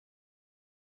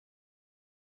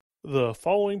The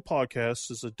following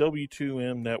podcast is a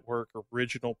W2M Network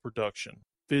original production.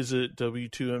 Visit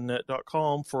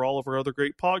W2Mnet.com for all of our other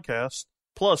great podcasts,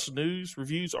 plus news,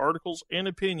 reviews, articles, and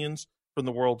opinions from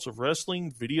the worlds of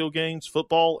wrestling, video games,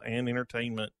 football, and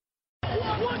entertainment.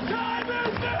 What time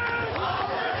is it?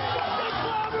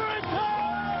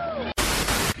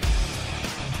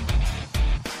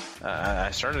 I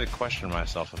started to question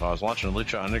myself if I was watching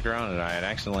Lucha Underground and I had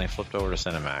accidentally flipped over to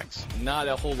Cinemax. Not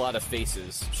a whole lot of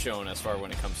faces shown as far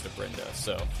when it comes to Brenda,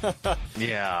 so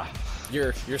yeah,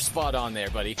 you're spot on there,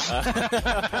 buddy.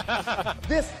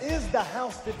 This is the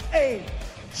house that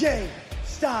AJ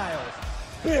Styles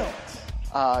built.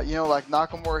 Like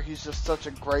Nakamura, he's just such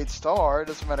a great star. It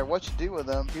doesn't matter what you do with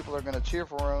him, people are going to cheer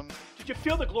for him. Did you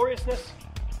feel the gloriousness?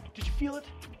 Did you feel it?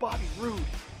 Bobby Roode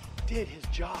did his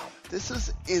job. This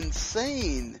is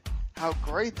insane how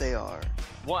great they are.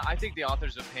 Well, I think the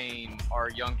authors of pain are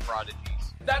young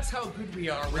prodigies. That's how good we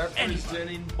are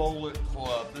representing Bullet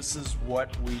Club. This is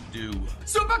what we do.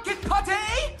 Super Kid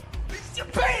Pate!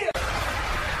 Japan!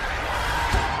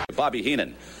 Bobby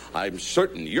Heenan, I'm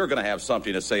certain you're going to have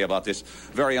something to say about this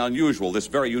very unusual, this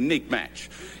very unique match.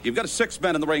 You've got 6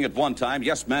 men in the ring at one time.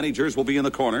 Yes, managers will be in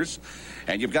the corners.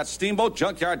 And you've got Steamboat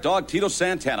Junkyard Dog Tito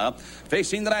Santana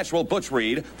facing the Natural Butch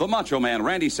Reed, the Macho Man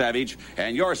Randy Savage,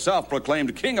 and your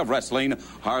self-proclaimed king of wrestling,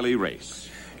 Harley Race.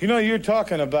 You know, you're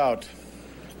talking about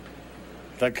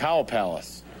the Cow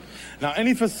Palace. Now,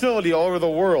 any facility all over the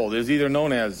world is either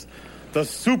known as the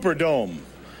Superdome,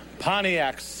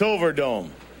 Pontiac Silverdome,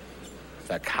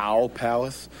 the Cow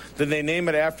Palace. Did they name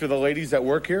it after the ladies that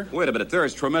work here? Wait a minute. There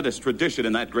is tremendous tradition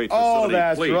in that great facility. Oh,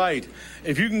 that's Please. right.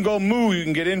 If you can go moo, you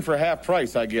can get in for half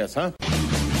price, I guess, huh?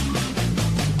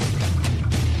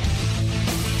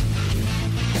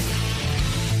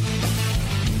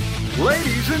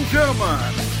 Ladies and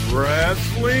gentlemen,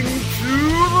 wrestling to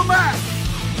the mat.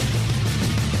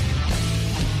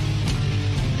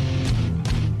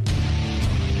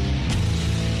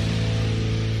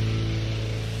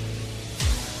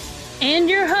 And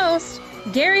your hosts,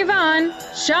 Gary Vaughan,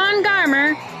 Sean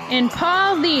Garmer, and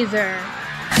Paul Leazar.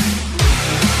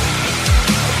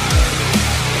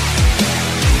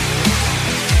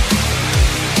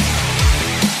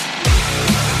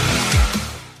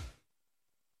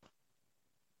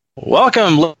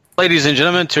 Welcome, ladies and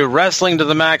gentlemen, to Wrestling to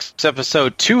the Max,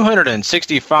 episode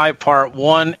 265, part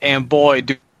 1. And boy,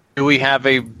 do we have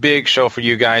a big show for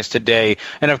you guys today.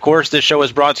 And of course, this show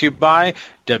is brought to you by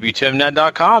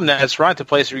W2Mnet.com. That's right, the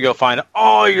place where you go find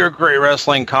all your great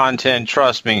wrestling content.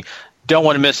 Trust me, don't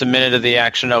want to miss a minute of the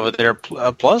action over there.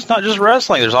 Plus, not just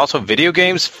wrestling, there's also video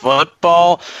games,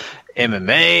 football,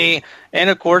 MMA, and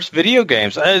of course, video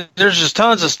games. There's just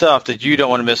tons of stuff that you don't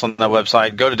want to miss on that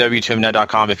website. Go to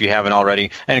W2Mnet.com if you haven't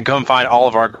already, and come find all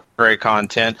of our great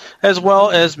content, as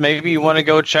well as maybe you want to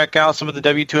go check out some of the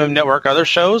W2M Network other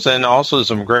shows, and also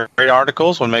some great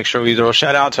articles. Want to make sure we do a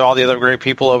shout out to all the other great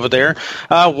people over there.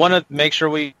 Want to make sure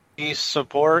we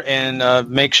support and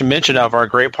make mention of our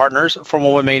great partners from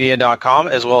WomanMania.com,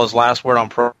 as well as Last Word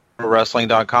on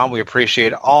Wrestling.com. We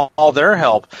appreciate all their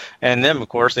help, and them, of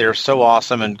course, they are so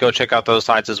awesome, and go check out those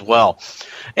sites as well.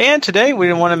 And today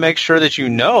we want to make sure that you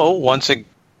know, once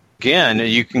again,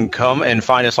 you can come and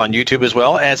find us on YouTube as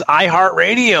well as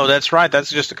iHeartRadio. That's right, that's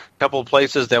just a couple of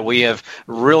places that we have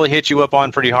really hit you up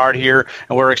on pretty hard here,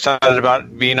 and we're excited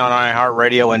about being on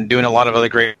iHeartRadio and doing a lot of other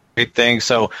great things.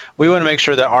 So we want to make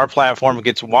sure that our platform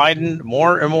gets widened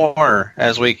more and more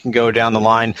as we can go down the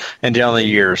line and down the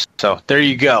years. So there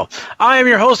you go. I am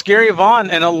your host, Gary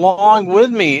Vaughan, and along with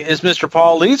me is Mr.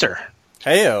 Paul Leazar.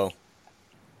 Heyo.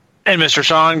 And Mr.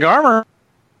 Sean Garmer.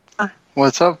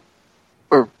 What's up?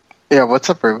 What's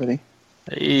up, everybody?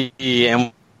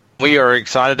 And we are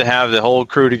excited to have the whole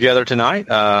crew together tonight.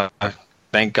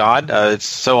 Thank God. It's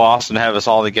so awesome to have us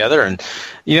all together. And,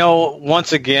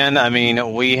 once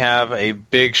again, we have a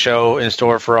big show in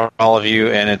store for all of you,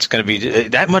 and it's going to be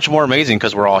that much more amazing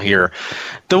because we're all here.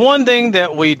 The one thing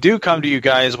that we do come to you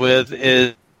guys with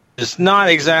is not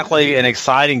exactly an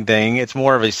exciting thing. It's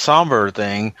more of a somber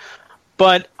thing.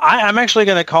 But I'm actually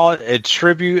going to call it a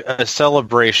tribute, a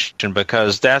celebration,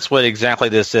 because that's what exactly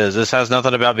this is. This has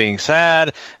nothing about being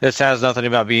sad. This has nothing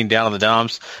about being down in the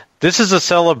dumps. This is a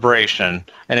celebration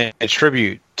and a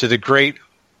tribute to the great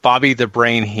Bobby the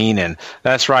Brain Heenan.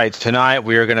 That's right. Tonight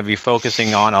we are going to be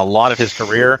focusing on a lot of his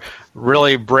career,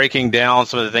 really breaking down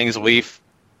some of the things we've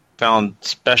found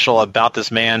special about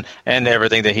this man and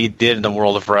everything that he did in the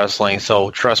world of wrestling. So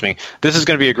trust me, this is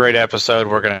going to be a great episode.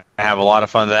 We're going to have a lot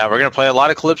of fun with that. We're going to play a lot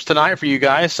of clips tonight for you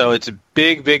guys. So it's a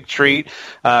big treat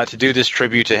to do this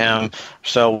tribute to him.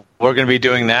 So we're going to be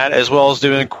doing that, as well as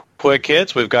doing, of quick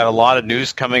hits. We've got a lot of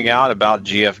news coming out about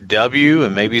GFW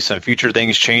and maybe some future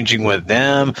things changing with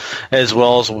them, as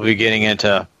well as we'll be getting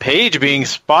into Paige being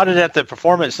spotted at the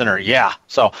Performance Center. Yeah,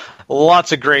 so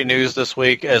lots of great news this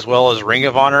week, as well as Ring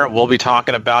of Honor. We'll be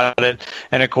talking about it.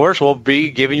 And, of course, we'll be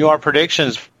giving you our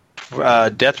predictions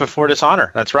Death Before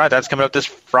Dishonor. That's right. That's coming up this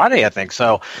Friday, I think.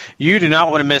 So you do not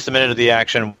want to miss a minute of the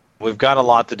action. We've got a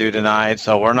lot to do tonight,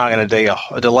 so we're not going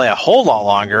to delay a whole lot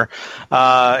longer.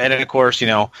 And, of course, you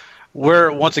know,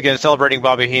 we're once again celebrating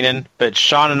Bobby Heenan, but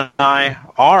Sean and I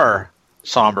are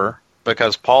somber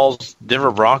because Paul's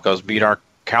Denver Broncos beat our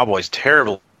Cowboys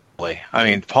terribly. I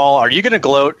mean, Paul, are you going to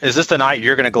gloat? Is this the night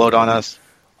you're going to gloat on us?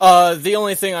 The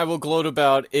only thing I will gloat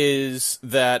about is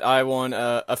that I won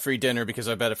a free dinner because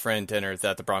I bet a friend dinner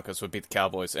that the Broncos would beat the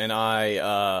Cowboys, and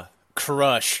I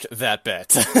crushed that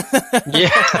bet.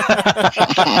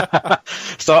 Yeah.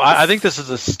 So I think this is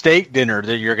a steak dinner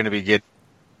that you're going to be getting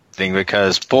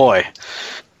because, boy,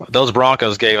 those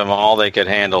Broncos gave them all they could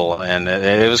handle, and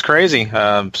it was crazy.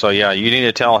 So, yeah, you need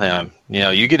to tell him. You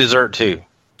know, you get dessert, too.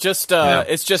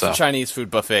 It's just a Chinese food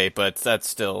buffet, but that's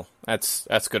still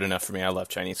that's good enough for me. I love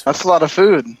Chinese food. That's a lot of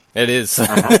food. It is.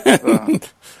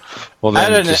 Well,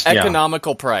 then at an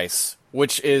economical price,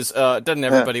 which is doesn't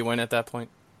everybody win at that point?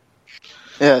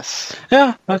 Yes.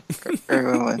 Yeah,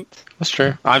 Everyone wins. that's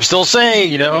true. I'm still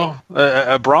saying, you know,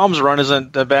 a Brahms run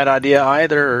isn't a bad idea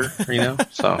either. You know,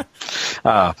 so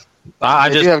I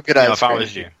just have good if I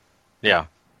was you, yeah.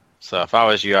 So if I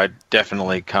was you, I'd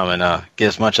definitely come and get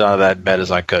as much out of that bet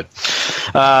as I could.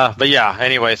 But yeah,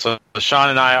 anyway, so Sean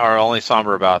and I are only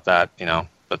somber about that, you know,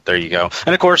 but there you go.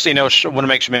 And of course, you know, I want to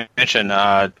make sure mention,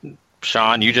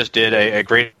 Sean, you just did a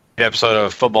great episode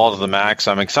of Football to the Max.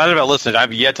 I'm excited about listening.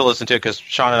 I've yet to listen to it because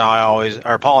Paul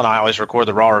and I always record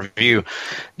the Raw review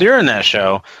during that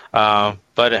show.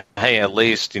 But hey, at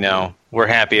least, you know, we're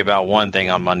happy about one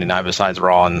thing on Monday night besides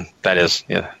Raw, and that is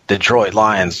Detroit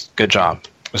Lions. Good job.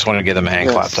 Just wanted to give them a hand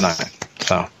clap tonight.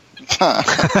 So,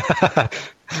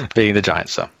 beating the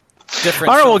Giants. So, different.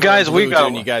 All right, well, guys, we got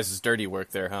doing you guys' dirty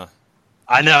work there, huh?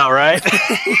 I know, right?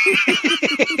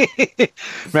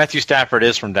 Matthew Stafford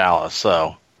is from Dallas,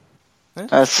 so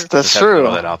that's true.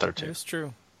 Throw that out there too. That's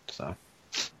true. So,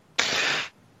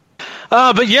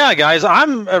 but yeah, guys,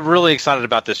 I'm really excited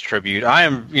about this tribute. I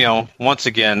am, you know, once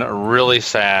again, really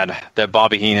sad that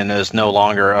Bobby Heenan is no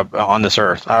longer on this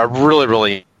earth. I really,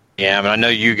 really am, and I know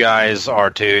you guys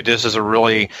are too. This is a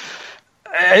really,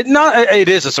 it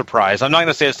is a surprise. I'm not going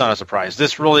to say it's not a surprise.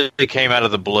 This really came out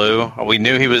of the blue. We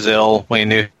knew he was ill. We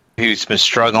knew he's been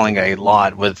struggling a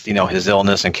lot with, you know, his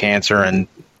illness and cancer and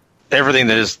everything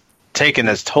that has taken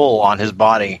its toll on his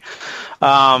body.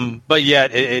 But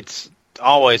yet, it's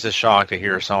always a shock to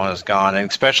hear someone is gone, and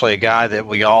especially a guy that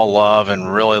we all love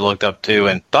and really looked up to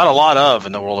and thought a lot of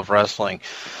in the world of wrestling.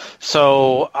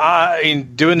 So,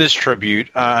 in doing this tribute,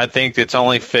 I think it's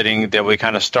only fitting that we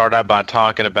kind of start out by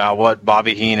talking about what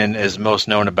Bobby Heenan is most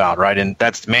known about, right? And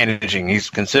that's managing.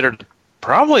 He's considered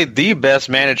probably the best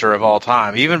manager of all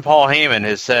time. Even Paul Heyman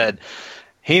has said,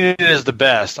 Heenan is the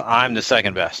best, I'm the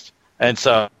second best. And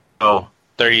so,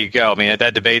 there you go. I mean,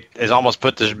 that debate is almost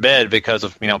put to bed because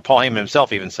of, you know, Paul Heyman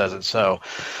himself even says it. So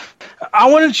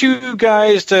I wanted you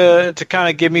guys to kind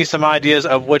of give me some ideas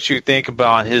of what you think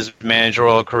about his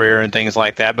managerial career and things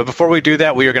like that. But before we do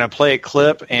that, we are going to play a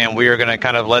clip, and we are going to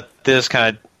kind of let this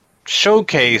kind of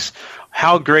showcase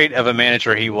how great of a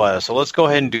manager he was. So let's go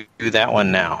ahead and do that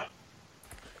one now.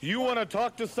 You want to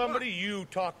talk to somebody? You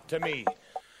talk to me.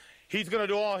 He's going to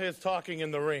do all his talking in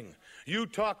the ring. You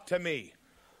talk to me.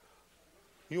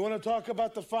 You want to talk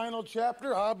about the final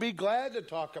chapter? I'll be glad to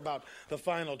talk about the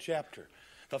final chapter.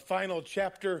 The final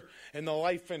chapter in the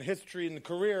life and history and the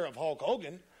career of Hulk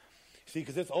Hogan. See,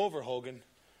 because it's over, Hogan.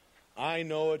 I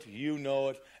know it. You know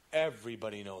it.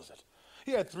 Everybody knows it.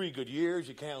 You had 3 good years.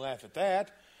 You can't laugh at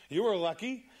that. You were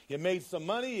lucky. You made some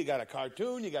money. You got a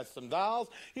cartoon. You got some dolls.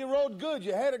 You rode good.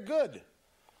 You had it good.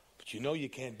 But you know you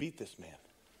can't beat this man.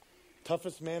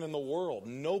 Toughest man in the world.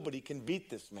 Nobody can beat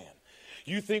this man.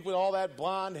 You think with all that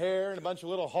blonde hair and a bunch of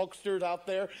little Hulksters out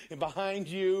there and behind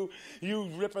you,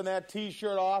 you ripping that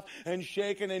T-shirt off and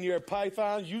shaking in your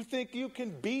pythons, you think you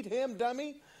can beat him,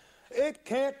 dummy? It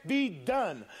can't be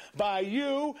done by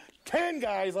you, 10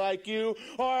 guys like you,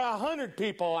 or 100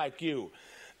 people like you.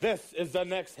 This is the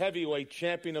next heavyweight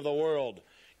champion of the world.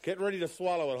 Get ready to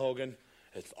swallow it, Hogan.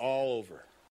 It's all over.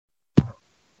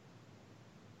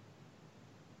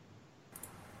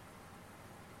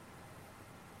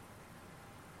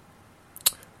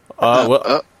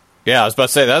 Yeah, I was about to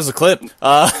say, that was a clip.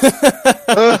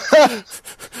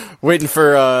 Waiting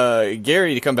for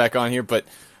Gary to come back on here, but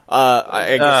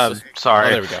I guess. Sorry. Oh,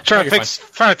 there we go. Trying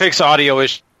to fix audio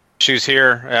issues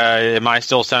here. Am I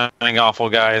still sounding awful,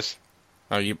 guys?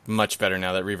 Oh, you much better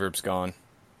now that reverb's gone.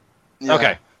 Yeah.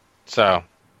 Okay. So,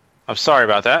 I'm sorry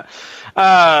about that.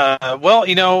 Well,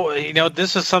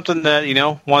 this is something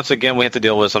that, once again, we have to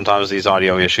deal with sometimes, these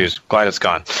audio issues. Glad it's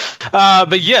gone.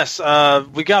 But yes,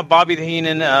 we got Bobby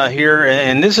Heenan here,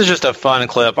 and this is just a fun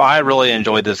clip. I really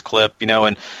enjoyed this clip,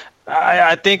 and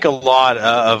I think a lot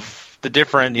of the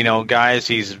different, guys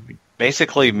he's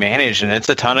basically managed, and it's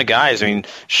a ton of guys. I mean,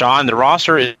 Sean, the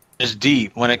roster is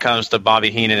deep when it comes to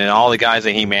Bobby Heenan and all the guys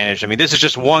that he managed. I mean, this is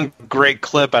just one great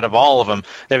clip out of all of them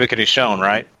that we could have shown,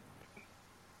 right?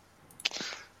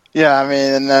 Yeah, I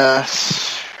mean,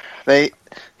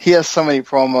 he has so many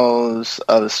promos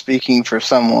of speaking for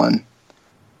someone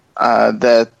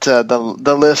that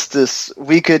the list is,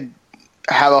 we could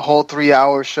have a whole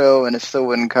 3-hour show and it still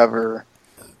wouldn't cover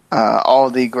all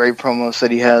the great promos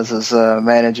that he has as a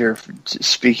manager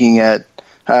speaking at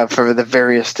for the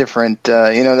various different,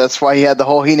 that's why he had the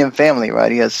whole Heenan family,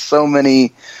 right? He has so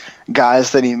many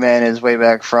guys that he managed way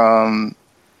back from,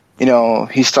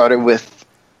 he started with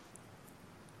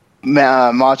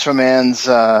Macho Man's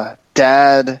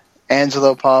dad,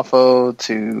 Angelo Poffo,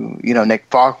 to Nick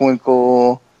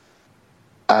Bockwinkel,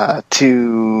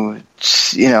 to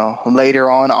later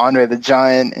on Andre the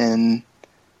Giant in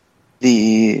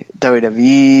the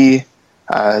WWE,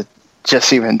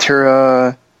 Jesse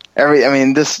Ventura.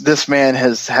 This man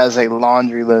has a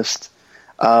laundry list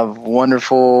of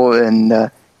wonderful and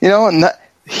the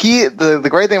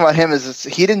great thing about him is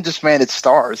he didn't just manage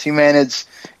stars. He managed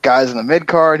guys in the mid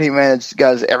card. He managed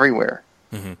guys everywhere,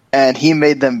 and he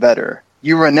made them better.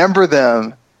 You remember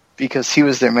them because he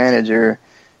was their manager.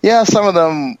 Yeah, some of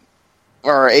them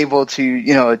are able to,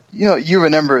 you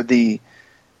remember the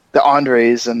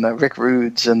Andres and the Rick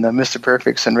Rudes and the Mr.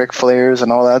 Perfects and Ric Flairs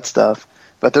and all that stuff.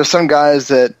 But there's some guys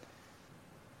that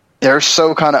they're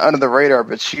so kind of under the radar,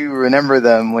 but you remember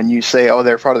them when you say, oh,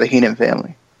 they're part of the Heenan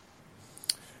family.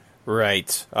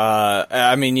 Right.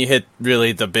 You hit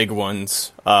really the big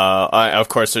ones. Of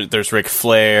course, there's Ric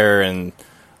Flair and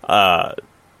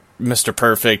Mr.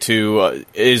 Perfect, who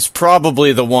is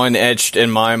probably the one etched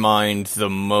in my mind the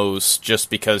most,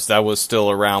 just because that was still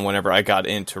around whenever I got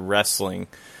into wrestling.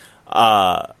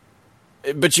 But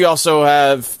you also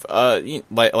have,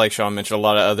 like Sean mentioned, a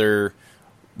lot of other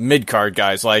mid-card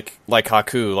guys, like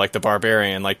Haku, like the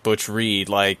Barbarian, like Butch Reed,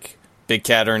 like Big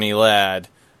Cat Ernie Ladd,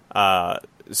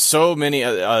 so many,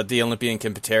 the Olympian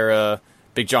Ken Patera,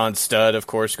 Big John Studd, of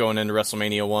course, going into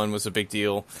WrestleMania 1 was a big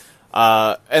deal.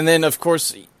 And then, of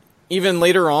course, even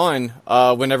later on,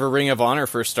 whenever Ring of Honor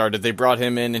first started, they brought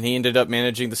him in, and he ended up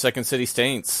managing the Second City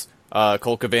Saints,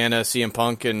 Colt Cabana, CM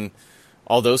Punk, and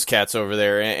all those cats over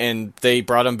there. And they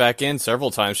brought him back in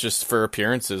several times just for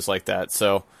appearances like that.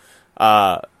 So,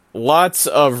 lots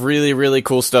of really, really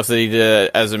cool stuff that he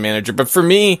did as a manager. But for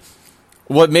me,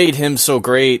 what made him so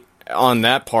great on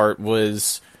that part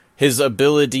was his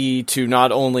ability to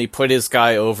not only put his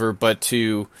guy over, but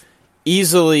to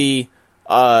easily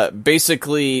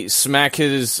basically smack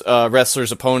his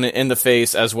wrestler's opponent in the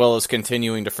face, as well as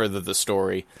continuing to further the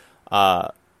story.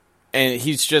 And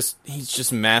he's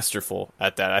just masterful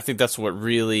at that. I think that's what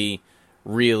really,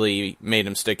 really made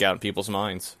him stick out in people's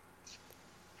minds.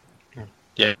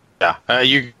 Yeah.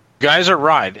 You guys are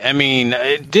right. I mean,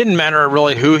 it didn't matter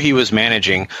really who he was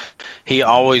managing. He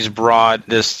always brought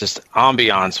this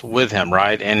ambiance with him,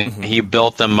 right? And he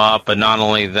built them up. But not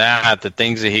only that, the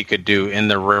things that he could do in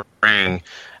the ring,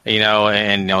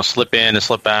 and slip in and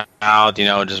slip out,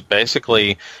 just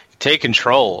basically take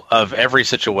control of every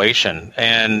situation.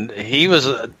 And he was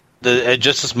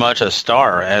just as much a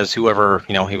star as whoever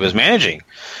he was managing.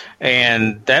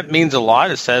 And that means a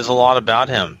lot. It says a lot about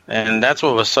him. And that's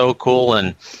what was so cool.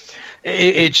 And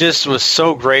it just was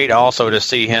so great also to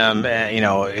see him,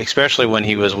 especially when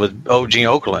he was with Gene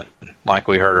Okerlund, like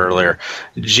we heard earlier.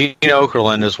 Gene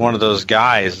Okerlund is one of those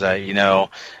guys that,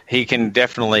 he can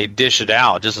definitely dish it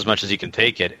out just as much as he can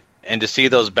take it. And to see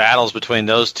those battles between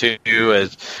those two,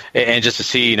 and just to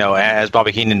see, as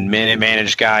Bobby Heenan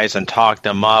managed guys and talked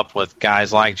them up with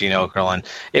guys like Gene Okerlund,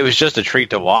 it was just a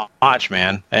treat to watch,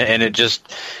 man. And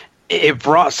it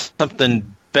brought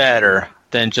something better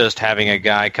than just having a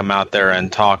guy come out there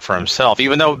and talk for himself.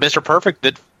 Even though Mr. Perfect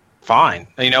did fine,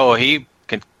 he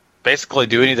could basically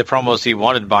do any of the promos he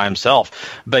wanted by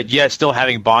himself, but yet still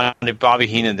having Bobby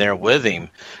Heenan there with him,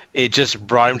 it just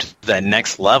brought him to that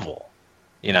next level.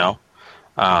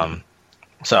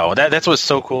 So that's what's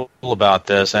so cool about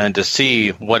this, and to see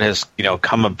what has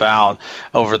come about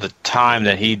over the time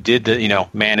that he did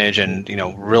manage and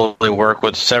really work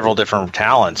with several different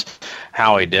talents,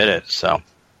 how he did it. So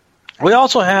we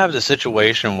also have the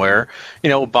situation where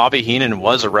Bobby Heenan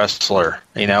was a wrestler,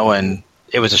 and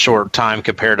it was a short time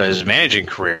compared to his managing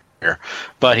career,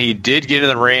 but he did get in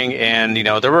the ring, and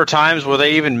there were times where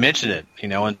they even mentioned it,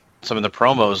 in some of the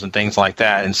promos and things like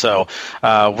that. And so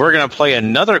we're going to play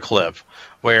another clip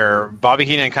where Bobby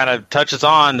Heenan kind of touches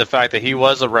on the fact that he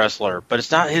was a wrestler, but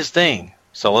it's not his thing.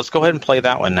 So let's go ahead and play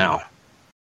that one now.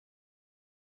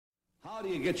 How do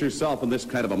you get yourself in this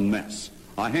kind of a mess?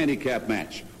 A handicap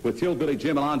match with Hillbilly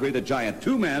Jim and Andre the Giant.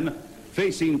 2 men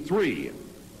facing 3.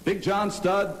 Big John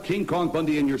Studd, King Kong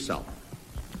Bundy, and yourself.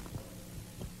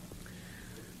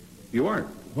 You aren't.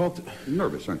 Well,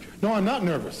 nervous, aren't you? No, I'm not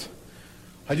nervous.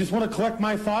 I just want to collect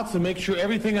my thoughts and make sure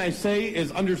everything I say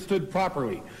is understood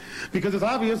properly. Because it's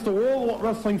obvious the World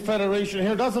Wrestling Federation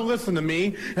here doesn't listen to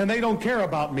me, and they don't care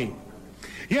about me.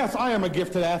 Yes, I am a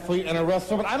gifted athlete and a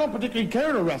wrestler, but I don't particularly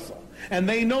care to wrestle, and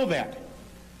they know that.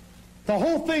 The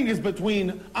whole thing is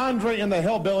between Andre and the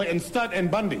Hillbilly and Studd and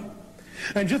Bundy.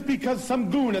 And just because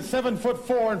some goon at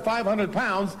 7'4" and 500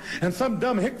 pounds and some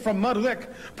dumb hick from Mud Lick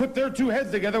put their 2 heads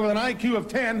together with an IQ of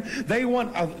 10, they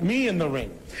want me in the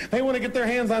ring. They want to get their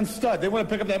hands on Studd. They want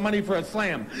to pick up that money for a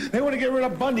slam. They want to get rid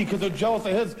of Bundy because they're jealous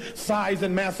of his size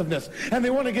and massiveness. And they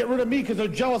want to get rid of me because they're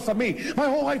jealous of me. My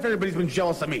whole life, everybody's been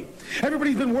jealous of me.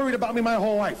 Everybody's been worried about me my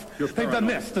whole life. They've done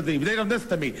this to me. They've done this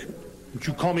to me. Don't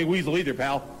you call me Weasel either,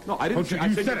 pal. No, I didn't.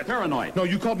 I said you're paranoid. No,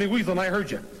 you called me Weasel, and I heard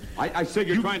you. I said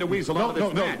you're trying to weasel out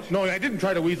of this match. No, I didn't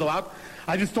try to weasel out.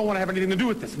 I just don't want to have anything to do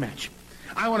with this match.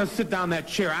 I want to sit down that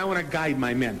chair. I want to guide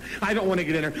my men. I don't want to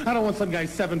get in there. I don't want some guy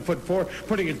 7'4"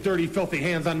 putting his dirty, filthy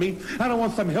hands on me. I don't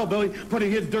want some hillbilly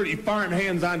putting his dirty farm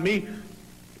hands on me.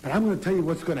 But I'm going to tell you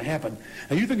what's going to happen.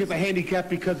 And you think it's a handicap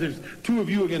because there's 2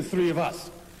 of you against 3 of us.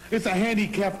 It's a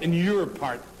handicap in your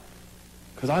part.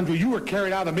 Because, Andre, you were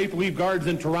carried out of Maple Leaf Guards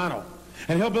in Toronto.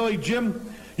 And Hillbilly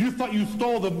Jim, you thought you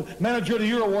stole the Manager of the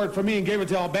Year award from me and gave it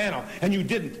to Albano. And you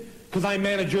didn't, because I'm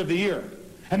Manager of the Year.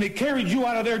 And they carried you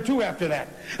out of there, too, after that.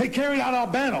 They carried out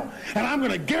Albano. And I'm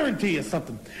going to guarantee you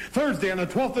something. Thursday, on the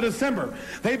 12th of December,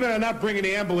 they better not bring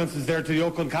any ambulances there to the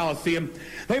Oakland Coliseum.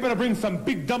 They better bring some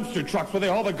big dumpster trucks where they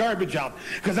haul the garbage out.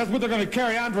 Because that's what they're going to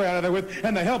carry Andre out of there with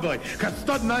and the Hillbilly. Because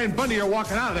Studd and I and Bundy are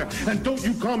walking out of there. And don't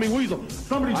you call me Weasel.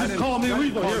 Somebody's just calling me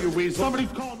Weasel here.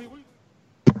 Somebody's calling me Weasel.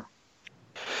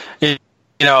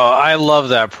 I love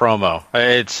that promo.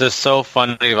 It's just so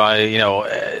funny.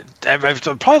 I've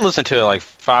probably listened to it like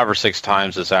 5 or 6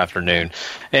 times this afternoon.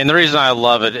 And the reason I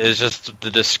love it is just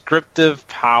the descriptive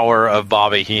power of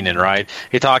Bobby Heenan, right?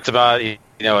 He talks about, a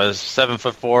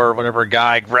 7'4", whatever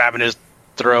guy grabbing his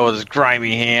throat with his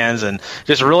grimy hands and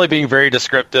just really being very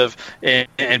descriptive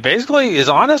and basically is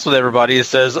honest with everybody. He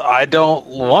says, I don't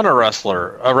want a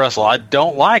wrestle. I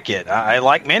don't like it. I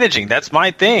like managing. That's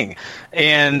my thing.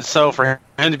 And so for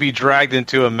him to be dragged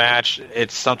into a match,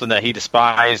 it's something that he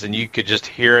despised, and you could just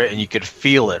hear it and you could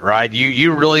feel it, right?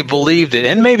 You really believed it,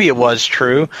 and maybe it was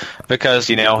true because,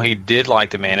 he did like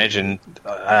to manage, and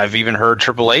I've even heard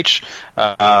Triple H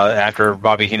after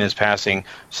Bobby Heenan's passing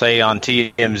say on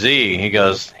TMZ, he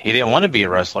goes, he didn't want to be a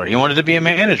wrestler. He wanted to be a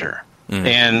manager. Mm-hmm.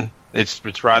 And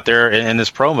it's right there in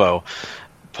this promo.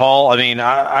 Paul,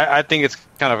 I think it's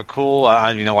kind of a cool,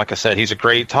 like I said, he's a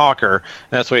great talker,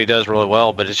 and that's what he does really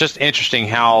well, but it's just interesting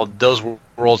how those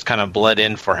worlds kind of bled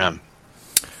in for him.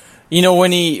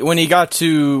 When he got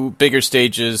to bigger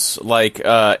stages like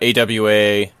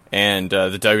AWA and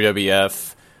the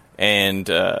WWF and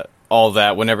all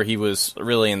that, whenever he was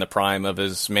really in the prime of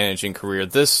his managing career,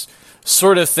 this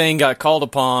sort of thing got called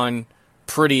upon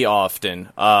pretty often.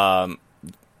 I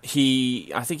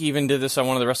think he even did this on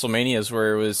one of the WrestleManias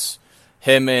where it was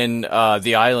him and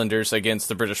the Islanders against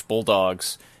the British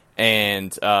Bulldogs,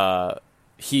 and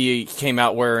he came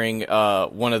out wearing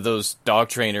one of those dog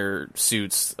trainer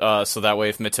suits, so that way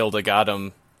if Matilda got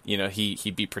him,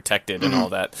 he'd be protected and all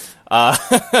that.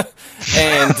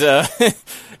 And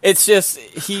it's just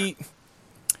he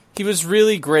was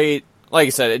really great. Like I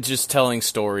said, just telling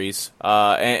stories,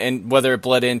 and whether it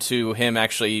bled into him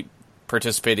actually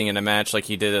participating in a match like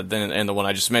he did in the one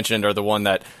I just mentioned, or the one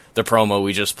that the promo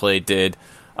we just played did.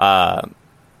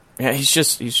 He's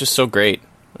just so great.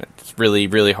 It's really,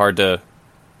 really hard to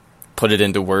put it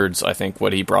into words, I think,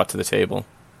 what he brought to the table.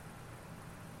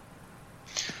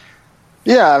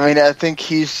 Yeah, I think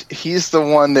he's the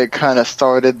one that kind of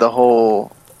started the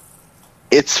whole,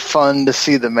 it's fun to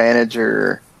see the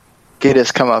manager get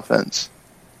his comeuppance.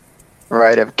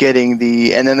 right, of getting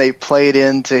and then they played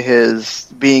into his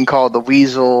being called the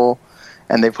Weasel,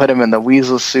 and they put him in the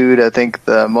Weasel suit. I think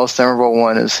the most memorable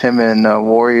one is him in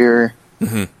Warrior.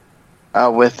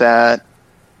 Mm-hmm. With that,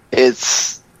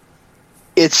 it's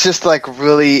just like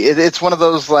really, it's one of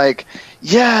those like,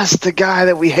 yes, the guy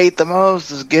that we hate the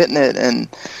most is getting it, and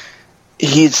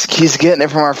he's getting it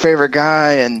from our favorite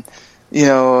guy, and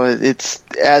it's,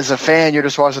 as a fan, you're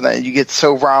just watching that and you get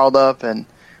so riled up and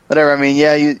whatever. I mean,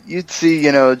 yeah, you'd see,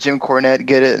 Jim Cornette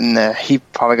get it, and he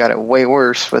probably got it way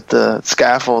worse with the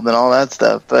scaffold and all that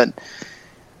stuff, but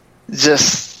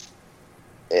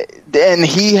and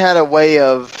he had a way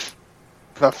of,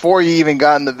 before you even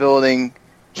got in the building,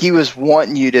 he was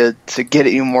wanting you to get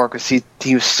at you more, because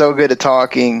he was so good at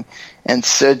talking, and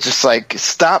so just like,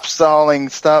 stop stalling,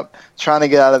 stop trying to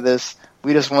get out of this.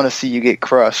 We just want to see you get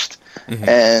crushed. Mm-hmm.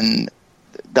 And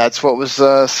that's what was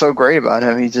so great about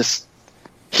him.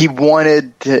 He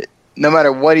wanted to, no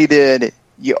matter what he did,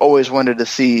 you always wanted to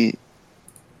see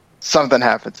something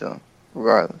happen to him,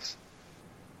 regardless.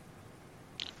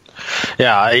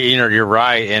 Yeah, you're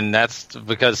right, and that's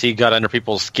because he got under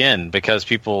people's skin, because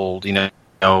people,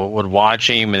 would watch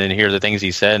him and then hear the things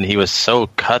he said, and he was so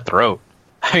cutthroat.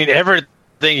 I mean, everything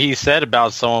he said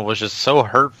about someone was just so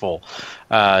hurtful.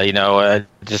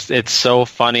 It's so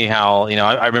funny how,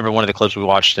 I remember one of the clips we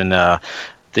watched in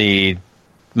the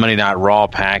Monday Night Raw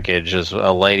package is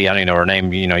a lady, I don't even know her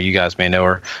name, you guys may know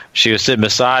her. She was sitting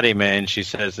beside him, and she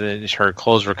says that her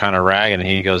clothes were kind of ragged, and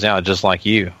he goes, yeah, just like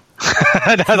you.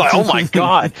 And I was like, oh my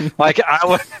God. Like,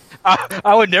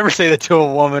 I would never say that to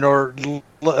a woman, or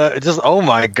just, oh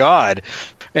my God.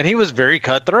 And he was very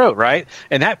cutthroat, right?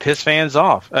 And that pissed fans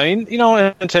off. I mean,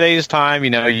 in today's time,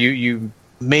 you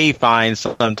may find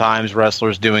sometimes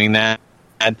wrestlers doing that,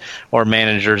 or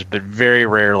managers, but very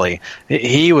rarely.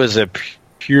 He was a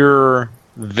pure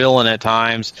villain at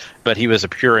times, but he was a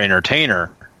pure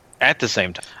entertainer at the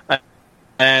same time.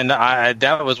 And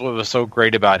that was what was so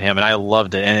great about him, and I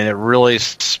loved it. And it really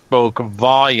spoke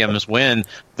volumes when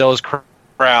those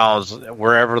crowds,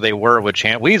 wherever they were, would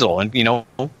chant Weasel. And,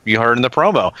 you heard in the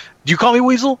promo, do you call me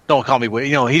Weasel? Don't call me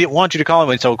Weasel. He didn't want you to call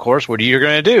him. And so, of course, what are you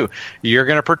going to do? You're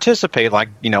going to participate like,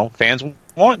 fans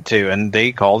want to. And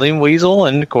they called him Weasel,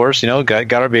 and, of course,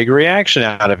 got a big reaction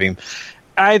out of him.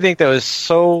 I think that was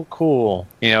so cool,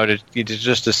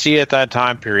 just to see at that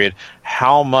time period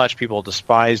how much people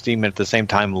despised him and at the same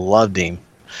time loved him.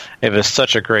 It was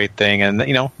such a great thing. And,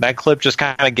 that clip just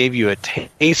kind of gave you a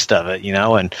taste of it,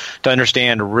 and to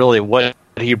understand really what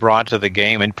he brought to the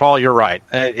game. And, Paul, you're right.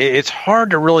 It's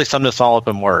hard to really sum this all up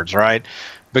in words, right?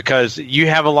 Because you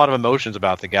have a lot of emotions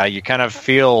about the guy. You kind of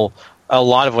feel a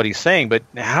lot of what he's saying. But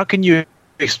how can you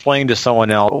explain to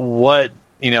someone else what,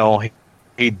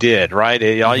 he did,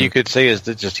 right? All you could say is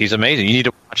that just he's amazing. You need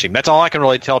to watch him. That's all I can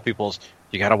really tell people is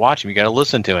you got to watch him. You got to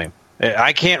listen to him.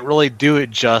 I can't really do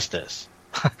it justice.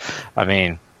 I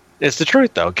mean, it's the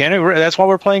truth, though. That's why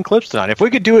we're playing clips tonight. If we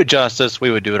could do it justice,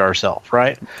 we would do it ourselves,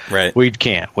 right? Right. We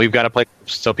can't. We've got to play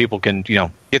clips so people can,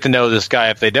 get to know this guy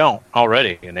if they don't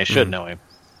already, and they should know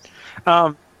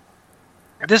him.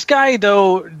 This guy,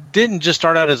 though, didn't just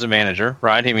start out as a manager,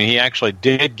 right? I mean, he actually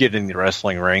did get in the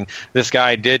wrestling ring. This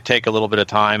guy did take a little bit of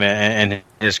time in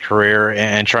his career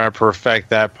and try to perfect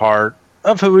that part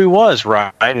of who he was,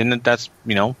 right? And that's,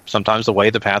 sometimes the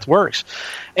way the path works.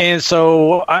 And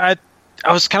so I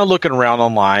was kind of looking around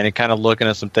online and kind of looking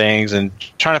at some things and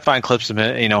trying to find clips of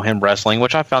him wrestling,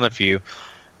 which I found a few.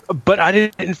 But I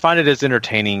didn't find it as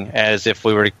entertaining as if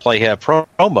we were to play a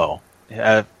promo.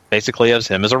 Basically as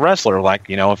him as a wrestler, like,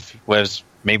 if it was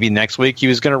maybe next week he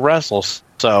was going to wrestle.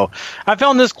 So I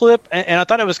found this clip, and I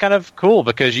thought it was kind of cool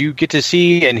because you get to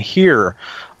see and hear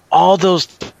all those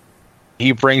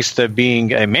he brings to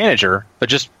being a manager, but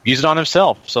just use it on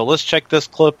himself. So let's check this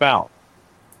clip out.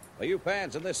 Are you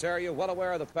fans in this area well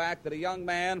aware of the fact that a young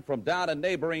man from down in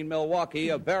neighboring Milwaukee,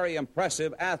 a very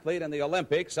impressive athlete in the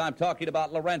Olympics, I'm talking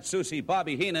about Laurent Soucy,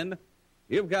 Bobby Heenan,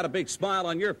 you've got a big smile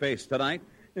on your face tonight.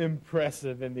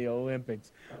 Impressive in the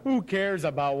Olympics. Who cares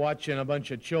about watching a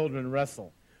bunch of children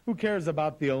wrestle? Who cares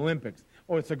about the Olympics?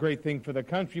 Oh, it's a great thing for the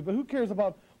country, but who cares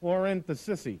about Laurent the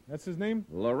Sissy? That's his name?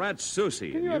 Laurent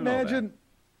Soucy. Can you imagine?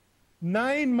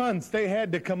 9 months they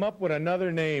had to come up with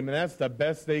another name, and that's the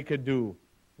best they could do.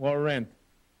 Laurent.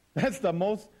 That's the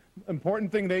most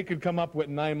important thing they could come up with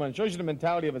in 9 months. Shows you the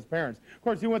mentality of his parents. Of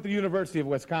course, he went to the University of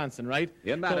Wisconsin, right?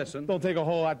 In Madison. So don't take a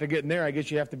whole lot to get in there. I guess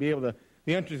you have to be able to,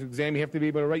 the entrance exam, you have to be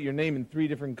able to write your name in 3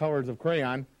 different colors of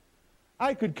crayon.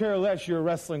 I could care less your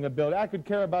wrestling ability. I could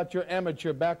care about your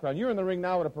amateur background. You're in the ring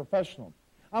now with a professional.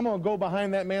 I'm going to go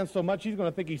behind that man so much he's going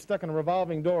to think he's stuck in a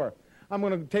revolving door. I'm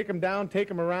going to take him down, take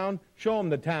him around, show him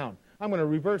the town. I'm going to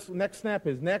reverse neck snap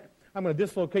his neck. I'm going to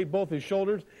dislocate both his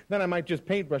shoulders. Then I might just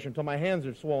paintbrush until my hands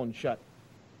are swollen shut.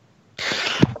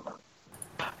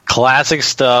 Classic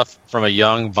stuff from a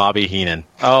young Bobby Heenan.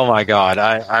 Oh my God,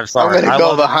 I'm sorry. I'm going to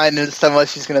go behind him so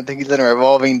much he's going to think he's in a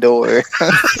revolving door.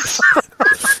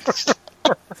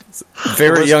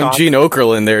 Very young Gene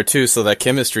Okerlund there too, so that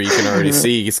chemistry you can already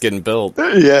see he's getting built.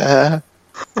 Yeah.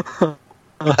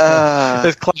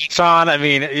 This clash on. I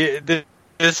mean,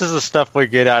 this is the stuff we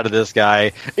get out of this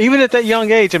guy, even at that young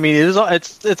age. I mean,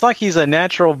 it's like he's a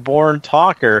natural born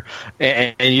talker,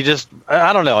 and you just,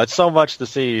 I don't know. It's so much to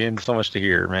see and so much to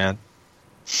hear, man.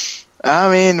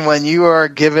 I mean, when you are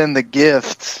given the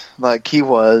gift like he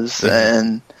was,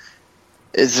 and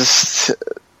it's just,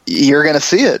 you're going to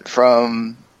see it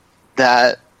from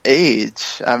that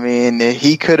age. I mean,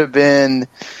 he could have been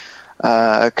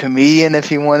a comedian if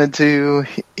he wanted to.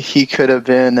 He could have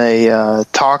been a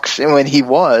talk show when he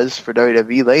was for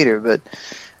WWE later, but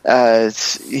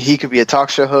he could be a talk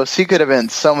show host. He could have been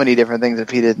so many different things if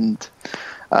he didn't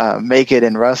make it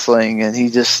in wrestling. And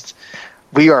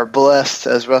we are blessed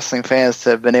as wrestling fans to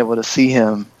have been able to see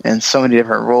him in so many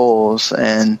different roles.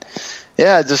 And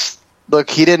yeah, just look,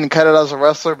 he didn't cut it as a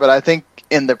wrestler, but I think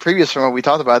in the previous one we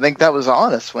talked about, I think that was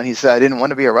honest when he said, I didn't want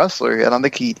to be a wrestler. I don't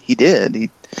think he did.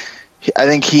 I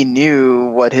think he knew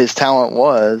what his talent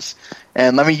was,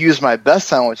 and let me use my best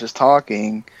talent, which is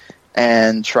talking,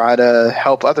 and try to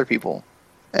help other people.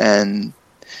 And,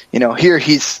 here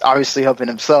he's obviously helping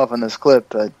himself in this clip,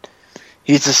 but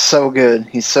he's just so good.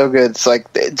 He's so good. It's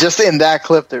like, just in that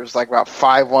clip, there's like about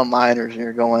 5 one-liners, and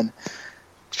you're going,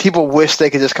 people wish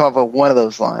they could just come up with one of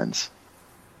those lines.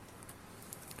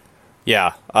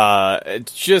 Yeah,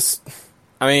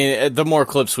 I mean, the more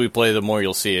clips we play, the more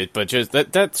you'll see it. But just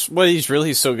that's what he's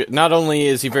really so good. Not only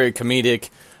is he very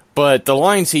comedic, but the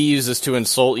lines he uses to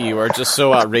insult you are just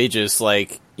so outrageous.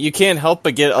 Like, you can't help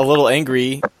but get a little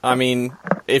angry. I mean,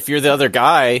 if you're the other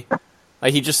guy,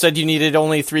 like he just said you needed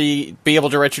only be able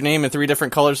to write your name in 3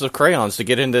 different colors of crayons to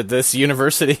get into this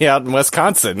university out in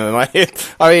Wisconsin. And I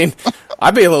mean,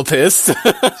 I'd be a little pissed.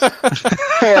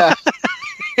 Yeah.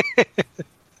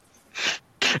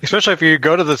 Especially if you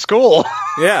go to the school.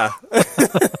 Yeah.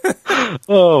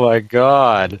 Oh, my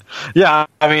God. Yeah,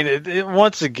 I mean,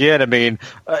 once again, I mean,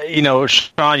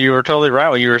 Sean, you were totally right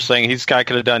when you were saying this guy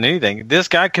could have done anything. This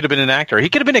guy could have been an actor. He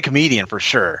could have been a comedian for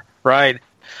sure, right?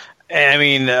 I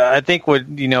mean, I think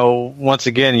once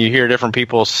again, you hear different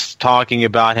people talking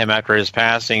about him after his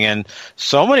passing, and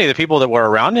so many of the people that were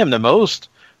around him the most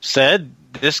said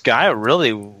this guy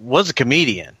really was a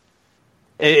comedian.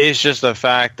 It's just the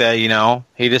fact that,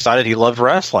 he decided he loved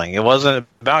wrestling. It wasn't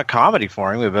about comedy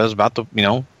for him. It was about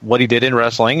what he did in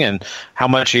wrestling and how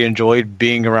much he enjoyed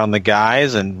being around the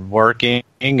guys and working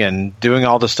and doing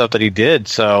all the stuff that he did.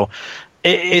 So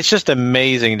it's just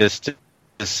amazing to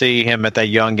see him at that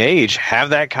young age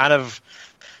have that kind of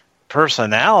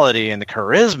personality and the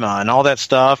charisma and all that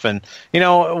stuff. And,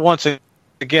 once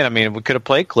again, I mean, we could have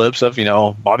played clips of,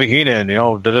 Bobby Heenan,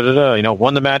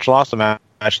 won the match, lost the match.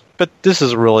 But this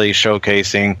is really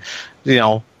showcasing,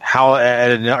 how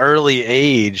at an early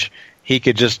age he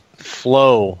could just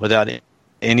flow without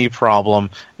any problem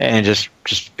and just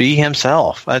be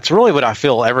himself. That's really what I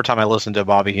feel every time I listen to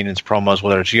Bobby Heenan's promos,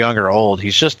 whether it's young or old.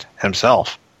 He's just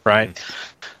himself, right?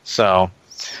 So,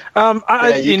 you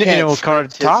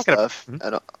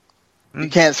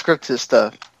can't script his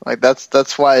stuff. Like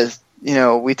that's why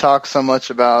we talk so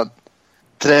much about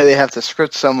today. They have to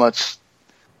script so much.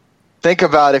 Think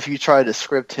about if you try to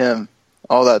script him,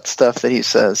 all that stuff that he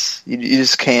says. You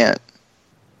just can't.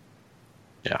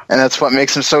 Yeah. And that's what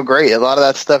makes him so great. A lot of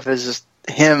that stuff is just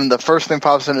him. The first thing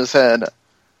pops in his head,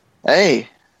 hey,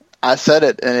 I said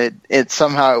it, and it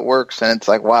somehow it works, and it's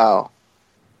like, wow,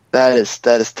 that is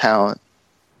talent.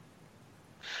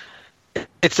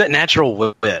 It's that natural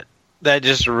wit that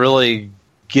just really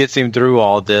gets him through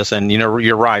all this. And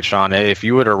you're right, Sean. If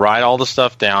you were to write all the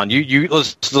stuff down,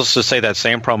 let's just say that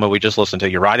same promo we just listened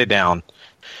to, you write it down,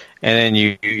 and then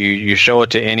you show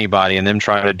it to anybody, and them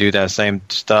try to do that same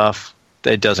stuff,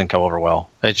 it doesn't go over well.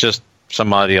 It's just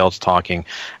somebody else talking.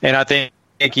 And I think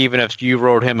even if you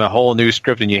wrote him a whole new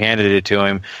script and you handed it to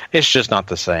him, it's just not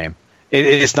the same.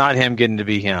 It's not him getting to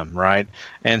be him, right?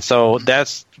 And so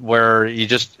that's where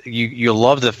you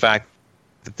love the fact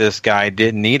that this guy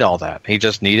didn't need all that. He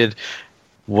just needed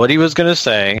what he was going to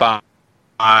say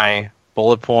by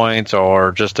bullet points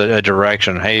or just a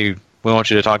direction. Hey, we want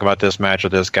you to talk about this match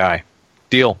with this guy.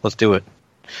 Deal. Let's do it.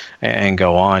 And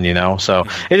go on, So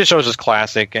it just shows his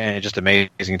classic and just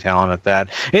amazing talent at that.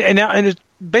 And it's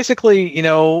basically,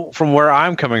 from where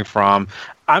I'm coming from,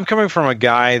 I'm coming from a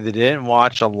guy that didn't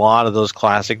watch a lot of those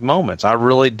classic moments. I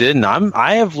really didn't.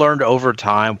 I have learned over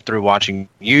time through watching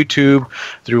YouTube,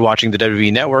 through watching the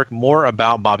WWE Network, more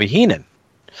about Bobby Heenan.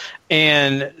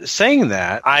 And saying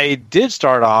that, I did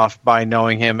start off by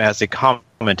knowing him as a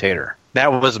commentator.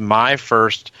 That was my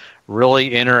first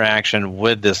really interaction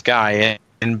with this guy.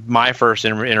 And my first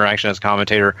interaction as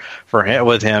commentator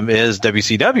with him is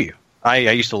WCW. I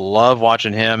used to love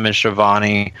watching him and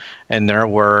Shivani and their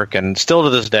work, and still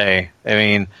to this day, I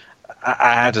mean,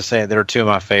 I have to say they're two of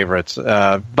my favorites.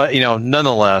 But,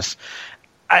 nonetheless,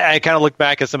 I kind of look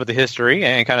back at some of the history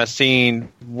and kind of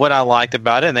seeing what I liked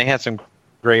about it, and they had some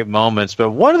great moments. But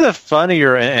one of the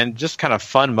funnier and just kind of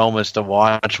fun moments to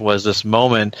watch was this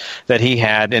moment that he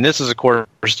had, and this is, of course,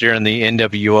 during the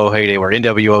NWO heyday where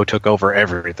NWO took over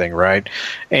everything, right?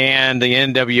 And the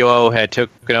NWO had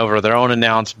taken over their own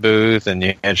announce booth, and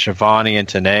you had Shivani and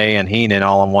Tenay and Heenan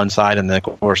all on one side, and then,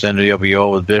 of course,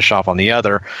 NWO with Bischoff on the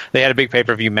other. They had a big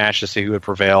pay-per-view match to see who would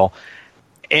prevail.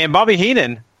 And Bobby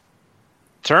Heenan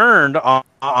turned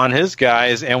on his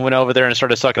guys and went over there and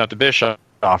started sucking up to Bischoff.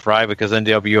 Right, because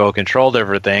NWO controlled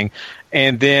everything,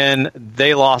 and then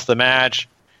they lost the match.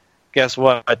 Guess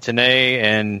what? Tenay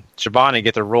and Shivani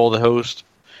get to roll the host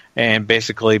and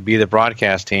basically be the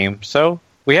broadcast team. So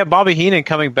we have Bobby Heenan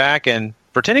coming back and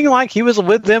pretending like he was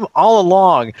with them all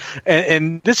along,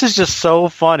 and this is just so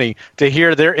funny to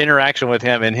hear their interaction with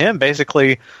him, and him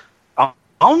basically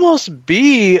almost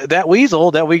be that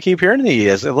weasel that we keep hearing he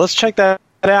is. Let's check that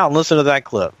out and listen to that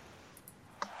clip.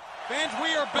 Fans,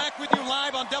 we are back with you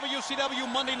live on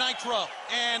WCW Monday Nitro,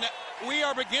 and we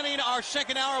are beginning our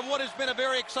second hour of what has been a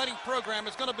very exciting program.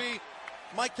 It's going to be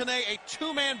Mike Tenay, a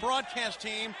two-man broadcast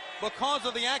team because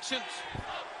of the actions.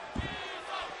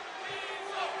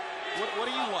 What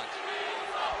do you want?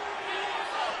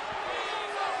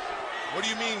 What do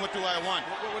you mean, what do I want?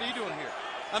 What are you doing here?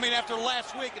 I mean, after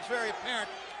last week, it's very apparent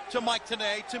to Mike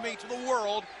Tenay, to me, to the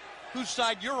world, whose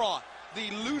side you're on. The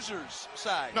loser's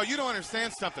side. No, you don't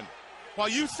understand something. While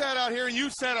you sat out here and you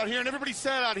sat out here and everybody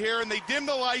sat out here and they dimmed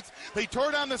the lights, they tore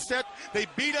down the set, they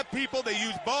beat up people, they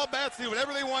used ball bats, they did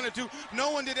whatever they wanted to.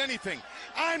 No one did anything.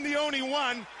 I'm the only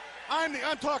one. I'm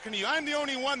talking to you. I'm the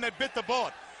only one that bit the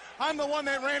bullet. I'm the one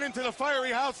that ran into the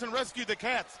fiery house and rescued the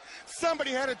cats.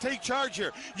 Somebody had to take charge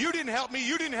here. You didn't help me.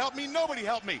 You didn't help me. Nobody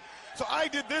helped me. So I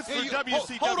did this for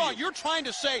WCW. Hold on. You're trying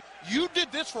to say you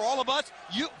did this for all of us?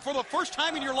 You, for the first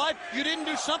time in your life, you didn't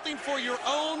do something for your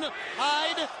own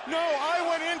hide? No, I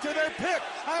went into their pit.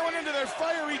 I went into their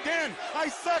fiery den. I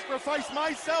sacrificed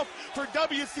myself for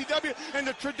WCW and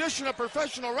the tradition of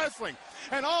professional wrestling.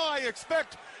 And all I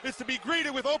expect is to be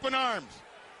greeted with open arms.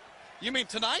 You mean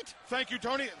tonight? Thank you,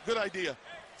 Tony. Good idea.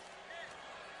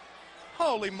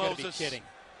 Holy Moses. You gotta be kidding.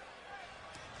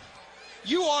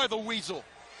 You are the weasel.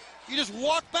 You just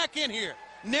walked back in here.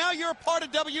 Now you're a part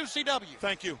of WCW.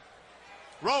 Thank you.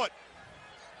 Roll it.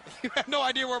 You have no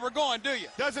idea where we're going, do you?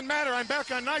 Doesn't matter. I'm back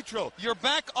on Nitro. You're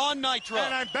back on Nitro.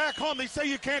 And I'm back home. They say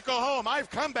you can't go home. I've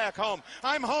come back home.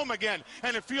 I'm home again,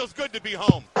 and it feels good to be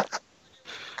home.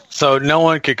 So no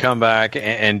one could come back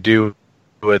and do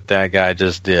what that guy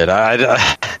just did.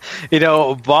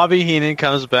 Bobby Heenan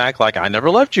comes back like, I never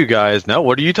left you guys. No,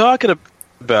 what are you talking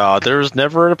about? There's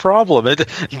never a problem.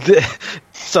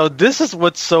 So this is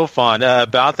what's so fun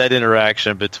about that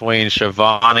interaction between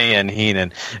Shivani and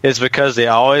Heenan is because they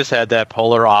always had that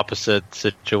polar opposite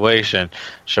situation.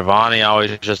 Shivani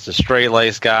always just a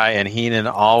straight-laced guy, and Heenan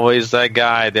always that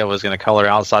guy that was going to color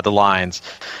outside the lines.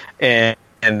 And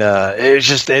it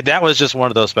was that was just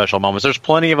one of those special moments. There's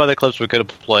plenty of other clips we could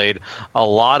have played, a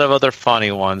lot of other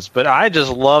funny ones, but I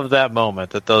just love that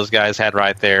moment that those guys had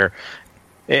right there.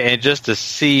 And just to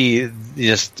see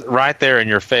just right there in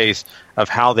your face of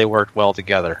how they worked well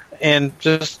together. And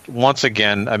just once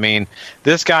again, I mean,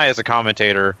 this guy as a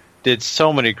commentator did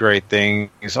so many great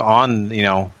things on,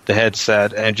 the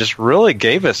headset and just really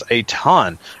gave us a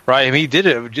ton, right? I mean, he did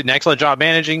an excellent job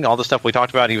managing all the stuff we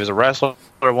talked about. He was a wrestler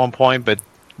at one point, but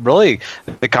really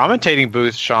the commentating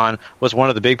booth, Sean, was one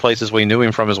of the big places we knew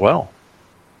him from as well.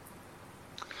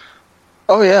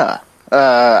 Oh, yeah.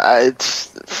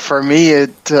 For me, it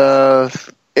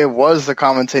was the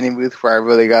commentating booth where I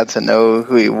really got to know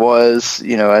who he was.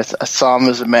 I saw him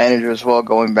as a manager as well,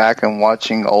 going back and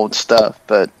watching old stuff.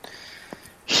 But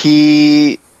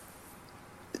he,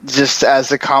 just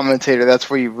as a commentator, that's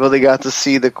where you really got to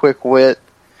see the quick wit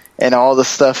and all the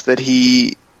stuff that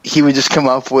he would just come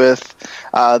up with.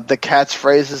 The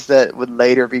catchphrases that would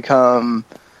later become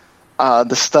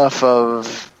the stuff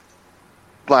of,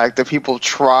 like, the people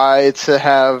try to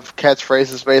have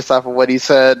catchphrases based off of what he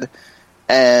said,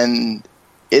 and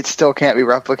it still can't be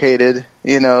replicated.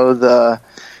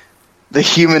 The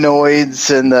humanoids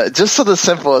and just so the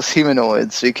simplest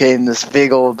humanoids became this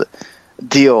big old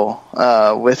deal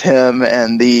with him,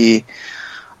 and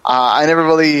I never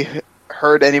really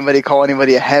heard anybody call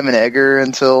anybody a ham and egger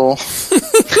until you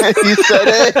said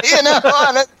it.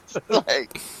 And it's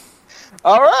like,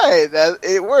 all right,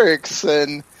 it works.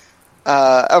 And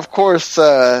of course,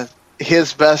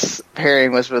 his best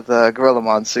pairing was with Gorilla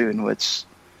Monsoon, which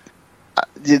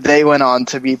they went on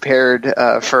to be paired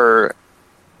for.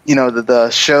 The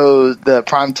show, the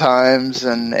prime times,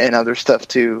 and other stuff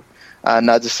too,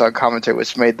 not just on commentary,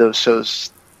 which made those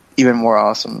shows even more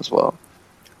awesome as well.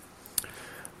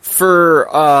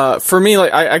 For me,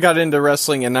 like I got into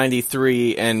wrestling in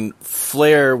 '93, and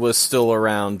Flair was still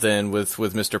around then with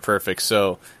Mr. Perfect.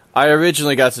 So I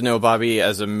originally got to know Bobby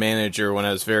as a manager when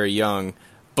I was very young,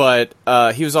 but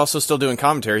he was also still doing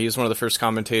commentary. He was one of the first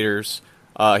commentators.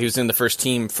 He was in the first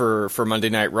team for Monday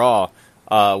Night Raw.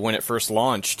 When it first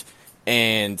launched,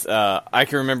 and I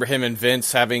can remember him and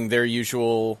Vince having their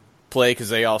usual play because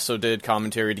they also did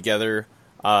commentary together.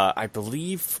 I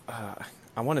believe,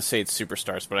 I want to say it's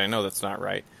Superstars, but I know that's not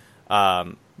right.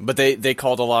 But they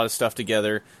called a lot of stuff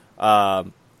together.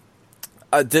 The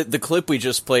clip we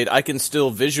just played, I can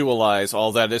still visualize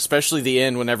all that, especially the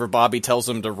end whenever Bobby tells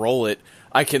him to roll it.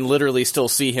 I can literally still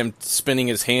see him spinning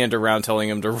his hand around telling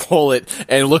him to roll it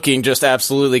and looking just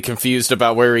absolutely confused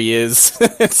about where he is.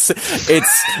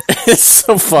 It's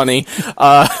so funny.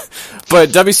 But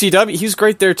WCW, he's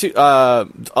great there too. A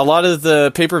lot of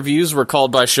the pay-per-views were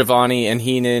called by Shivani and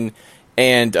Heenan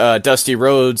and Dusty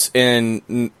Rhodes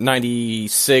in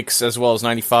 96 as well as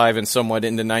 95 and somewhat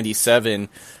into 97.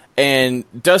 And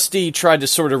Dusty tried to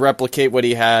sort of replicate what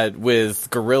he had with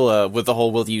Gorilla with the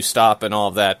whole "Will You Stop" and all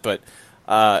of that, but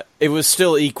it was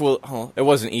still equal. Well, it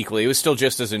wasn't equally. It was still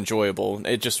just as enjoyable.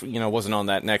 It just wasn't on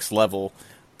that next level.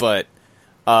 But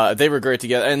they were great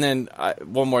together. And then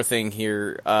one more thing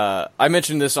here. I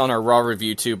mentioned this on our Raw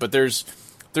review too. But there's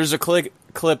a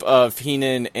clip of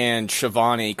Heenan and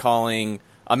Shivani calling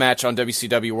a match on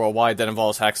WCW Worldwide that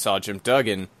involves Hacksaw Jim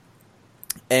Duggan,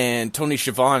 and Tony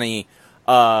Schiavone,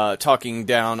 talking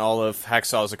down all of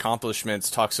Hacksaw's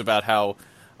accomplishments, talks about how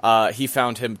he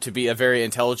found him to be a very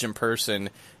intelligent person,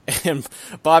 and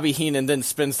Bobby Heenan then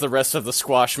spends the rest of the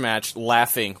squash match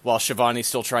laughing while Shivani's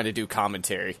still trying to do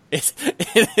commentary.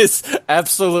 It is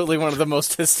absolutely one of the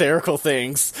most hysterical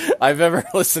things I've ever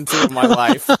listened to in my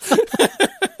life.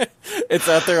 It's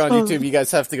out there on YouTube. You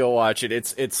guys have to go watch it.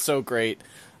 It's so great.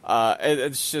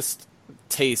 It's just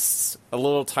a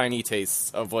little tiny tastes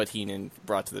of what Heenan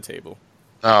brought to the table.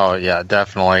 Oh yeah,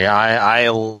 definitely.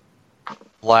 I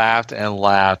laughed and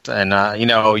laughed, and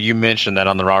you mentioned that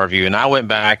on the Raw review, and I went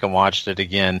back and watched it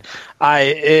again.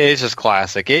 It's just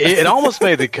classic. It almost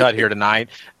made the cut here tonight.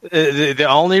 The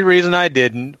only reason I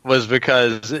didn't was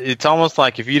because it's almost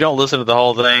like if you don't listen to the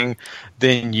whole thing,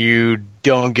 then you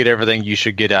don't get everything you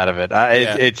should get out of it.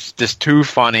 It's just too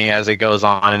funny as it goes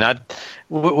on, and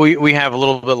we have a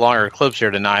little bit longer clips here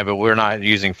tonight, but we're not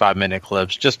using 5-minute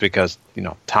clips just because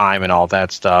time and all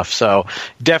that stuff. So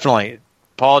definitely.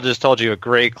 Paul just told you a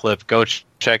great clip. Go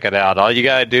check it out. All you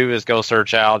got to do is go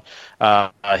search out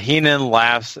Heenan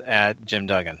laughs at Jim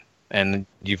Duggan, and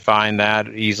you find that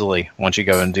easily once you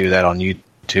go and do that on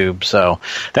YouTube. So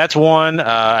that's one.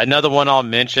 Another one I'll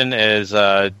mention is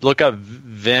look up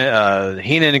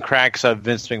Heenan cracks up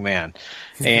Vince McMahon.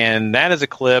 And that is a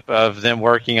clip of them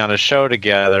working on a show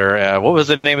together. What was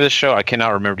the name of the show? I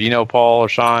cannot remember. Do you know, Paul or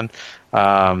Sean?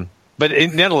 But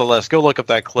nonetheless, go look up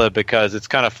that clip because it's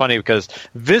kind of funny because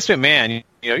Vince McMahon,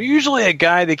 usually a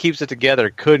guy that keeps it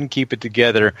together couldn't keep it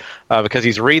together because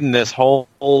he's reading this whole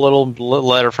little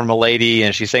letter from a lady,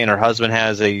 and she's saying her husband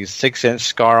has a 6-inch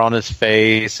scar on his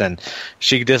face, and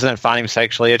she doesn't find him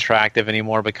sexually attractive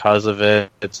anymore because of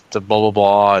it. It's the blah, blah,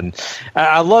 blah. And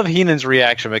I love Heenan's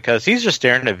reaction because he's just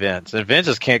staring at Vince, and Vince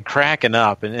is cracking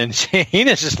up, and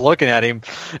Heenan's just looking at him,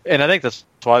 and I think that's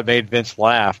why it made Vince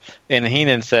laugh. And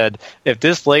Heenan said, if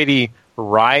this lady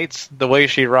writes the way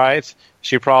she writes,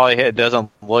 she probably doesn't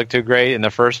look too great in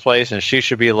the first place, and she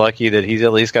should be lucky that he's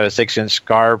at least got a 6-inch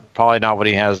scar, probably not what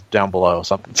he has down below,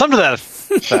 something to that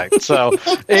effect. So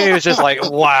it was just like,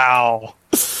 wow.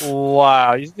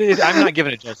 I'm not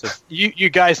giving it justice. You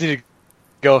guys need to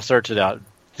go search it out.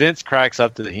 Vince cracks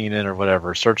up to the Heenan or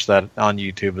whatever. Search that on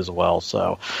YouTube as well.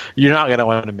 So you're not going to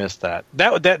want to miss that.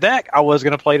 That I was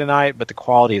going to play tonight, but the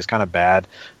quality is kind of bad.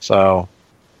 So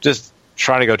just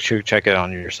try to go check it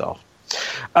on yourself.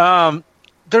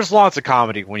 There's lots of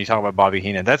comedy when you talk about Bobby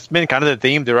Heenan. That's been kind of the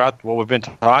theme throughout what we've been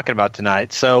talking about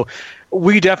tonight. So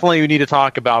we definitely need to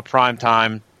talk about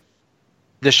Primetime.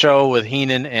 the show with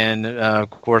Heenan and,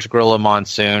 of course, Gorilla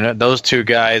Monsoon. Those two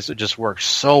guys just work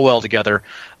so well together.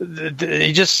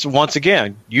 They just, once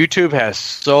again, YouTube has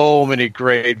so many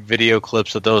great video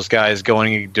clips of those guys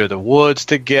going into the woods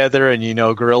together, and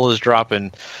Gorilla's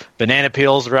dropping banana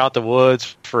peels throughout the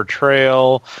woods for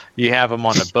trail. You have them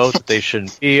on a boat that they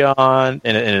shouldn't be on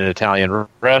in an Italian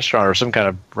restaurant or some kind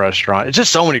of restaurant. It's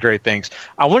just so many great things.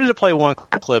 I wanted to play one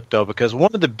clip, though, because one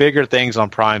of the bigger things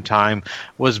on Prime Time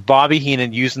was Bobby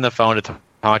Heenan using the phone to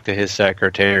talk to his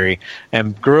secretary,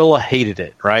 and Gorilla hated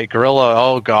it, right? Gorilla,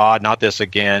 oh God, not this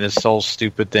again, this whole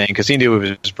stupid thing, because he knew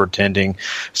he was pretending.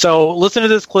 So listen to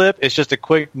this clip. It's just a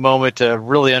quick moment to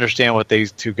really understand what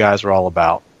these two guys are all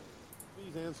about.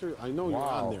 Please answer. I know you're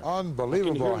on there.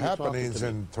 Unbelievable happenings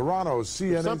in Toronto.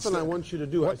 CNN. There's something I want you to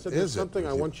do. I said there's something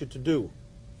I want you to do.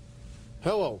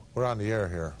 Hello. We're on the air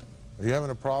here. Are you having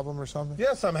a problem or something?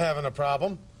 Yes, I'm having a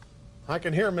problem. I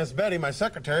can hear Miss Betty, my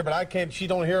secretary, but I can't. She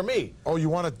don't hear me. Oh,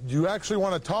 you actually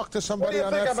want to talk to somebody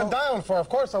on that phone? What do you think I've been dialing for? Of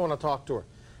course I want to talk to her.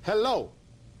 Hello.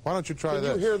 Why don't you try this?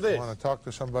 Can you hear this? You want to talk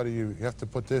to somebody, you have to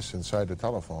put this inside the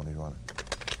telephone. You want to.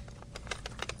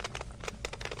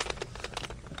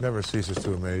 Never ceases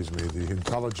to amaze me, the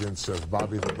intelligence of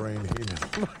Bobby the Brain Heenan.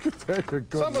 Look at that.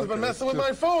 Someone's been messing with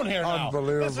my phone here now.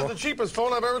 Unbelievable. This is the cheapest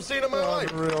phone I've ever seen in my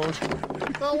life.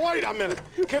 Now, wait a minute.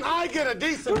 Can I get a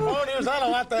decent phone? Is that a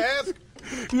lot to ask?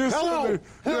 Hello.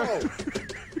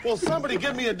 Will somebody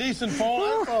give me a decent phone?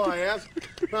 That's all I ask.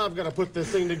 Now I'm going to put this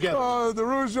thing together. The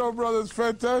Rougeau brothers'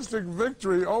 fantastic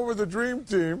victory over the Dream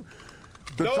Team.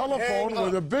 The telephone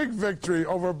with a big victory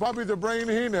over Bobby the Brain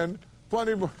Heenan.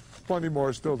 Plenty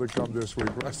more still to come this week,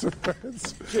 wrestling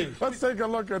fans. Let's take a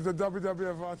look at the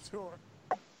WWF on tour.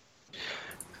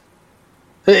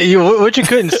 What you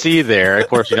couldn't see there, of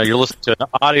course, you're listening to an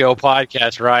audio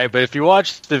podcast, right? But if you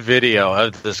watch the video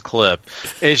of this clip,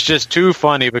 it's just too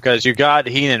funny because you got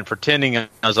Heenan pretending I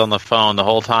was on the phone the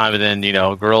whole time, and then,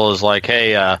 Gorilla's like,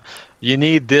 hey, you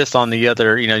need this on the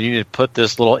other, you need to put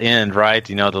this little end, right?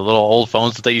 The little old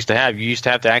phones that they used to have. You used to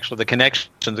have to actually, the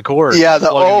connection, the cord. Yeah, the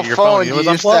old phone, you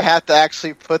used to have to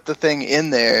actually put the thing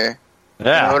in there in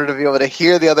order to be able to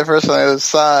hear the other person on the other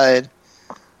side.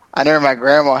 I remember my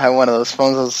grandma had one of those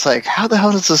phones. I was like, how the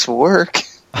hell does this work?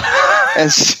 And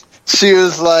she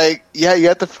was like, yeah, you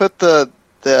have to put the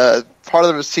part of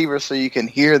the receiver so you can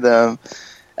hear them.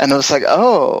 And I was like,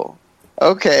 oh,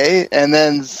 okay. And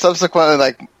then subsequently,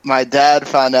 like, my dad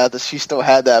found out that she still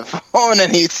had that phone,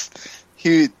 and he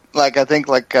I think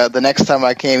the next time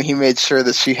I came, he made sure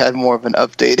that she had more of an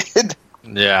updated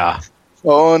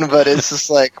phone. But it's just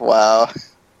like, wow,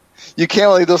 you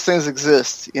can't believe those things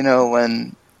exist,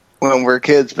 when we're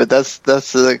kids. But that's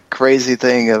the crazy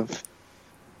thing of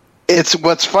it's.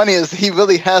 What's funny is he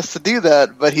really has to do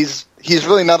that, but he's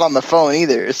really not on the phone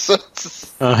either. So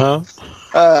I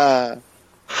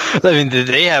mean, did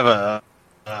they have a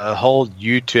whole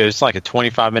YouTube? It's like a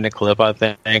 25-minute clip, I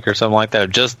think, or something like that,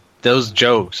 of just those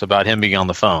jokes about him being on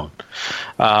the phone.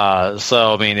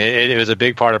 So, I mean, it was a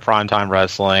big part of Primetime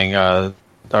Wrestling, or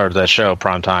the show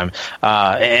Primetime.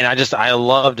 And I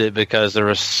loved it because there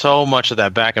was so much of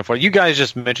that back and forth. You guys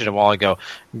just mentioned a while ago,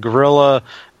 Gorilla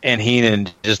and Heenan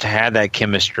just had that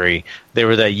chemistry. They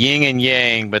were that yin and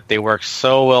yang, but they worked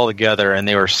so well together, and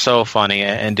they were so funny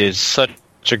and did such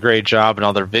a great job in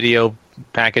all their video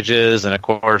packages, and of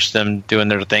course them doing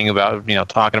their thing about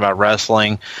talking about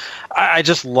wrestling. I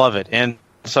just love it. And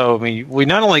so, I mean, we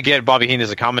not only get Bobby Heenan as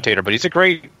a commentator, but he's a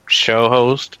great show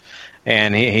host,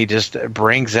 and he just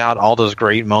brings out all those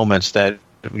great moments that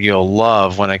you'll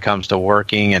love when it comes to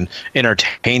working and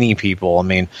entertaining people. I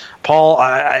mean, Paul,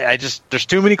 I just, there's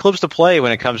too many clips to play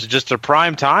when it comes to just a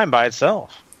Prime Time by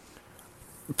itself.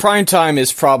 Prime Time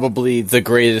is probably the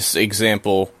greatest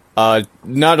example,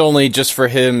 not only just for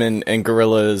him and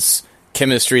Gorilla's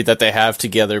chemistry that they have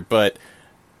together, but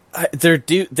they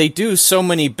do so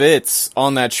many bits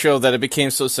on that show that it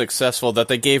became so successful that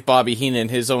they gave Bobby Heenan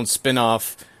his own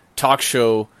spin-off talk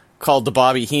show called The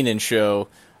Bobby Heenan Show,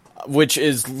 which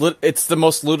is it's the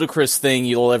most ludicrous thing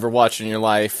you'll ever watch in your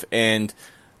life, and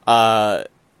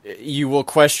you will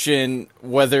question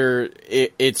whether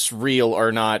it's real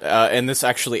or not. And this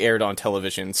actually aired on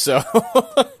television, so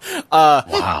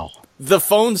wow. The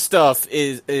phone stuff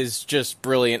is just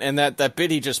brilliant, and that bit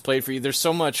he just played for you. There's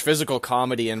so much physical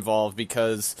comedy involved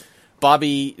because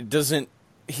Bobby doesn't.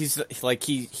 He's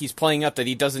playing up that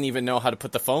he doesn't even know how to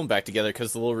put the phone back together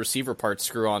because the little receiver parts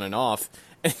screw on and off.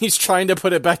 And he's trying to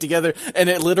put it back together, and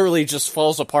it literally just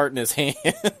falls apart in his hand.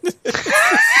 It's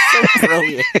so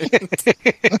brilliant.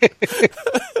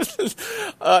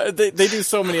 They do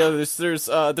so many others. There's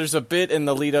a bit in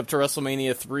the lead up to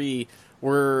WrestleMania 3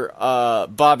 where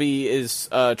Bobby is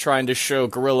trying to show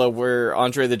Gorilla where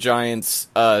Andre the Giant's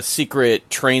secret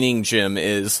training gym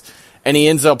is, and he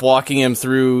ends up walking him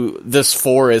through this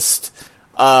forest,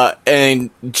 and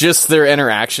just their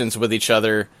interactions with each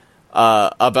other,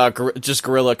 about just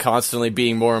Gorilla constantly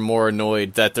being more and more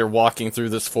annoyed that they're walking through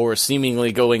this forest,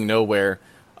 seemingly going nowhere,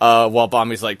 while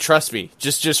Bobby's like, trust me,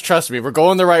 just trust me, we're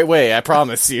going the right way, I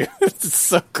promise you. It's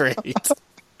so great.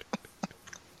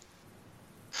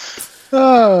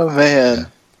 Oh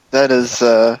man, that is.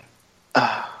 Now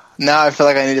I feel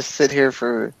like I need to sit here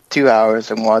for 2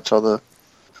 hours and watch all the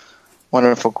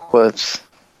wonderful clips.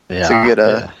 Yeah. To get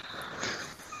a.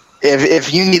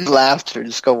 If you need laughter,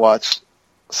 just go watch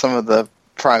some of the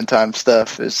primetime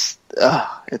stuff. It's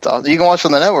awesome. You can watch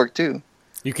on the network too.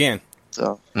 You can.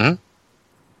 So. Mm-hmm.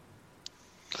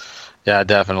 Yeah,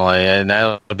 definitely, and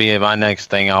that'll be my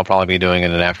next thing. I'll probably be doing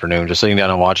in an afternoon, just sitting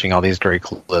down and watching all these great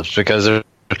clips, because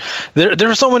there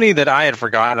are so many that I had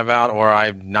forgotten about or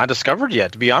I've not discovered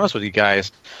yet, to be honest with you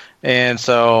guys. And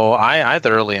so I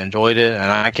thoroughly enjoyed it, and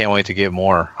I can't wait to get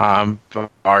more. I'm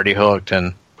already hooked,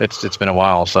 and it's been a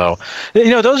while. So,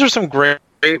 those are some great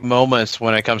moments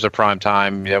when it comes to prime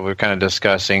time that we're kind of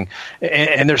discussing.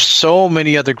 And there's so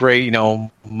many other great,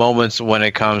 moments when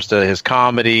it comes to his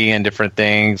comedy and different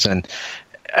things. And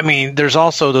I mean, there's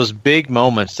also those big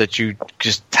moments that you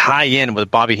just tie in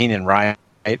with Bobby Heenan, right?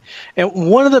 And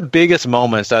one of the biggest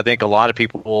moments that I think a lot of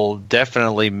people will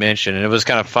definitely mention, and it was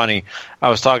kind of funny, I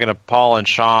was talking to Paul and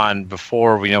Sean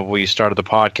before we started the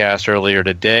podcast earlier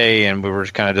today, and we were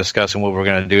kind of discussing what we're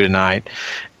going to do tonight.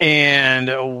 And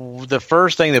the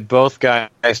first thing that both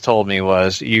guys told me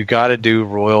was, you got to do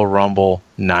Royal Rumble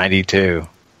 92.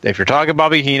 If you're talking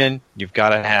Bobby Heenan, you've got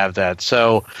to have that.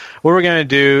 So what we're going to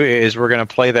do is we're going to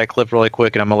play that clip really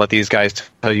quick, and I'm going to let these guys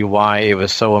tell you why it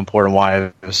was so important, why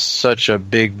it was such a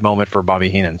big moment for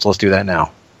Bobby Heenan. So let's do that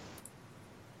now.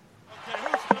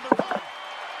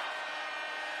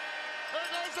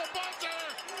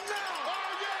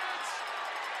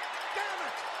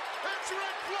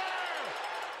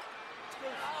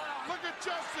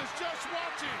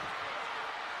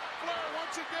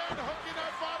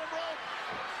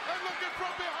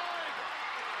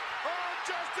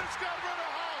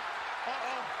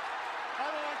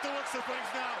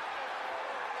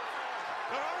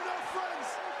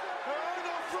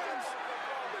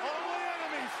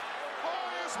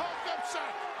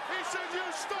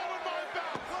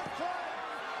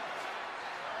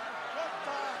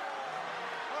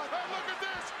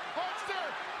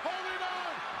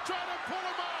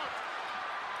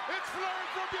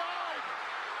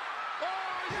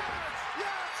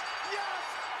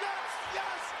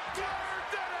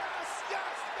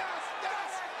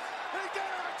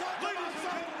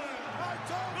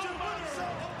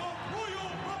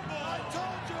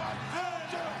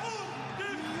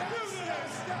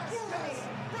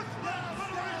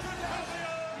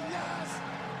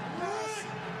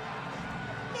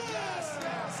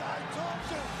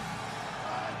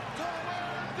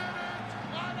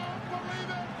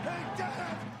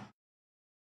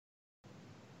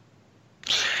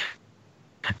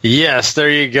 Yes, there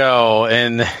you go.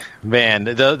 And man,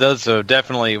 those are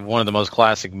definitely one of the most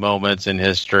classic moments in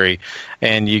history.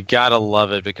 And you got to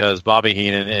love it because Bobby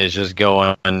Heenan is just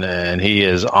going, and he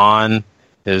is on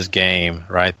his game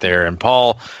right there. And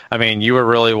Paul, I mean, you were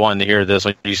really wanting to hear this.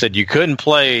 You said you couldn't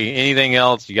play anything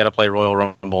else. You got to play Royal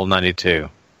Rumble 92.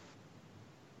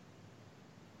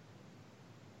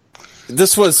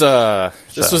 This was a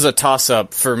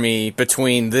toss-up for me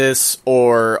between this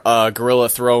or Gorilla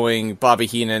throwing Bobby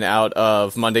Heenan out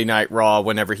of Monday Night Raw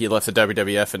whenever he left the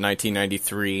WWF in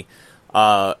 1993.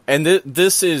 And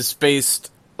this is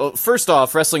based... Well, first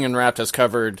off, Wrestling Unwrapped has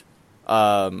covered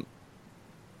the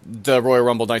Royal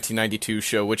Rumble 1992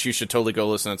 show, which you should totally go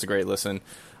listen. It's a great listen.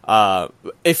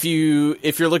 If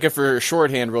you're looking for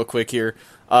shorthand real quick here,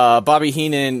 Bobby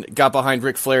Heenan got behind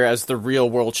Ric Flair as the real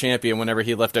world champion whenever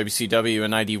he left WCW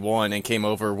in 91 and came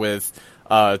over with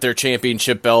their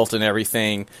championship belt and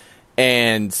everything.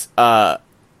 And I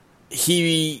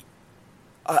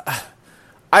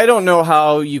don't know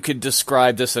how you could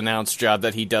describe this announce job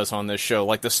that he does on this show.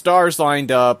 Like, the stars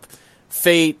lined up,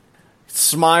 fate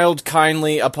smiled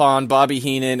kindly upon Bobby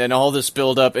Heenan, and all this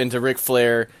build up into Ric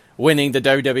Flair winning the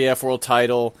WWF World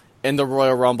Title in the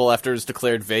Royal Rumble after it was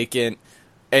declared vacant.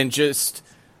 And just,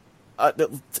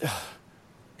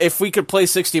 if we could play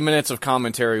 60 minutes of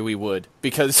commentary, we would,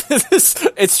 because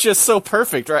it's just so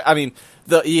perfect, right? I mean,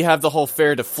 you have the whole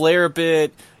Fair to Flair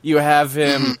bit, you have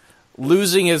him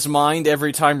losing his mind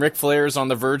every time Ric Flair is on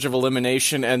the verge of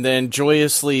elimination, and then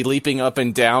joyously leaping up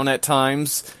and down at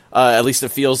times. At least it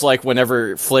feels like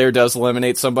whenever Flair does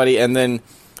eliminate somebody, and then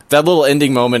that little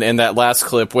ending moment in that last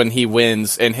clip when he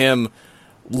wins, and him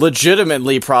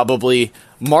legitimately probably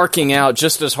marking out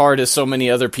just as hard as so many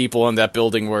other people in that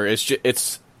building were. It's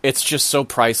just so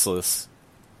priceless.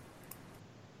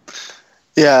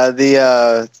 Yeah,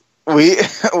 we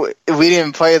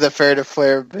didn't play the Fair to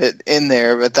Flair bit in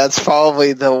there, but that's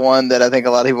probably the one that I think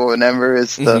a lot of people remember.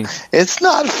 Is it's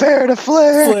not fair to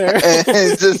Flair.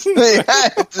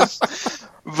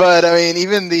 But I mean,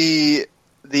 even the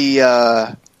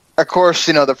of course,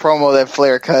 the promo that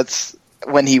Flair cuts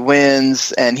when he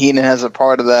wins and Heenan has a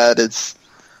part of that is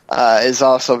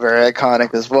also very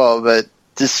iconic as well. But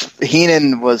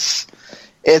Heenan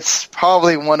it's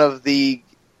probably one of the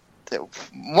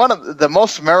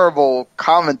most memorable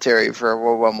commentary for a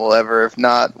Royal Rumble ever, if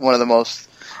not one of the most.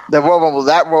 The Royal Rumble,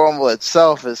 that Royal Rumble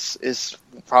itself is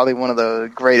probably one of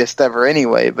the greatest ever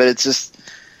anyway. But it's just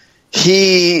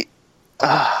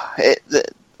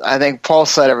I think Paul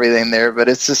said everything there, but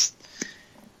it's just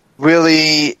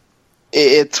really,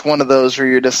 it's one of those where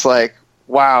you're just like,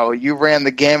 wow, you ran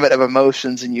the gamut of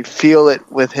emotions and you feel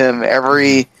it with him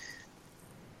every.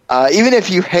 Even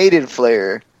if you hated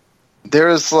Flair,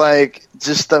 there's like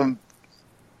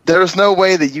there's no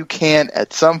way that you can't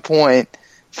at some point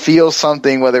feel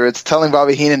something, whether it's telling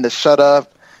Bobby Heenan to shut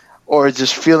up or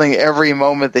just feeling every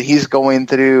moment that he's going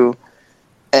through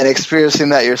and experiencing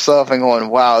that yourself and going,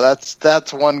 wow,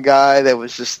 that's one guy that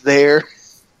was just there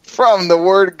from the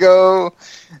word go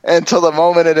until the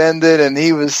moment it ended, and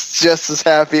he was just as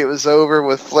happy it was over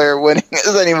with Flair winning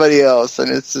as anybody else.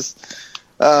 And it's just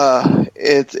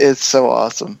it's so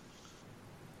awesome.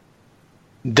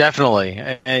 Definitely.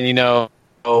 And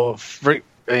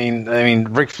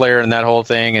Ric Flair and that whole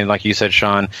thing, and like you said,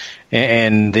 Sean,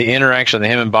 and the interaction that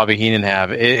him and Bobby Heenan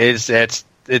have, it's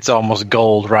almost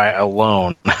gold right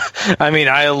alone. I mean,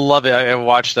 I love it. I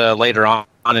watched later on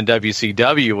in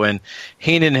WCW when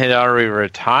Heenan had already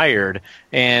retired,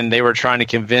 and they were trying to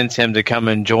convince him to come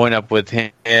and join up with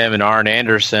him and Arn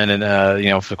Anderson and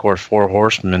of course, Four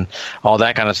Horsemen, all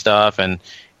that kind of stuff, and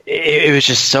it was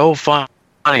just so fun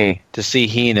to see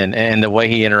Heenan and the way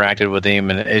he interacted with him,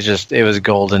 and it was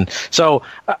golden. So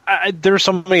there were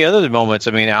so many other moments,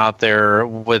 out there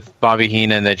with Bobby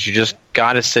Heenan that you just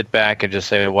got to sit back and just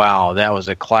say, wow, that was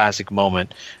a classic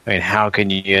moment. How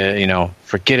can you,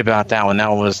 forget about that one?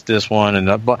 That one was this one. And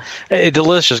the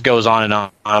list just goes on and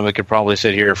on. We could probably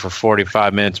sit here for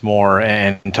 45 minutes more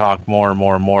and talk more and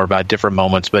more and more about different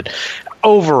moments. But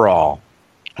overall,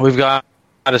 we've got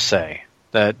to say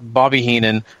that Bobby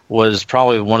Heenan was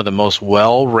probably one of the most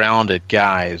well-rounded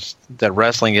guys that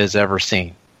wrestling has ever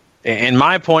seen. In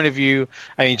my point of view,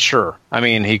 sure.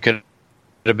 He could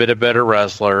have been a better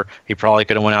wrestler. He probably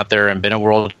could have went out there and been a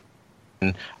world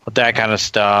and that kind of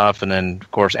stuff, and then,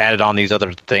 of course, added on these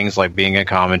other things like being a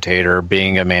commentator,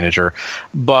 being a manager.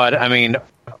 But,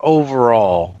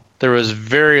 overall, there was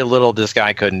very little this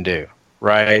guy couldn't do,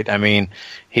 right?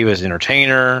 He was an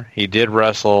entertainer. He did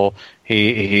wrestle.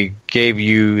 He gave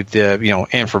you the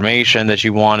information that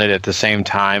you wanted at the same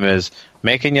time as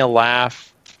making you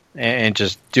laugh and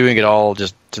just doing it all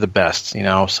just to the best,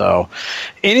 So,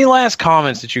 any last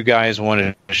comments that you guys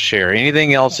wanted to share?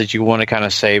 Anything else that you want to kind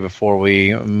of say before we,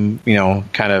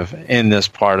 kind of end this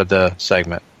part of the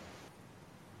segment?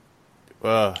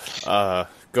 Go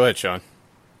ahead, Sean.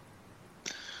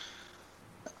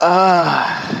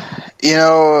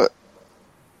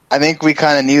 I think we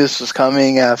kind of knew this was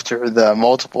coming after the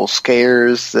multiple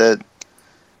scares that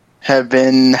have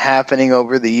been happening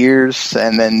over the years,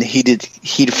 and then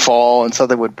he'd fall and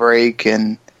something would break,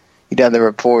 and he'd have the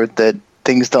report that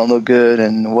things don't look good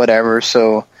and whatever.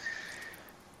 So,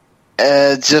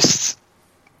 if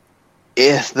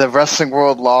the wrestling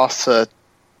world lost I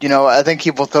think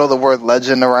people throw the word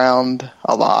legend around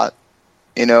a lot,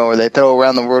 or they throw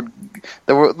around the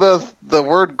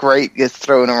word great gets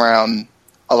thrown around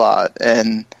a lot,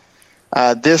 and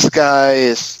this guy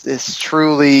is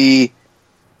truly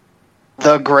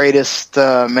the greatest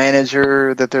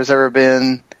manager that there's ever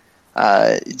been.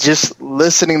 Just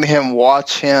listening to him,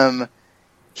 watch him,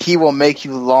 he will make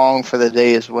you long for the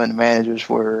days when managers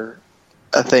were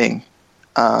a thing,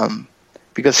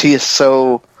 because he is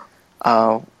so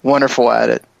wonderful at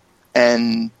it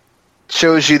and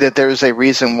shows you that there's a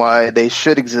reason why they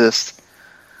should exist.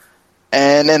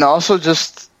 And then also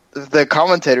just the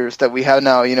commentators that we have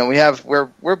now,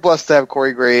 we're blessed to have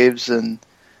Corey Graves, and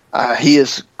he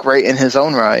is great in his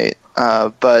own right.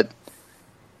 But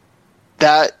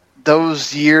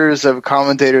those years of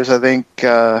commentators, I think,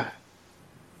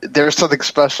 there's something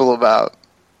special about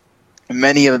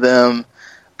many of them,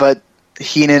 but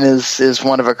Heenan is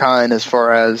one of a kind as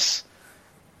far as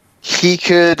he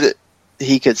could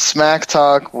smack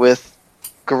talk with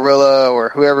Gorilla or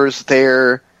whoever's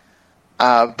there,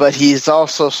 but he's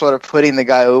also sort of putting the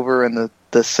guy over in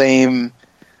the same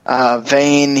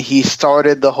vein. He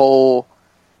started the whole.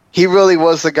 He really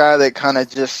was the guy that kind of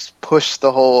just pushed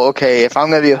the whole. Okay, if I'm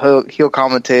going to be a heel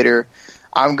commentator,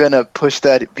 I'm going to push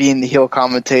that being the heel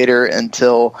commentator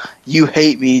until you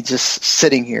hate me just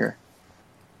sitting here.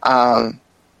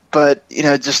 But,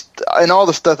 just in all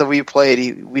the stuff that we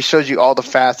played, we showed you all the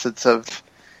facets of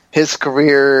his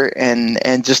career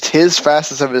and just his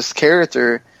facets of his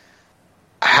character,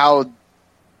 how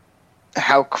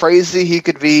crazy he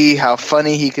could be, how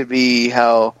funny he could be,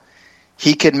 how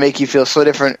he could make you feel so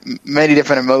different, many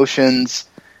different emotions.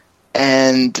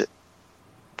 And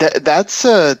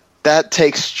that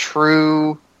takes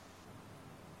true,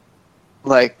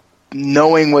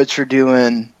 knowing what you're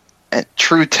doing, and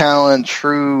true talent,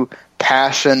 true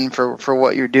passion for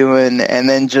what you're doing, and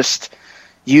then just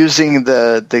using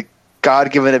the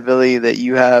God-given ability that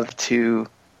you have to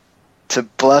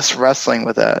bless wrestling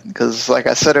with that. Because, like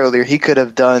I said earlier, he could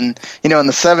have done, in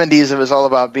the 70s, it was all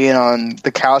about being on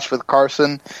the couch with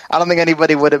Carson. I don't think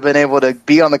anybody would have been able to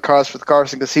be on the couch with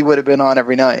Carson because he would have been on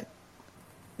every night.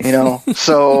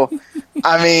 So,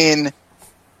 I mean,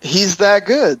 he's that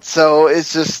good. So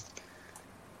it's just,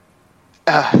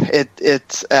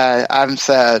 I'm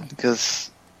sad because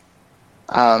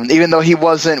even though he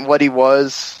wasn't what he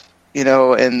was,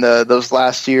 in those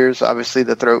last years, obviously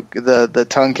the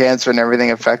tongue cancer and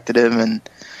everything affected him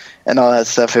and all that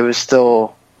stuff. It's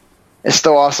still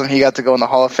awesome. He got to go in the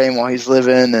Hall of Fame while he's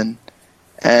living,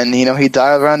 and he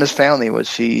died around his family,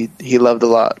 which he loved a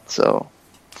lot. So.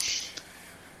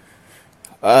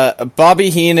 Bobby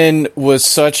Heenan was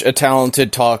such a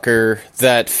talented talker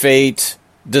that fate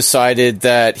decided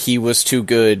that he was too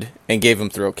good and gave him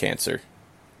throat cancer.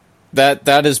 That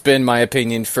has been my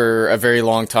opinion for a very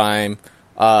long time.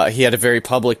 He had a very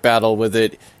public battle with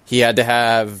it. He had to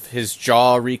have his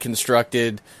jaw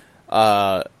reconstructed.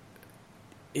 When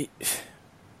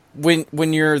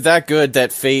you're that good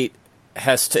that fate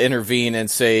has to intervene and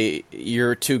say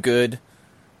you're too good,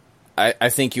 I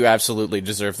think you absolutely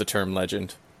deserve the term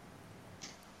legend.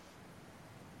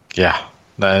 Yeah,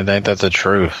 I think that's the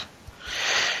truth.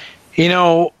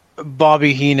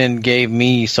 Bobby Heenan gave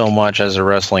me so much as a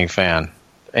wrestling fan.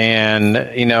 And,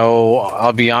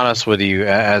 I'll be honest with you,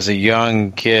 as a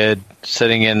young kid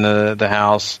sitting in the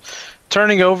house,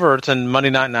 turning over to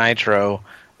Monday Night Nitro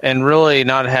and really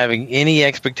not having any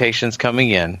expectations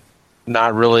coming in,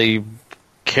 not really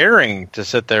caring to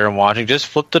sit there and watching, just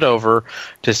flipped it over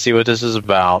to see what this is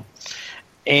about.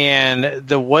 And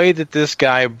the way that this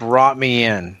guy brought me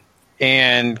in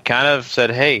and kind of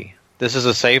said, hey, this is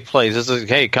a safe place.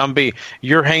 Hey, come be.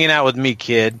 You're hanging out with me,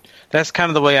 kid. That's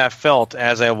kind of the way I felt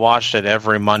as I watched it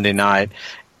every Monday night.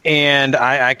 And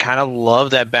I kind of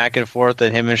loved that back and forth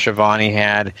that him and Shivani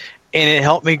had. And it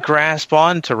helped me grasp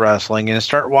on to wrestling and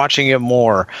start watching it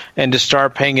more and to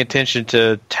start paying attention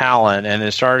to talent and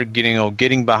to start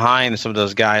getting behind some of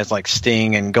those guys like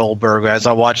Sting and Goldberg as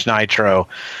I watched Nitro.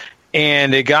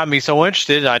 And it got me so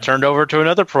interested, I turned over to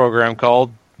another program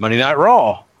called Monday Night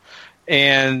Raw.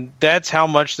 And that's how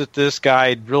much that this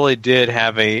guy really did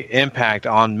have a impact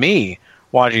on me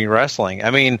watching wrestling.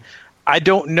 I mean, I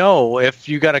don't know if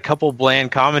you got a couple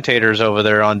bland commentators over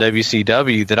there on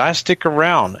WCW that I stick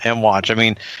around and watch. I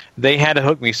mean, they had to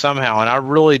hook me somehow, and I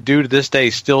really do to this day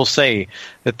still say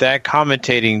that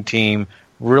commentating team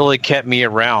really kept me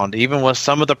around, even when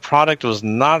some of the product was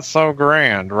not so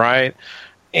grand, right?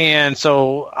 And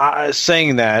so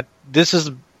saying that, this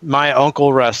is my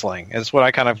uncle wrestling. It's what I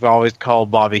kind of always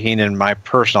called Bobby Heenan, my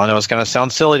personal. I know it's going to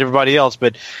sound silly to everybody else,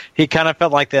 but he kind of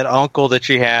felt like that uncle that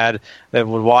you had that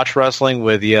would watch wrestling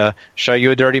with you, show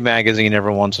you a dirty magazine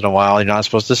every once in a while. You're not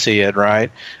supposed to see it,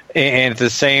 right? And at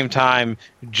the same time,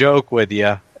 joke with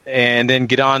you and then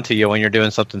get on to you when you're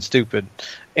doing something stupid.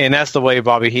 And that's the way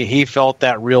Bobby, he felt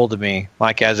that real to me,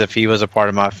 like as if he was a part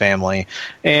of my family.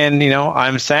 And,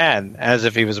 I'm sad as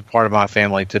if he was a part of my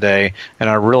family today. And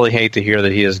I really hate to hear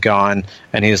that he is gone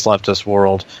and he has left this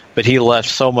world. But he left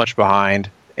so much behind.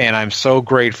 And I'm so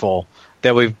grateful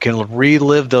that we can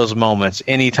relive those moments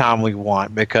anytime we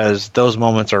want, because those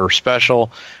moments are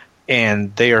special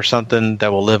and they are something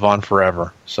that will live on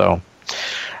forever. So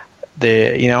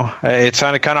it's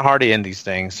kind of hard to end these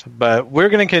things, but we're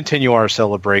going to continue our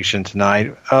celebration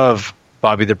tonight of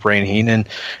Bobby the Brain Heenan,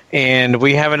 and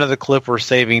we have another clip we're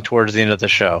saving towards the end of the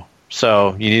show.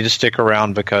 So you need to stick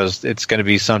around because it's going to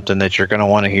be something that you're going to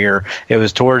want to hear. It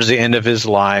was towards the end of his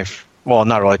life. Well,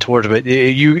 not really towards, but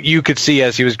you could see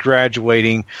as he was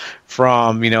graduating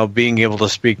from, being able to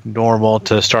speak normal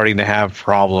to starting to have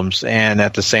problems. And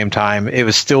at the same time, it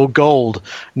was still gold,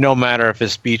 no matter if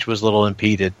his speech was a little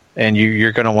impeded. And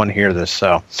you're going to want to hear this.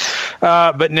 So,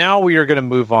 but now we are going to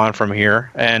move on from here,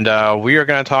 and we are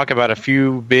going to talk about a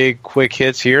few big, quick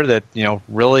hits here that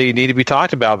really need to be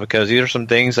talked about because these are some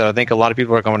things that I think a lot of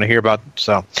people are going to hear about.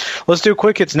 So, let's do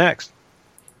quick hits next.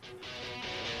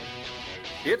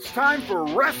 It's time for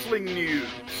wrestling news.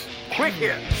 Quick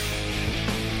hits.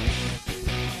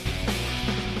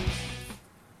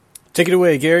 Take it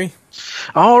away, Gary.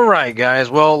 All right,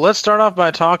 guys. Well, let's start off by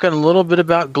talking a little bit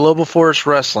about Global Force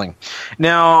Wrestling.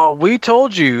 Now, we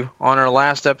told you on our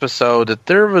last episode that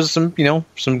there was some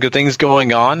good things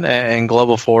going on in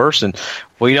Global Force, and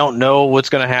we don't know what's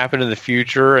going to happen in the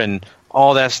future and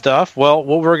all that stuff. Well,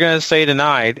 what we're going to say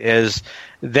tonight is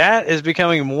that is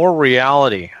becoming more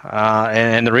reality.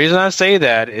 And the reason I say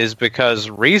that is because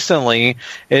recently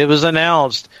it was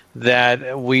announced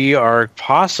that we are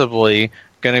possibly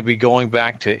going to be going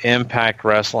back to Impact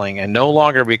Wrestling and no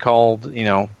longer be called,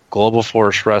 Global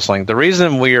Force Wrestling. The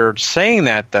reason we are saying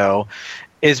that, though,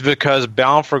 is because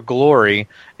Bound for Glory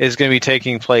is going to be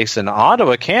taking place in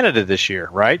Ottawa, Canada this year,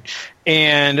 right?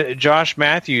 And Josh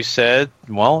Matthews said,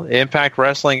 well, Impact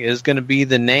Wrestling is going to be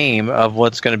the name of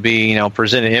what's going to be,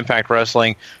 presented. Impact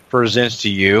Wrestling presents to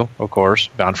you, of course,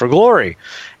 Bound for Glory.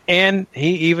 And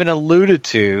he even alluded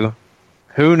to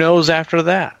who knows after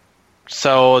that.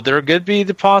 So there could be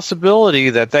the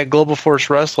possibility that Global Force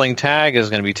Wrestling tag is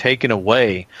going to be taken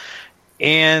away.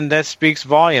 And that speaks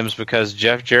volumes because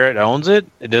Jeff Jarrett owns it.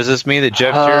 Does this mean that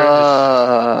Jeff Jarrett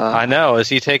I know. Is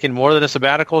he taking more than a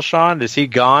sabbatical, Sean? Is he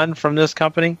gone from this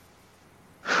company?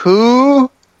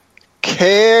 Who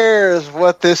cares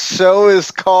what this show is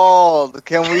called?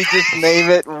 Can we just name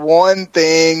it one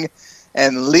thing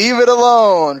and leave it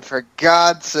alone, for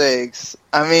God's sakes?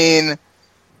 I mean,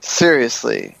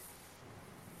 seriously.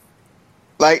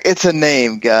 Like, it's a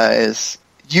name, guys.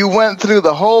 You went through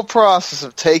the whole process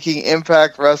of taking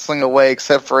Impact Wrestling away,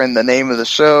 except for in the name of the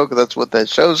show, because that's what that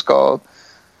show's called.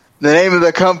 The name of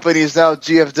the company is now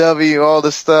GFW, all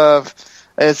this stuff.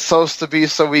 It's supposed to be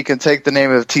so we can take the name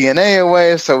of TNA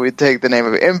away, so we take the name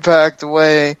of Impact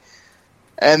away.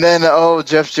 And then,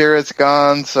 Jeff Jarrett's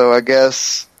gone, so I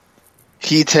guess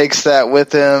he takes that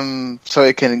with him so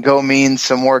it can go mean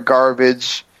some more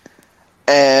garbage.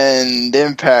 And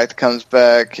Impact comes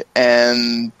back,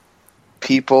 and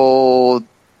people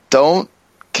don't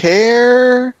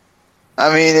care.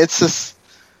 I mean, it's just,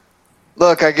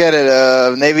 look, I get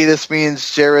it. Maybe this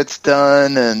means Jarrett's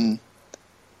done, and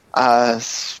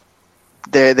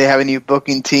they have a new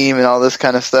booking team and all this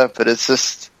kind of stuff. But it's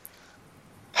just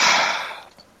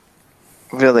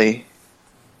really,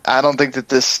 I don't think that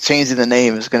this changing the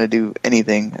name is going to do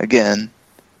anything again.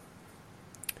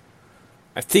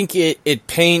 I think it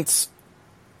paints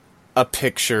a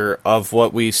picture of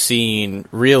what we've seen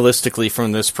realistically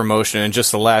from this promotion in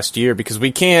just the last year, because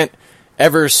we can't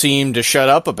ever seem to shut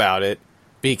up about it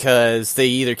because they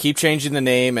either keep changing the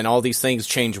name and all these things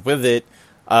change with it.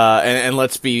 And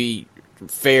let's be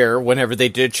fair, whenever they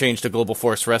did change to Global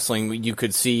Force Wrestling, you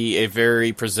could see a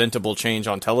very presentable change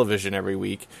on television every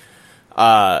week.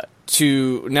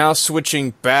 To now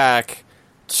switching back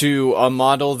to a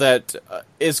model that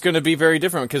is going to be very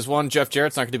different because, one, Jeff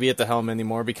Jarrett's not going to be at the helm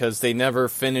anymore because they never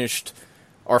finished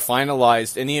or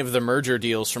finalized any of the merger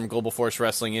deals from Global Force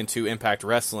Wrestling into Impact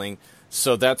Wrestling.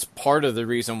 So that's part of the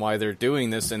reason why they're doing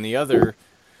this. And the other,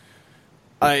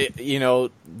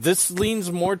 this leans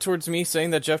more towards me saying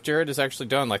that Jeff Jarrett is actually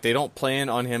done. Like, they don't plan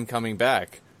on him coming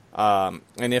back. And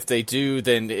if they do,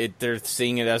 then they're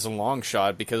seeing it as a long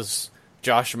shot because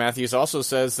Josh Matthews also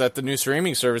says that the new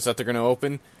streaming service that they're going to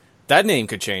open, that name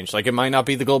could change. Like, it might not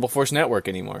be the Global Force Network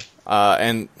anymore.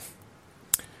 And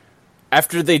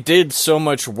after they did so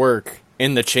much work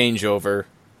in the changeover,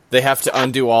 they have to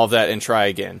undo all of that and try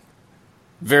again.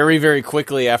 Very, very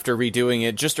quickly after redoing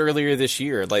it just earlier this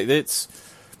year. Like,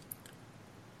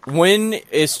 when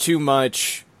is too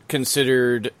much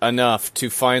considered enough to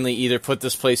finally either put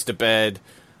this place to bed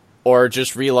or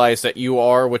just realize that you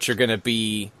are what you're going to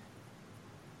be,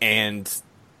 and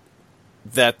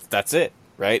that's it,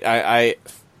 right?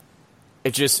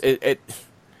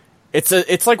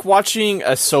 It's like watching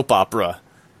a soap opera,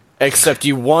 except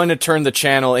you want to turn the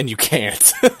channel and you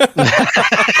can't.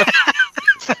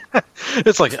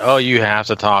 It's like, you have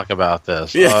to talk about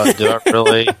this. Yeah. Do I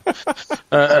really?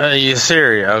 Are you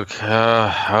serious?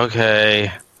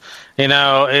 Okay. You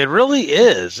know, it really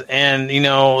is. And, you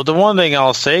know, the one thing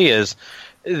I'll say is,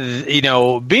 you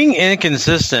know, being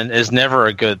inconsistent is never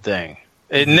a good thing.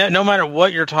 No matter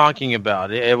what you're talking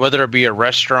about, whether it be a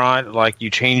restaurant, like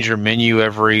you change your menu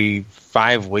every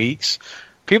 5 weeks,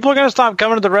 people are going to stop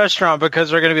coming to the restaurant because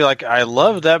they're going to be like, I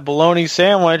love that bologna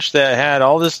sandwich that had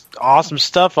all this awesome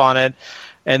stuff on it.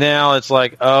 And now it's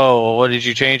like, oh, what did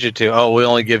you change it to? Oh, we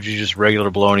only give you just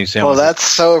regular bologna sandwich. Well, that's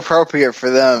so appropriate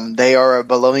for them. They are a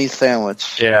bologna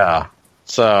sandwich. Yeah.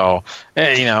 So,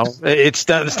 you know, it's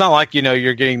not like, you know,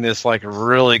 you're getting this like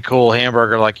really cool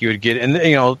hamburger like you would get. And,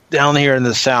 you know, down here in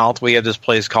the South, we have this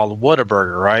place called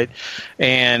Whataburger, right?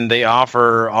 And they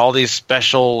offer all these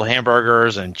special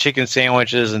hamburgers and chicken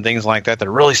sandwiches and things like that.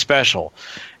 They're really special.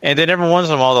 And then every once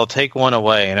in a while, they'll take one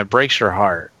away and it breaks your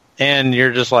heart. And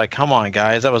you're just like, come on,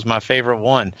 guys, that was my favorite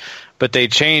one. But they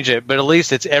change it. But at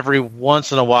least it's every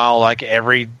once in a while, like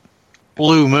every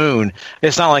blue moon.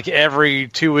 It's not like every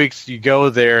 2 weeks you go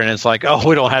there and it's like, oh,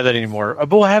 we don't have that anymore. But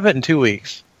we'll have it in 2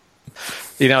 weeks.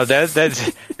 You know, that's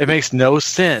it makes no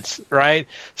sense, right?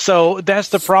 So that's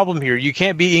the problem here. You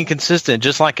can't be inconsistent.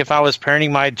 Just like if I was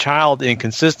parenting my child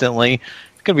inconsistently,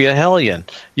 it's going to be a hellion.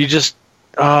 You just...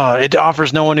 it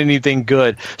offers no one anything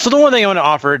good. So the one thing I'm going to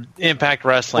offer, Impact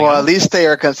Wrestling. Well, at least they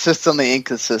are consistently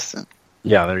inconsistent.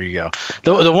 Yeah, there you go.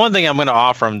 The one thing I'm going to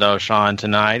offer them, though, Sean,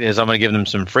 tonight is I'm going to give them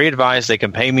some free advice. They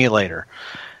can pay me later.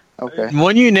 Okay.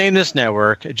 When you name this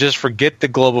network, just forget the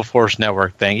Global Force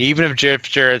Network thing. Even if Jeff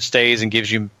Jarrett stays and gives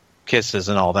you kisses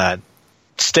and all that,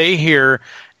 stay here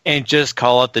and just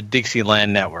call it the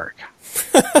Dixieland Network.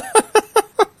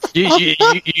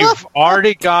 You've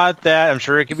already got that. I'm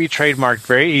sure it can be trademarked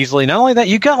very easily. Not only that,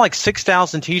 you've got like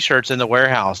 6,000 T-shirts in the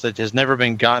warehouse that has never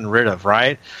been gotten rid of,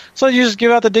 right? So you just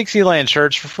give out the Dixieland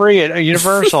shirts for free at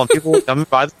Universal, and people will come and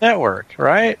buy the network,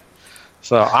 right?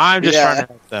 So I'm just trying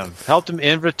to help them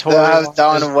inventory.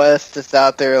 Don West is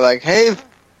out there like, hey,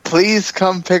 please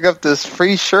come pick up this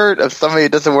free shirt of somebody who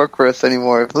doesn't work for us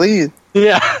anymore, please.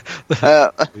 Yeah,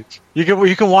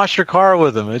 you can wash your car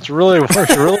with them. It really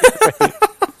works really great.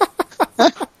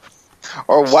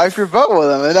 Or wipe your butt with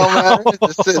them. It don't matter.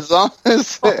 Just as long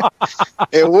as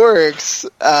it works.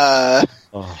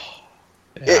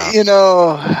 You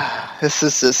know, this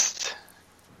is just...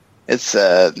 It's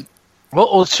sad.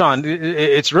 Well, Sean,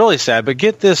 it's really sad, but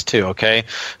get this too, okay?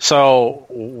 So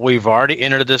we've already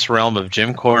entered this realm of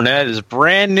Jim Cornette is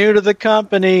brand new to the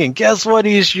company, and guess what?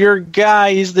 He's your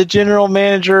guy. He's the general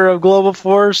manager of Global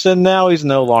Force, and now he's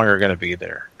no longer going to be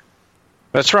there.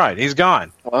 That's right. He's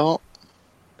gone. Well...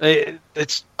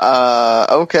 It's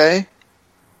okay.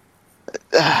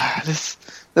 This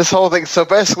whole thing. So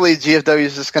basically, GFW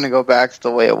is just going to go back to the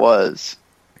way it was,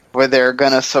 where they're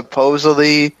going to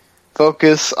supposedly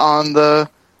focus on the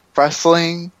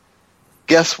wrestling.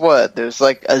 Guess what? There's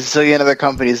like a zillion other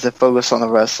companies that focus on the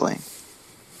wrestling.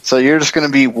 So you're just going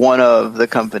to be one of the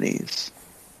companies.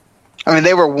 I mean,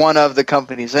 they were one of the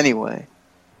companies anyway,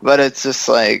 but it's just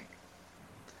like,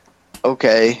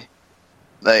 okay,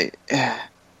 like.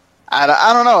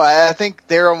 I don't know. I think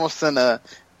they're almost in a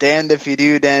damned if you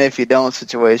do, damned if you don't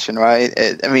situation, right?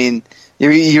 I mean,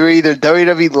 you're either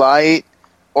WWE light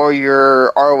or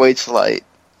you're ROH light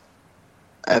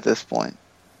at this point.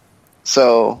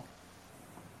 So,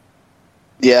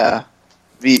 yeah,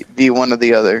 be one or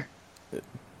the other.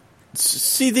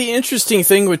 See, the interesting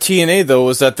thing with TNA, though,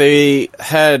 was that they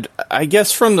had, I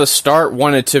guess from the start,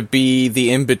 wanted to be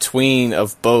the in-between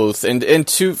of both. And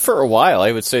for a while,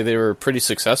 I would say they were pretty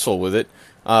successful with it.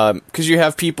 Because you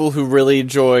have people who really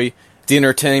enjoy the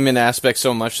entertainment aspect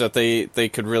so much that they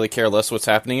could really care less what's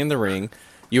happening in the ring.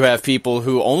 You have people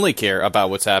who only care about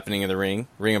what's happening in the ring,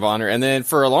 Ring of Honor. And then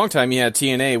for a long time, you had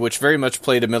TNA, which very much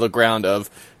played a middle ground of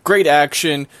great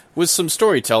action with some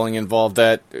storytelling involved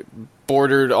that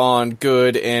bordered on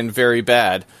good and very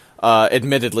bad,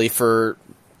 admittedly, for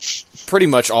pretty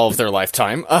much all of their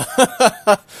lifetime.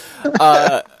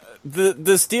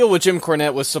 This deal with Jim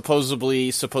Cornette was supposed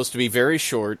to be very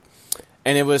short,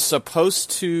 and it was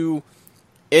supposed to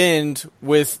end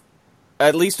with,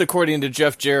 at least according to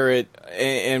Jeff Jarrett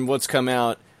and what's come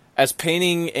out, as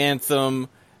painting Anthem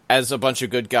as a bunch of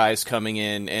good guys coming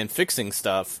in and fixing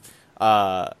stuff,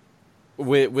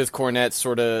 with Cornette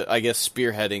sort of, I guess,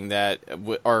 spearheading that,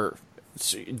 or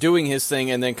doing his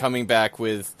thing and then coming back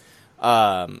with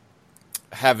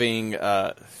having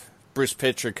Bruce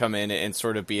Pritchard come in and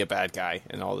sort of be a bad guy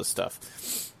and all this stuff.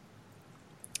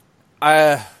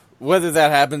 Whether that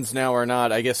happens now or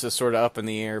not, I guess is sort of up in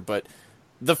the air, but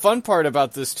the fun part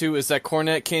about this, too, is that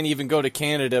Cornette can't even go to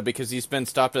Canada because he's been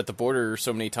stopped at the border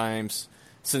so many times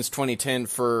since 2010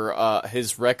 for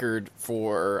his record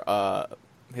for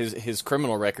his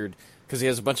criminal record because he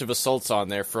has a bunch of assaults on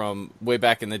there from way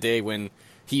back in the day when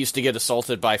he used to get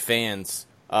assaulted by fans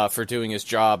for doing his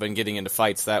job and getting into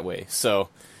fights that way. So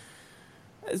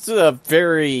it's a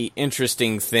very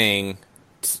interesting thing,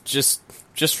 just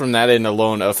from that end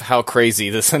alone, of how crazy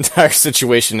this entire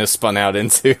situation has spun out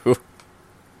into.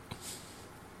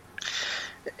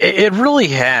 It really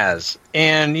has.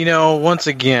 And, once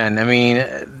again, I mean,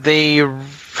 they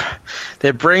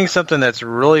bring something that's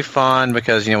really fun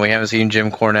because, we haven't seen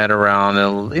Jim Cornette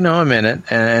around in, a minute.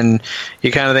 And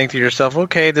you kind of think to yourself,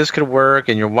 okay, this could work.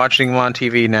 And you're watching him on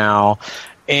TV now.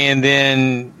 And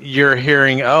then you're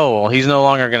hearing, oh, well, he's no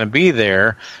longer going to be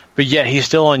there. But yet he's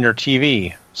still on your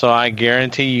TV. So I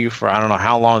guarantee you for, I don't know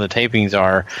how long the tapings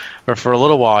are, but for a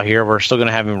little while here, we're still going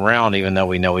to have him around even though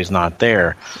we know he's not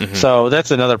there. Mm-hmm. So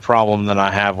that's another problem that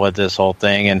I have with this whole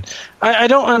thing. And I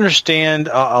don't understand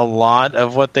a lot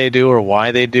of what they do or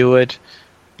why they do it.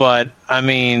 But, I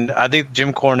mean, I think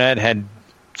Jim Cornette had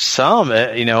some,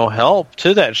 help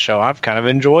to that show. I've kind of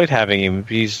enjoyed having him.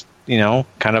 He's,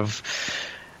 kind of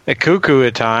a cuckoo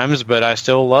at times, but I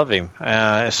still love him.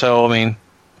 So, I mean,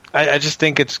 I just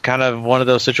think it's kind of one of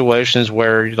those situations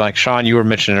where, like Sean, you were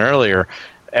mentioning earlier,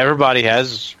 everybody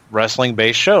has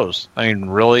wrestling-based shows. I mean,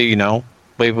 really,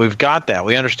 we've got that.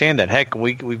 We understand that. Heck,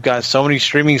 we've got so many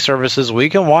streaming services. We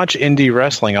can watch indie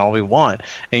wrestling all we want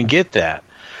and get that.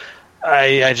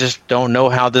 I just don't know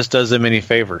how this does them any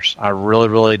favors. I really,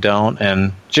 really don't.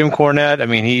 And Jim Cornette, I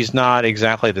mean, he's not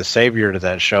exactly the savior to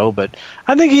that show, but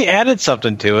I think he added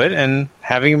something to it, and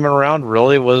having him around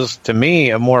really was, to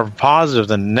me, a more positive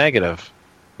than negative.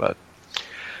 But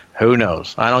who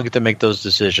knows? I don't get to make those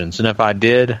decisions. And if I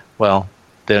did, well,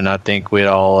 then I think we'd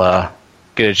all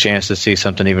get a chance to see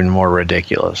something even more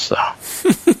ridiculous. So.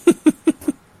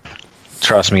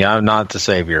 Trust me, I'm not the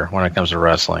savior when it comes to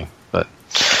wrestling. But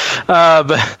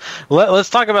let's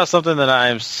talk about something that I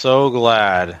am so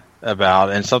glad about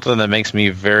and something that makes me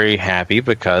very happy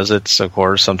because it's, of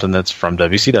course, something that's from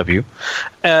WCW.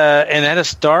 And that is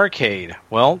Starrcade.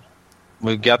 Well,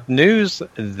 we've got news.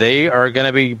 They are going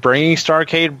to be bringing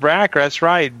Starrcade back. That's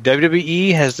right.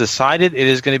 WWE has decided it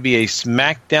is going to be a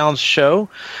SmackDown show.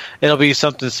 It'll be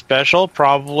something special,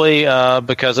 probably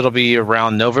because it'll be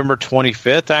around November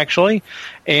 25th, actually.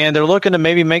 And they're looking to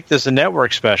maybe make this a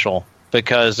network special,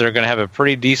 because they're going to have a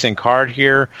pretty decent card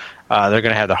here. They're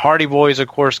going to have the Hardy Boys, of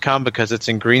course, come because it's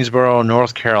in Greensboro,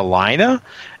 North Carolina.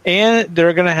 And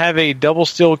they're going to have a double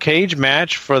steel cage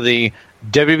match for the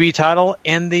WWE title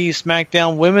and the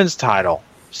SmackDown Women's title.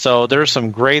 So there's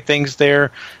some great things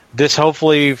there. This,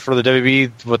 hopefully, for the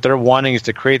WWE, what they're wanting is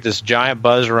to create this giant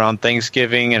buzz around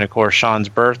Thanksgiving and, of course, Sean's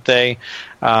birthday.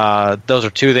 Those are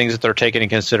two things that they're taking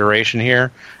into consideration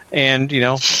here. And,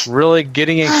 really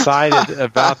getting excited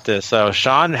about this. So,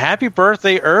 Sean, happy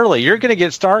birthday early. You're going to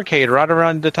get Starrcade right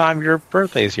around the time your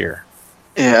birthday's here.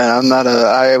 Yeah,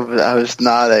 I was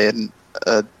not a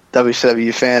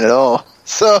WCW fan at all.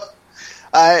 So,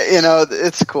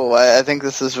 it's cool. I think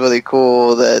this is really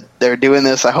cool that they're doing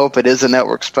this. I hope it is a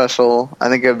network special. I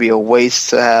think it would be a waste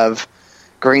to have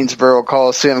Greensboro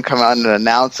Coliseum come out and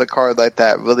announce a card like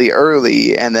that really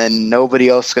early, and then nobody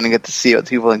else is going to get to see it with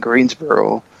people in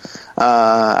Greensboro.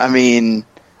 I mean,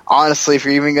 honestly, if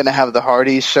you're even going to have the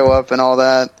Hardys show up and all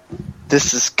that,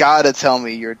 this has got to tell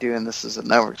me you're doing this as a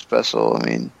network special. I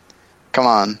mean, come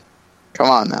on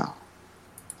now.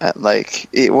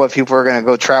 What, people are going to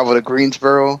go travel to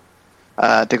Greensboro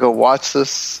to go watch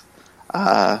this?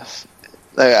 This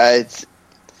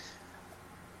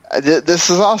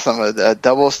is awesome. A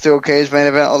double steel cage main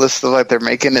event. All this stuff, like they're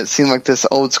making it seem like this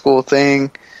old school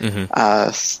thing.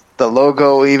 Mm-hmm. The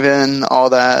logo, even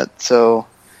all that. So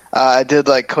I did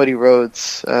like Cody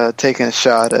Rhodes taking a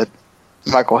shot at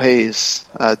Michael Hayes,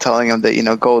 telling him that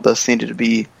Goldust needed to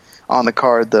be on the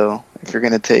card, though, if you're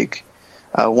going to take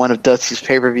one of Dusty's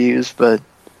pay-per-views. But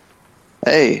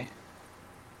hey,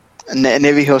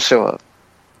 maybe he'll show up.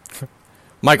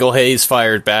 Michael Hayes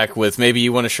fired back with, maybe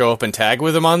you want to show up and tag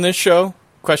with him on this show? ?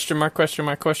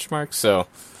 So,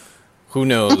 who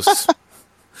knows?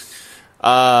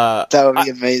 That would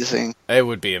be amazing. It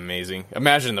would be amazing.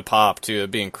 Imagine the pop, too. It'd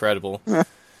be incredible.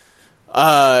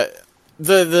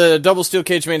 The double steel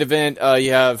cage main event,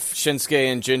 you have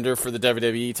Shinsuke and Jinder for the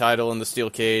WWE title in the steel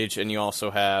cage, and you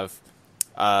also have...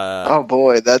 oh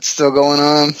boy, that's still going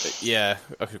on? Yeah,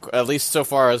 at least so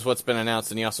far as what's been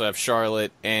announced, and you also have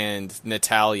Charlotte and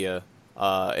Natalya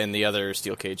in the other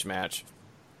steel cage match.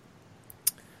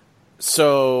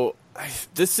 So...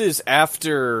 This is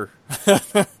after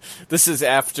Hell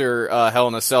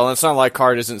in a Cell, and it's not like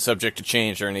card isn't subject to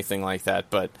change or anything like that,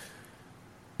 but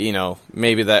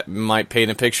maybe that might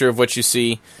paint a picture of what you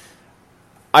see.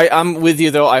 I'm with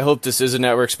you, though. I hope this is a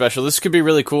network special. This could be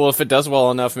really cool if it does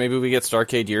well enough. Maybe we get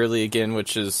Starrcade yearly again,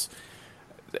 which has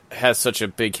such a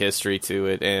big history to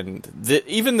it. And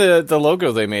even the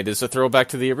logo they made is a throwback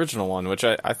to the original one, which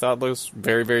I thought was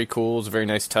very, very cool. It was a very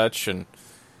nice touch. And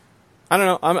I don't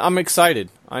know. I'm excited.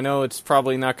 I know it's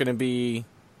probably not going to be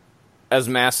as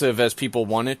massive as people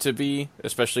want it to be,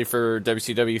 especially for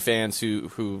WCW fans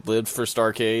who lived for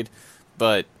Starrcade.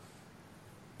 But,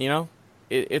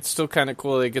 it's still kind of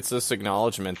cool that it gets this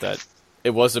acknowledgement that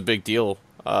it was a big deal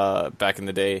back in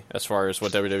the day as far as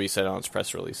what WWE said on its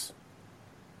press release.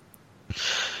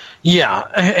 Yeah,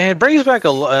 it brings back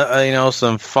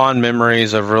some fond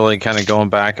memories of really kind of going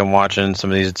back and watching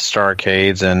some of these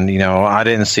Starrcades, and I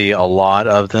didn't see a lot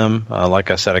of them.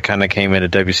 Like I said, I kind of came into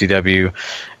WCW,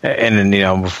 and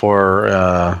then before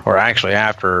or actually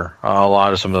after a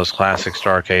lot of some of those classic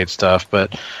Starrcade stuff.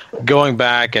 But going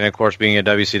back, and of course being a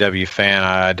WCW fan,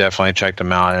 I definitely checked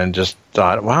them out and just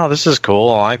thought, wow, this is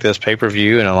cool. I like this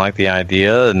pay-per-view, and I like the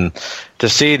idea. And to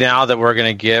see now that we're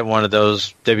going to get one of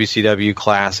those WCW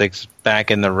classics back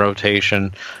in the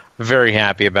rotation, very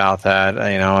happy about that.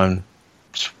 And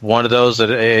it's one of those that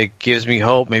it gives me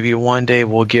hope. Maybe one day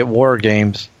we'll get War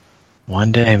Games.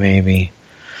 One day, maybe.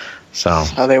 So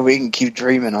then we can keep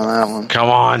dreaming on that one. Come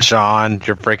on, Sean.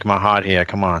 You're breaking my heart here.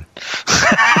 Come on.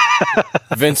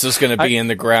 Vince is going to be in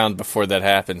the ground before that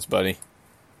happens, buddy.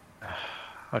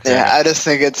 Okay. Yeah, I just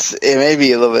think it may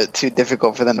be a little bit too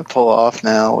difficult for them to pull off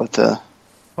now with the.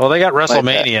 Well, they got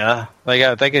WrestleMania.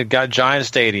 They got giant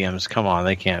stadiums. Come on,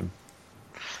 they can't.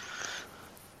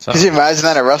 So. Could you imagine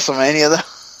that at WrestleMania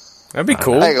though? That'd be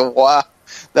cool. Wow,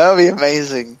 that would be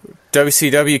amazing.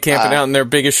 WCW camping out in their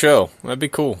biggest show. That'd be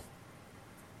cool.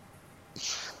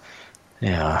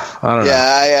 Yeah, I don't know.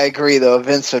 Yeah, I agree though.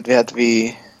 Vince would have to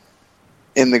be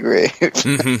in the grave.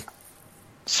 Mm-hmm.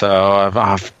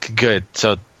 So good.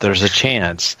 So there's a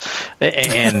chance,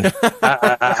 and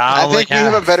I think you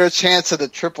have a better chance of the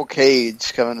Triple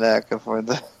Cage coming back before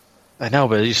the. I know,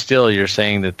 but you're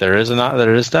saying that there is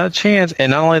that chance,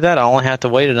 and not only that, I only have to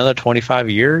wait another 25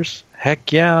 years.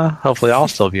 Heck yeah! Hopefully, I'll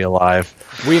still be alive.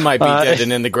 We might be dead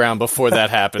and in the ground before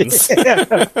that happens.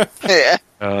 Yeah.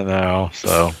 Oh no!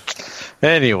 So.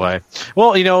 Anyway,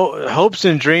 well, hopes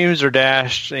and dreams are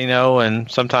dashed, and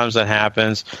sometimes that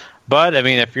happens. But, I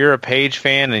mean, if you're a Paige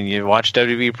fan and you watch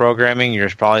WWE programming, you're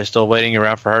probably still waiting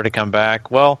around for her to come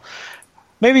back. Well,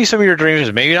 maybe some of your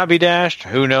dreams maybe not be dashed.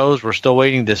 Who knows? We're still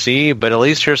waiting to see. But at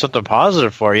least here's something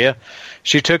positive for you.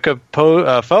 She took a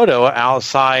photo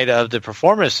outside of the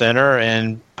Performance Center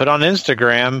and put on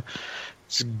Instagram,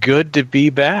 "It's good to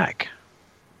be back."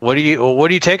 What do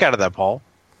you take out of that, Paul?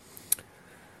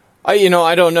 I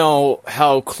don't know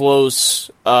how close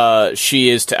she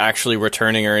is to actually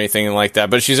returning or anything like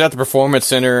that, but she's at the Performance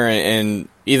Center and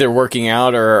either working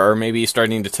out or maybe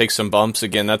starting to take some bumps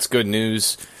again. That's good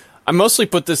news. I mostly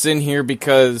put this in here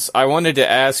because I wanted to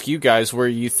ask you guys where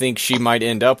you think she might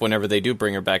end up whenever they do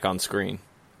bring her back on screen.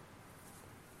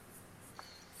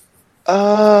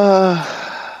 Well,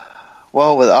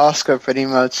 with Asuka pretty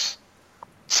much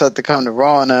set to come to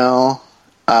Raw now,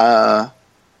 I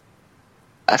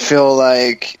feel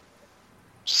like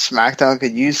SmackDown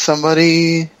could use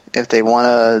somebody if they want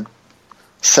to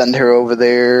send her over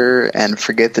there and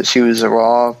forget that she was a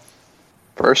Raw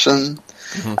person.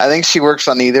 Mm-hmm. I think she works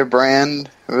on either brand,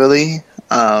 really.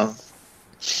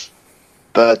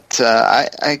 But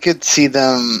I could see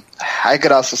them. I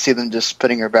could also see them just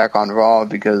putting her back on Raw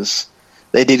because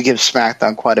they did give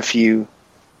SmackDown quite a few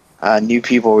new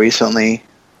people recently.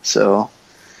 So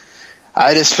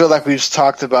I just feel like we've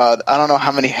talked about. I don't know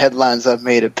how many headlines I've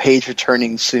made of Paige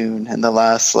returning soon in the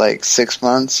last 6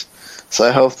 months. So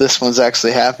I hope this one's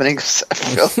actually happening because I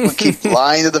feel like we keep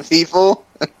lying to the people.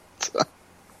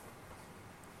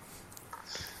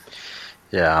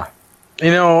 Yeah.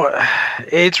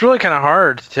 It's really kind of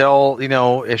hard to tell,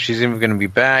 if she's even going to be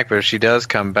back, but if she does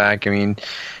come back,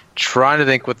 trying to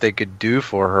think what they could do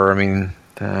for her.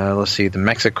 Let's see, the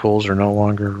Mexicools are no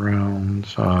longer around.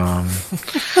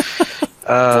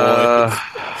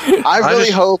 I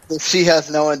really hope that she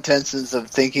has no intentions of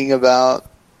thinking about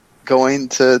going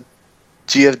to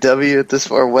GFW at this,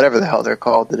 or whatever the hell they're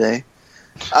called today.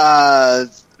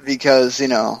 Because,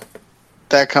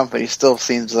 that company still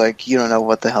seems like you don't know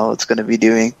what the hell it's going to be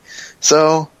doing.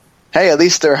 So, hey, at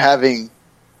least they're having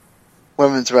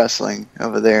women's wrestling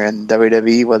over there in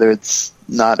WWE, whether it's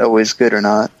not always good or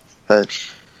not. But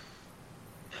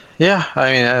yeah,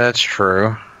 that's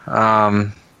true.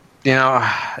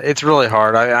 it's really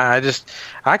hard.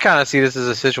 I kind of see this as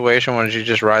a situation when she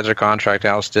just rides her contract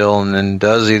out still, and then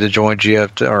does either join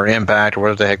GF or Impact or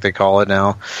whatever the heck they call it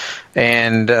now,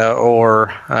 and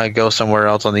or go somewhere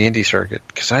else on the indie circuit.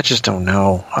 Because I just don't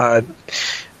know.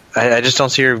 I just don't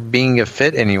see her being a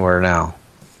fit anywhere now.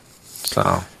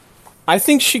 So I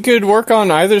think she could work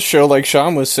on either show, like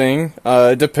Sean was saying,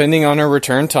 depending on her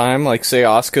return time. Like, say,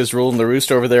 Asuka's ruling the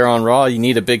roost over there on Raw. You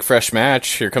need a big, fresh match.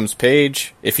 Here comes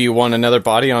Paige. If you want another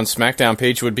body on SmackDown,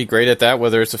 Paige would be great at that,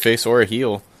 whether it's a face or a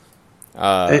heel.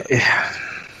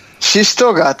 She's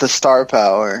still got the star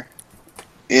power,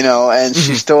 and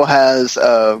she still has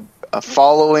a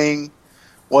following,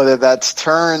 whether that's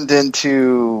turned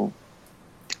into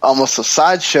almost a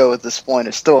sideshow at this point.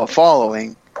 It's still a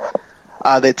following.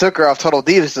 They took her off Total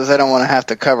Divas because they don't want to have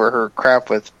to cover her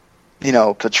crap with,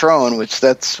 Patron, which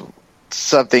that's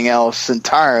something else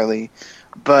entirely.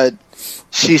 But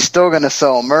she's still going to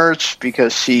sell merch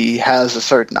because she has a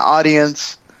certain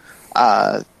audience.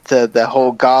 The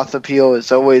whole goth appeal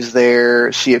is always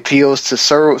there. She appeals to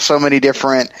so many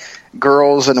different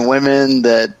girls and women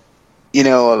that,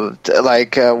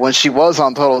 when she was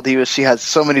on Total Divas, she had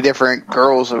so many different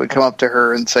girls that would come up to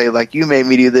her and say, like, you made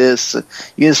me do this,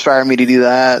 you inspired me to do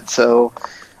that. So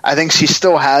I think she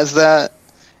still has that.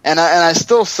 And I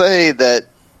still say that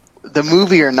the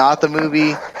movie or not the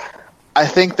movie, I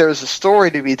think there's a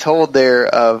story to be told there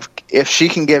of if she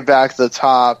can get back to the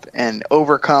top and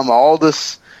overcome all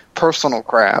this personal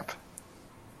crap,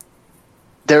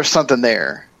 there's something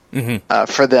there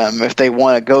for them if they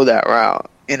want to go that route.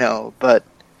 But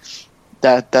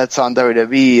that's on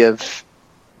WWE.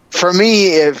 For me,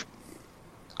 if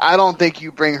I don't think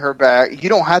you bring her back, you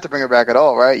don't have to bring her back at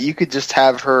all, right? You could just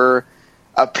have her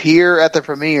appear at the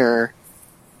premiere,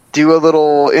 do a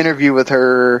little interview with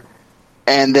her,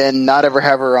 and then not ever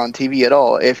have her on TV at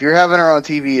all. If you're having her on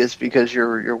TV, it's because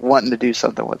you're wanting to do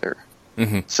something with her.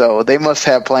 So they must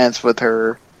have plans with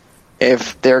her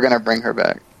if they're going to bring her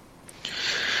back.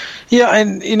 Yeah,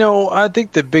 and, I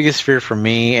think the biggest fear for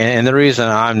me, and the reason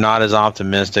I'm not as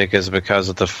optimistic is because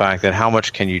of the fact that how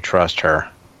much can you trust her?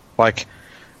 Like,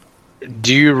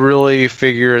 do you really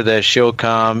figure that she'll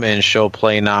come and she'll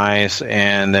play nice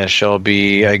and that she'll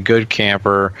be a good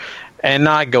camper and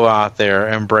not go out there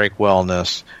and break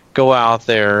wellness? Go out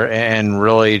there and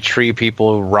really treat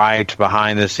people right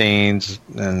behind the scenes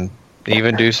and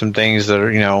even do some things that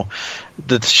are,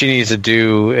 that she needs to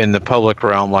do in the public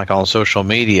realm, like on social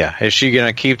media. Is she going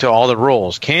to keep to all the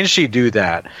rules? Can she do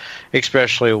that?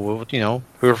 Especially with, who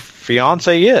her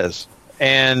fiance is.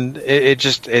 And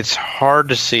it's hard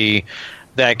to see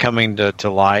that coming to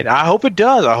light. I hope it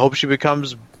does. I hope she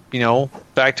becomes,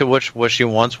 back to what she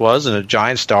once was, and a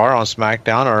giant star on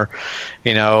SmackDown or,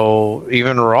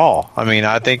 even Raw. I mean,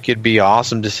 I think it'd be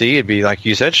awesome to see. It'd be, like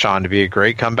you said, Sean, to be a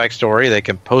great comeback story. They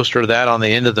can poster that on the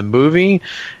end of the movie,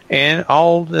 and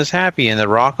all is happy, and The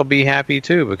Rock will be happy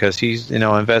too because he's,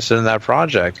 invested in that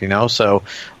project, So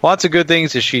lots of good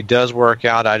things if she does work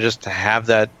out. I just have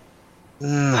that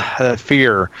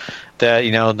fear that,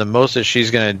 the most that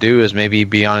she's going to do is maybe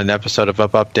be on an episode of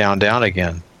Up, Up, Down, Down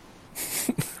again.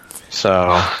 So,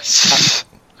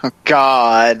 oh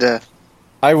God,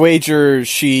 I wager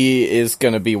she is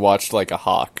going to be watched like a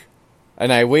hawk.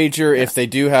 And I wager if they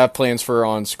do have plans for her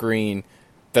on screen,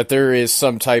 that there is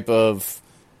some type of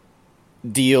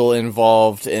deal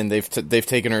involved, and they've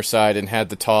taken her side and had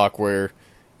the talk where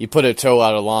you put a toe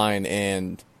out of line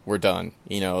and we're done.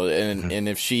 And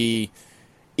if she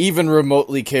even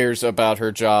remotely cares about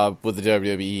her job with the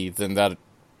WWE, then that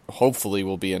hopefully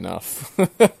will be enough.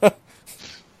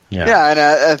 Yeah, and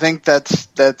I think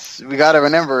that's we got to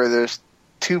remember there's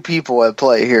two people at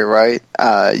play here, right?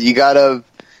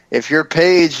 If you're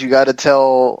Paige, you got to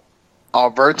tell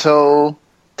Alberto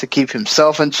to keep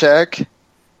himself in check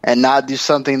and not do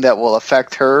something that will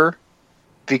affect her,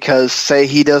 because say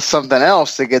he does something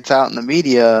else that gets out in the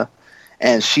media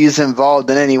and she's involved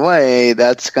in any way,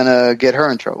 that's going to get her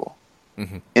in trouble.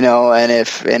 And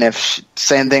if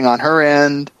same thing on her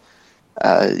end,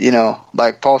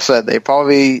 like Paul said, they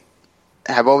probably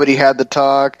have already had the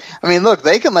talk. I mean, look,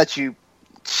 they can let you.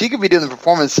 She could be doing the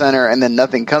Performance Center, and then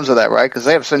nothing comes of that, right? Because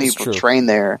they have so many people trained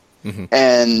there,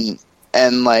 and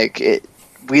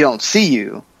we don't see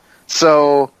you.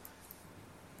 So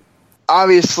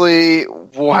obviously,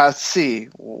 we'll have to see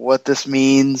what this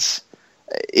means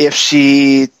if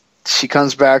she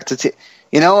comes back to.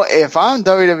 If I'm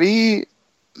WWE,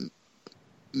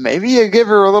 maybe you give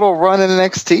her a little run in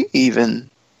NXT even,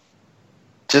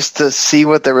 just to see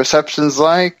what the reception's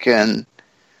like and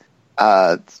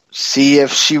see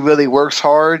if she really works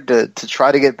hard to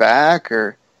try to get back,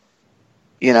 or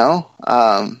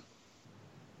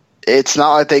it's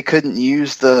not like they couldn't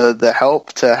use the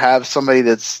help to have somebody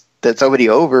that's already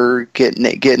over get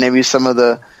maybe some of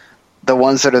the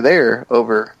ones that are there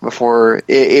over before,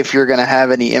 if you're going to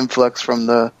have any influx from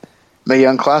the Mae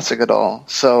Young Classic at all.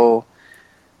 So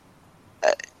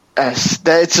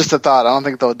it's just a thought. I don't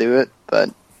think they'll do it, but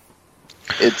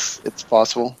it's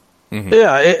possible. Mm-hmm.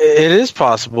 Yeah, it is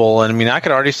possible. And I mean, I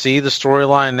could already see the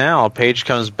storyline now. Paige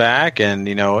comes back, and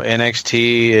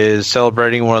NXT is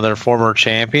celebrating one of their former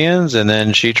champions, and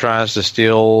then she tries to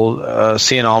steal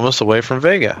Cien Almas away from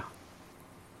Vega.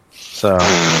 So,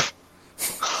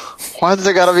 why does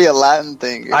there got to be a Latin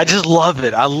thing? I just love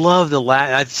it. I love the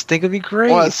Latin. I just think it'd be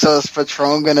great. What? So is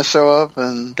Patron going to show up?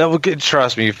 And that would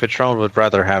trust me. Patron would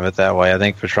rather have it that way. I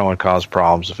think Patron would cause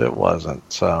problems if it wasn't.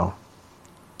 So,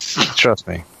 trust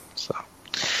me. So,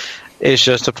 it's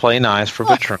just to play nice for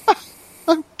Patron.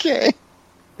 Okay.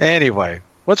 Anyway,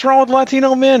 what's wrong with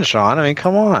Latino men, Sean? I mean,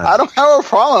 come on. I don't have a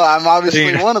problem. I'm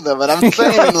obviously one of them, but I'm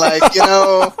saying,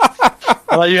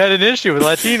 Well, you had an issue with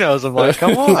Latinos. I'm like,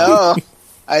 come on. No,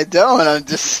 I don't. I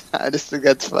just think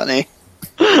that's funny.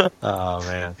 Oh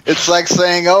man, it's like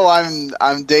saying, "Oh,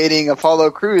 I'm dating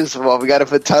Apollo Crews." Well, we got to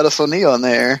put Titus O'Neil in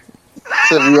there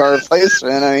to be our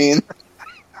replacement. I mean,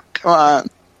 come on.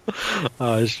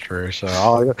 Oh, it's true.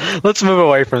 So let's move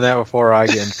away from that before I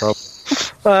get in trouble.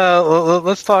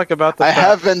 Let's talk about the. I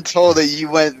have been told that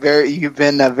you've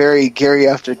been very Gary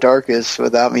After Darkest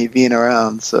without me being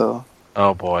around. So.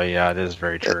 Oh boy, yeah, it is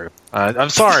very true. I'm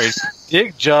sorry,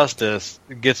 Dick Justice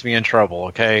gets me in trouble.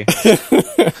 Okay,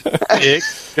 Dick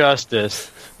Justice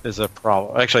is a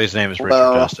problem. Actually, his name is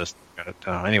Richard Justice.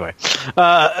 Anyway,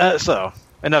 so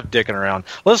enough dicking around.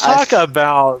 Let's talk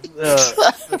about.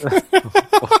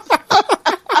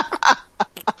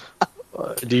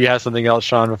 Do you have something else,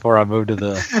 Sean? Before I move to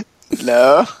the.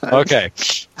 No. Okay,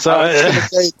 so I was gonna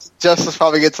say Justice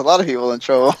probably gets a lot of people in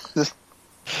trouble,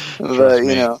 but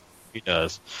he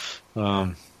does.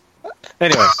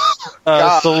 Anyway,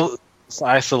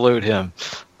 I salute him.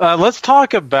 Let's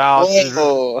talk about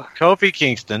Kofi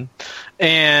Kingston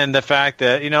and the fact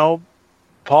that,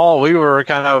 Paul, we were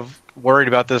kind of worried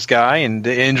about this guy and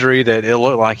the injury that it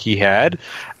looked like he had.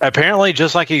 Apparently,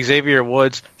 just like Xavier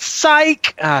Woods,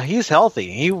 psych, he's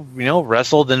healthy. He,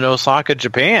 wrestled in Osaka,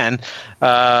 Japan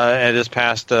this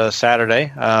past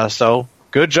Saturday. So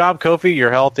good job, Kofi. You're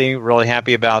healthy. Really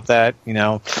happy about that,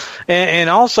 And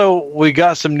also, we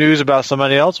got some news about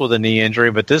somebody else with a knee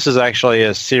injury, but this is actually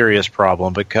a serious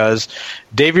problem because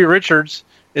Davey Richards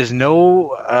is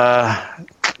not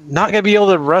going to be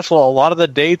able to wrestle a lot of the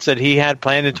dates that he had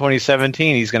planned in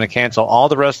 2017. He's going to cancel all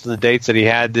the rest of the dates that he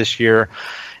had this year,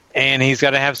 and he's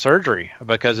got to have surgery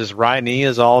because his right knee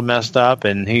is all messed up,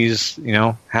 and he's,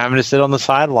 having to sit on the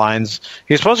sidelines.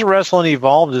 He's supposed to wrestle and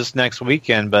Evolve this next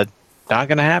weekend, but not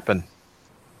going to happen.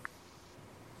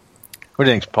 What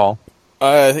do you think, Paul?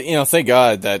 Thank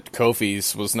God that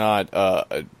Kofi's was not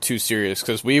too serious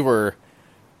because we were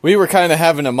kind of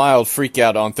having a mild freak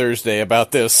out on Thursday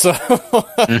about this. So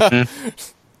Mm-hmm.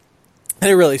 And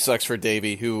it really sucks for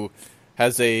Davey, who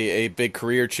has a big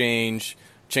career changes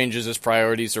his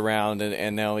priorities around,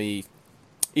 and now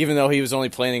even though he was only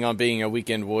planning on being a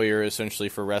weekend warrior essentially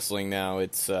for wrestling now,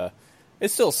 it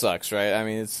still sucks, right? I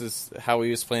mean, it's just how he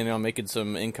was planning on making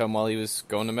some income while he was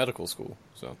going to medical school.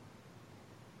 So,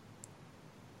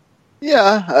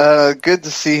 yeah, good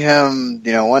to see him,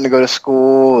 wanting to go to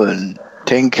school and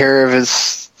taking care of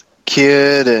his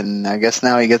kid, and I guess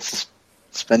now he gets to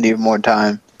spend even more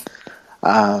time.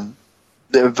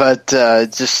 But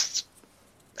just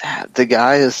the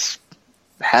guy has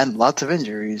had lots of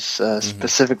injuries,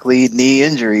 specifically knee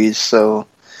injuries. So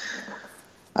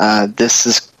it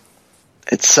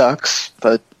sucks,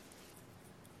 but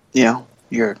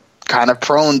you're kind of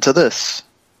prone to this.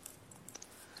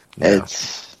 Yeah.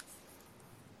 It's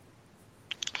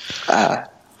kind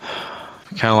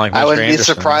of like Mr. I wouldn't be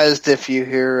Anderson. surprised if you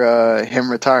hear him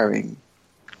retiring.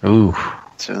 Ooh.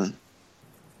 Soon.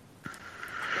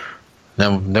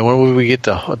 Then where would we get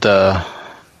the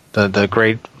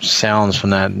great sounds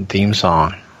from that theme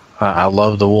song? I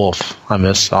love the wolf. I'll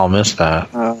miss that.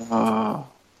 Oh.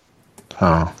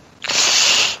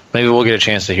 Maybe we'll get a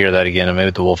chance to hear that again, and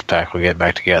maybe the wolf pack will get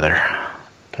back together.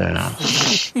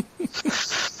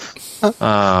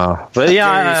 But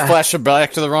yeah, flashing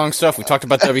back to the wrong stuff. We talked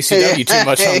about WCW too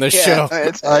much on this show.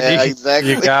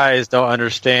 Exactly. You guys don't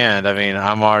understand. I mean,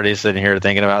 I'm already sitting here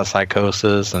thinking about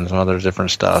psychosis and some other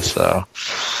different stuff. So,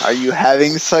 are you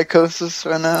having psychosis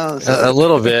right now? A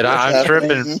little bit. I'm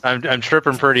tripping. I'm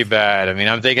tripping pretty bad. I mean,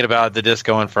 I'm thinking about the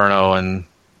Disco Inferno and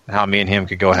how me and him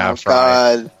could go have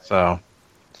fun. So,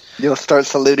 you'll start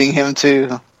saluting him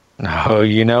too. Oh,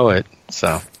 you know it.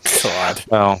 So. God.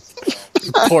 Well,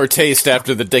 poor taste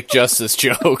after the Dick Justice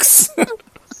jokes.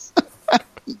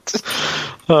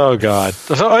 Oh God.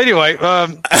 So anyway,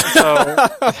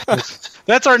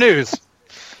 that's our news.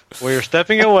 We're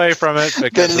stepping away from it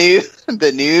because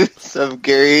the news of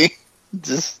Gary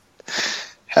just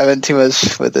having too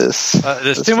much with this.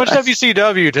 There's too much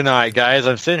WCW tonight, guys.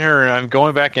 I'm sitting here and I'm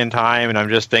going back in time and I'm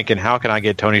just thinking, how can I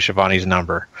get Tony Schiavone's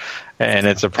number? And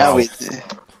it's a problem.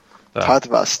 Talked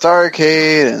about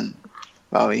Starrcade and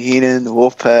Bobby Heenan, the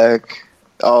Wolfpack,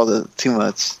 too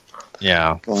much.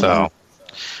 Yeah. So on.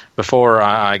 Before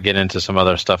I get into some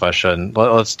other stuff I shouldn't,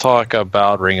 let's talk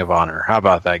about Ring of Honor. How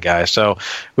about that, guys? So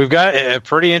we've got a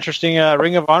pretty interesting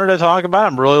Ring of Honor to talk about.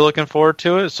 I'm really looking forward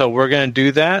to it. So we're going to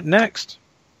do that next.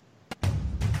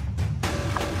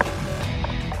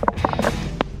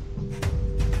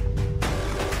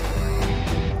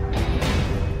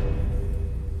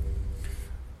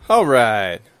 All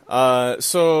right.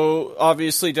 So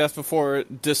obviously Death Before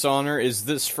Dishonor is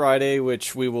this Friday,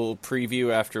 which we will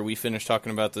preview after we finish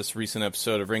talking about this recent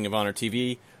episode of Ring of Honor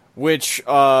TV, which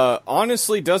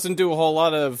honestly doesn't do a whole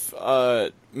lot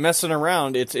of messing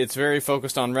around. It's very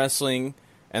focused on wrestling,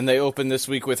 and they open this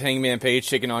week with Hangman Page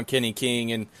taking on Kenny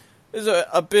King, and there's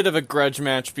a bit of a grudge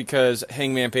match because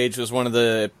Hangman Page was one of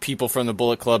the people from the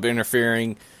Bullet Club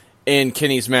interfering in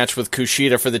Kenny's match with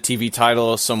Kushida for the TV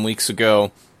title some weeks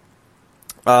ago.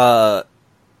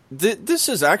 This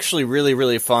is actually really,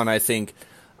 really fun, I think.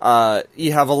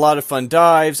 You have a lot of fun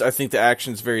dives. I think the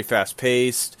action's very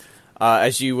fast-paced,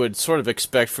 as you would sort of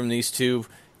expect from these two.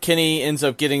 Kenny ends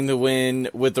up getting the win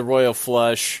with the Royal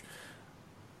Flush.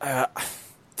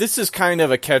 This is kind of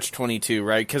a catch-22,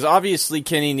 right? Because obviously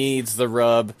Kenny needs the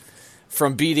rub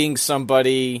from beating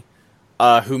somebody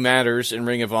who matters in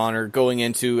Ring of Honor, going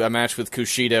into a match with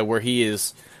Kushida where he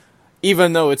is...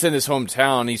 Even though it's in his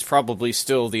hometown, he's probably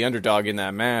still the underdog in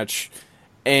that match.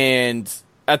 And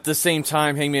at the same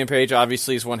time, Hangman Page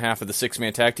obviously is one half of the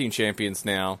six-man tag team champions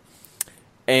now.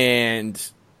 And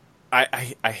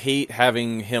I hate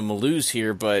having him lose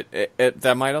here, but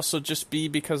that might also just be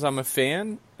because I'm a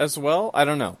fan as well. I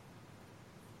don't know.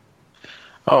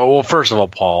 Oh, well, first of all,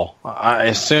 Paul,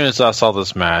 as soon as I saw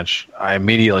this match, I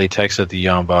immediately texted the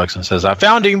Young Bucks and says, I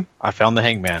found him. I found the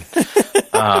Hangman.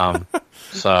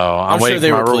 So I'm waiting sure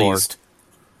for my reward. Pleased.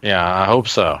 Yeah, I hope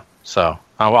so. So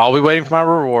I'll be waiting for my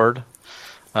reward.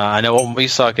 I know it won't be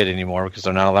suck it anymore because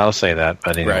they're not allowed to say that.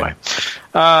 But anyway,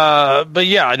 right. But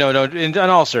yeah, no. In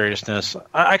all seriousness,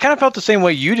 I kind of felt the same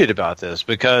way you did about this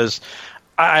because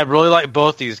I really like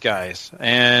both these guys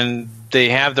and they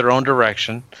have their own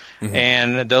direction. Mm-hmm.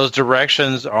 And those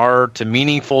directions are to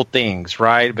meaningful things,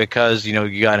 right? Because,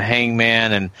 you got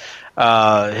Hangman and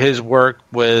his work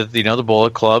with, the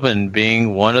Bullet Club and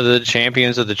being one of the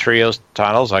champions of the trios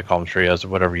titles. I call them trios or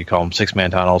whatever you call them,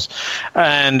 six-man titles.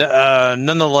 And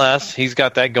nonetheless, he's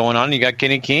got that going on. You got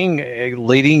Kenny King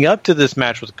leading up to this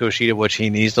match with Kushida, which he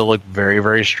needs to look very,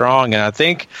 very strong. And I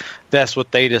think that's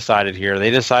what they decided here. They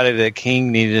decided that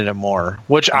King needed it more,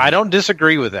 which I don't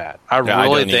disagree with that. I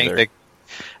really think that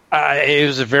it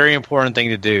was a very important thing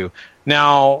to do.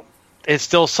 Now, it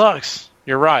still sucks.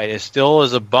 You're right. It still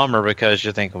is a bummer because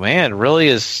you think, man, really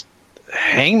is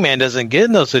Hangman doesn't get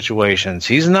in those situations.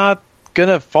 He's not going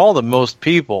to fall to most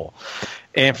people.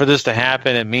 And for this to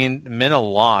happen, it meant a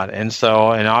lot. And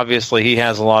obviously he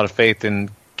has a lot of faith in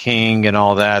King and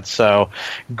all that. So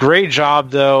great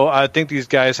job, though. I think these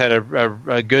guys had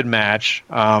a good match.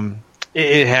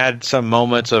 It had some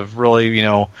moments of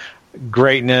really,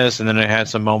 greatness, and then it had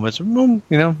some moments of,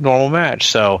 normal match.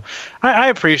 So I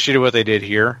appreciated what they did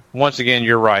here. Once again,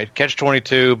 you're right.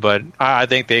 Catch-22, but I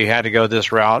think they had to go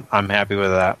this route. I'm happy with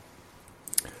that.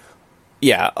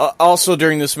 Yeah. Also,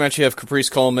 during this match, you have Caprice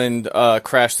Coleman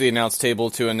crash the announce table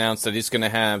to announce that he's going to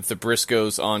have the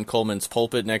Briscoes on Coleman's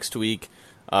pulpit next week,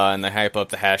 and they hype up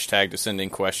the hashtag to send in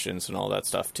questions and all that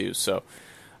stuff, too. So,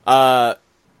 I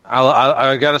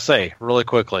got to say, really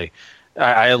quickly,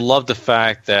 I love the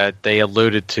fact that they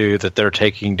alluded to that they're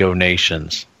taking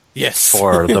donations. Yes.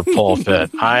 For the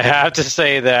pulpit. I have to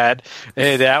say that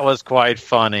was quite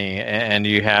funny. And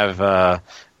you have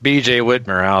BJ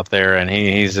Whitmer out there, and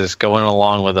he's just going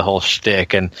along with the whole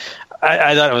shtick. And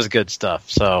I thought it was good stuff.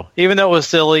 So even though it was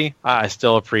silly, I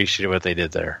still appreciate what they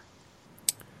did there.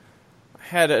 I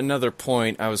had another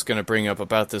point I was going to bring up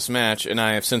about this match, and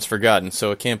I have since forgotten,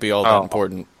 so it can't be all that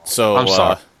important. So I'm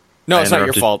sorry. No, it's not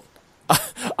your fault.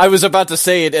 I was about to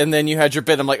say it, and then you had your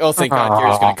bit. I'm like, oh, thank God,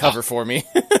 Gary's going to cover for me.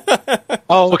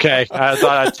 Oh, okay. I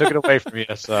thought I took it away from you.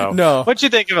 So no. Once you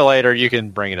think of it later, you can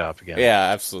bring it up again. Yeah,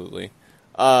 absolutely.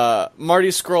 Marty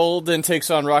Scurll then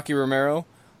takes on Rocky Romero.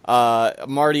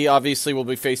 Marty obviously will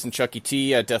be facing Chucky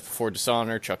T at Death Before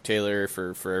Dishonor. Chuck Taylor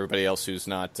for everybody else who's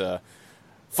not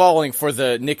falling for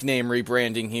the nickname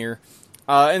rebranding here.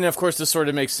 And of course, this sort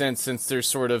of makes sense since there's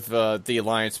sort of the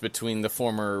alliance between the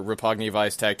former Rapogni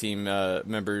Vice tag team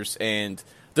members and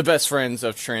the best friends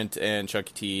of Trent and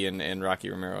Chucky T and Rocky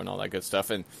Romero and all that good stuff.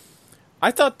 And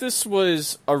I thought this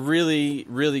was a really,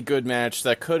 really good match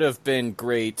that could have been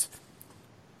great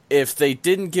if they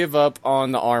didn't give up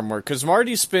on the arm work. Because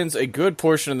Marty spends a good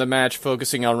portion of the match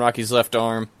focusing on Rocky's left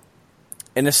arm.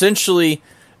 And essentially,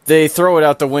 they throw it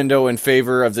out the window in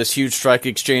favor of this huge strike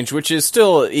exchange, which is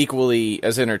still equally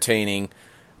as entertaining.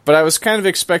 But I was kind of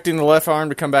expecting the left arm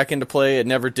to come back into play. It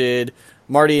never did.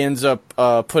 Marty ends up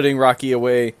putting Rocky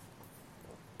away,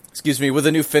 with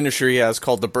a new finisher he has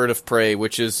called the Bird of Prey,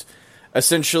 which is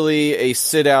essentially a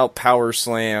sit-out power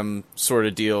slam sort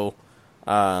of deal,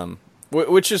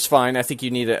 which is fine. I think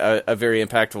you need a very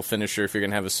impactful finisher if you're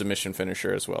going to have a submission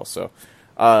finisher as well. So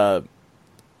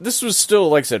this was still,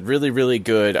 like I said, really, really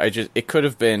good. It could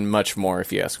have been much more,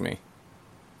 if you ask me.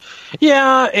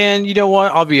 Yeah, and you know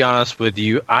what? I'll be honest with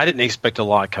you. I didn't expect a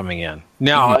lot coming in.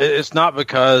 Now, it's not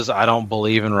because I don't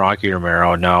believe in Rocky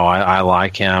Romero. No, I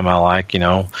like him. I like,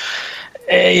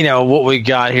 what we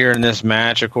got here in this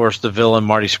match. Of course, the villain,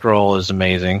 Marty Scurll, is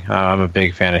amazing. I'm a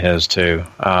big fan of his, too.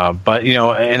 But,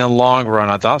 in the long run,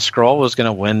 I thought Scurll was going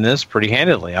to win this pretty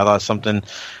handily. I thought something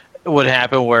would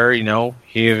happen where,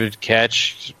 he would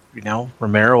catch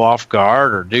Romero off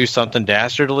guard or do something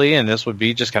dastardly, and this would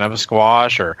be just kind of a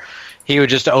squash, or he would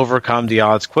just overcome the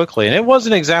odds quickly. And it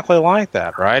wasn't exactly like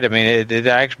that, right? I mean,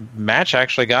 match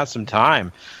actually got some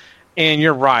time. And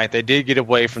you're right, they did get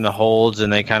away from the holds,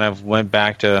 and they kind of went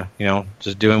back to,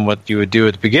 just doing what you would do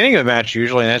at the beginning of the match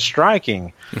usually, and that's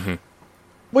striking. Mm-hmm.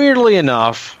 Weirdly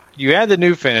enough, you had the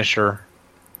new finisher.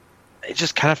 It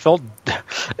just kind of felt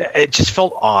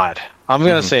odd. I'm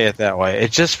going to say it that way.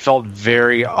 It just felt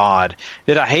very odd.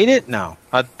 Did I hate it? No.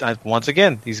 Once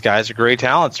again, these guys are great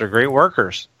talents. They're great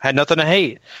workers. Had nothing to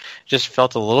hate. Just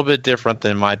felt a little bit different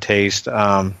than my taste.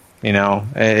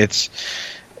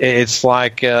 It's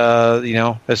like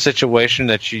a situation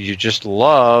that you just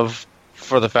love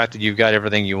for the fact that you've got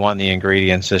everything you want in the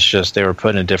ingredients. It's just they were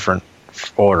put in a different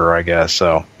order, I guess.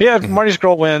 So yeah, Marty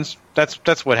Scurll wins.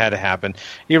 That's what had to happen.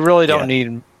 You really don't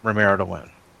need Romero to win.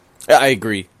 I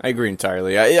agree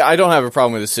entirely. I don't have a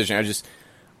problem with the decision.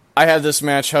 I had this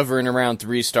match hovering around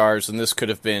 3 stars, and this could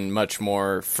have been much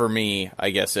more for me, I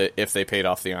guess, if they paid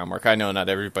off the arm work. I know not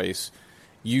everybody's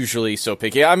usually so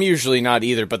picky. I'm usually not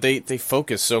either, but they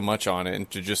focus so much on it, and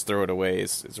to just throw it away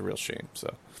is a real shame.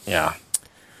 So yeah.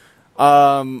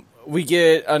 We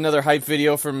get another hype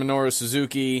video from Minoru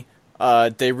Suzuki.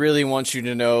 They really want you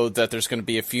to know that there's going to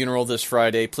be a funeral this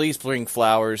Friday. Please bring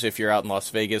flowers if you're out in Las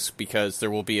Vegas, because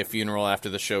there will be a funeral after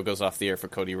the show goes off the air for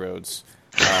Cody Rhodes.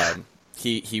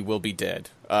 He will be dead.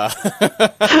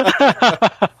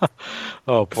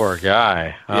 Oh, poor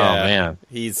guy. Oh, yeah, man.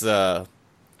 He's. I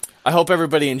hope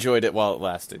everybody enjoyed it while it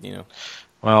lasted.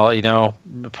 Well,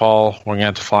 Paul, we're going to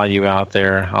have to fly you out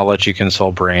there. I'll let you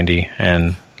consult Brandy,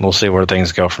 and we'll see where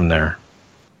things go from there.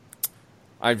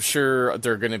 I'm sure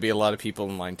there are going to be a lot of people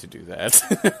in line to do that.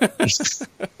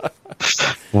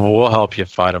 We'll help you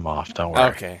fight them off. Don't worry.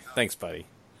 Okay. Thanks, buddy.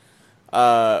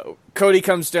 Cody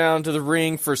comes down to the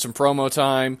ring for some promo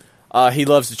time. He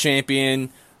loves the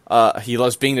champion. He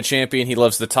loves being the champion. He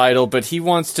loves the title, but he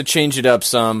wants to change it up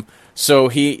some. So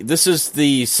this is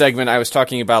the segment I was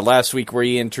talking about last week where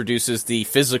he introduces the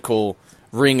physical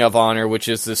Ring of Honor, which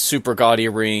is the super gaudy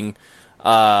ring.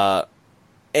 And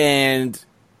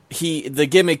the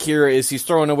gimmick here is he's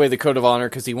throwing away the Code of Honor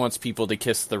because he wants people to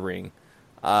kiss the ring.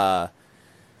 I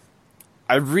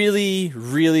really,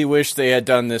 really wish they had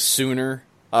done this sooner.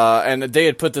 And they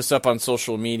had put this up on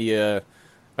social media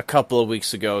a couple of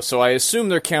weeks ago. So I assume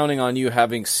they're counting on you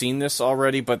having seen this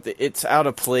already, but it's out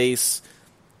of place.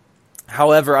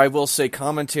 However, I will say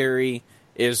commentary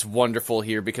is wonderful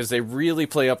here because they really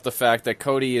play up the fact that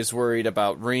Cody is worried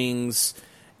about rings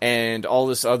and all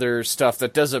this other stuff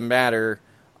that doesn't matter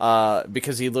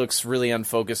because he looks really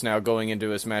unfocused now going into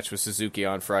his match with Suzuki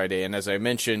on Friday. And as I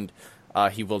mentioned,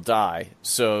 he will die.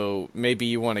 So maybe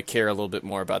you want to care a little bit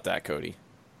more about that, Cody.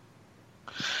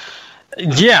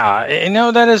 Yeah,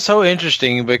 that is so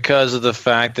interesting because of the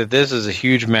fact that this is a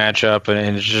huge matchup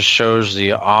and it just shows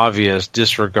the obvious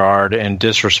disregard and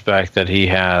disrespect that he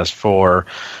has for,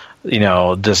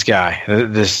 this guy,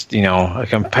 a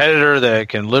competitor that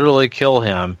can literally kill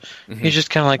him. Mm-hmm. He's just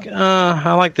kind of like,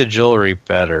 I like the jewelry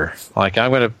better. Like,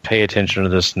 I'm going to pay attention to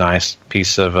this nice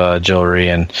piece of jewelry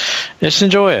and just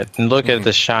enjoy it and look at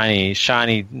the shiny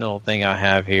little thing I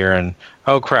have here and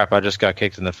oh crap, I just got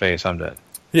kicked in the face, I'm dead.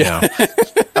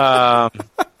 Yeah.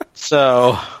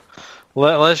 So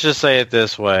let's just say it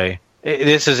this way.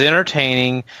 This is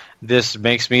entertaining. This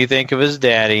makes me think of his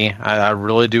daddy. I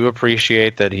really do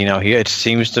appreciate that. It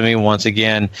seems to me once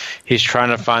again he's trying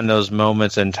to find those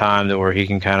moments in time where he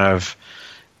can kind of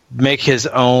make his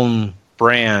own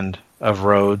brand of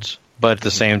Rhodes, but at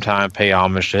the same time pay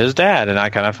homage to his dad. And I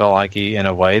kind of felt like in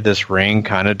a way, this ring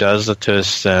kind of does it to a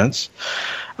sense.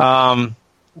 The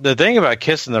thing about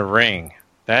kissing the ring,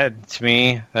 that to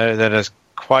me, that is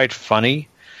quite funny.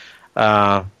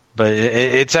 But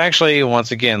it's actually,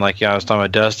 once again, like I was talking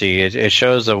about Dusty, it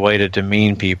shows a way to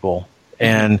demean people.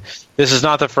 And this is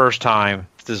not the first time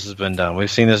this has been done. We've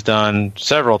seen this done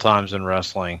several times in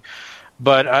wrestling.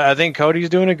 But I think Cody's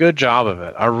doing a good job of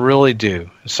it. I really do.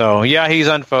 So, yeah, he's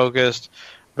unfocused.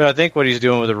 But I think what he's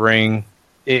doing with the ring,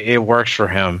 it works for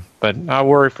him. But I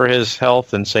worry for his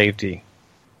health and safety.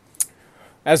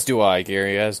 As do I,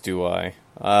 Gary, as do I.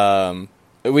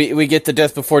 We get the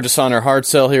Death Before Dishonor hard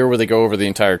sell here where they go over the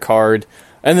entire card.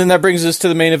 And then that brings us to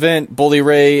the main event. Bully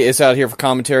Ray is out here for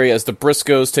commentary as the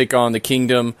Briscoes take on the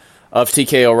Kingdom of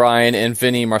TK O'Ryan and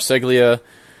Vinny Marseglia.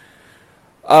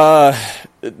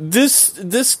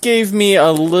 This gave me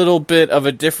a little bit of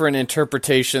a different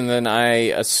interpretation than I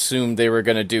assumed they were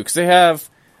going to do. Because they have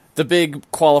the big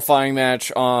qualifying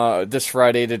match this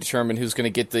Friday to determine who's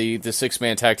going to get the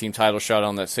 6-man tag team title shot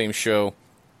on that same show.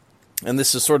 And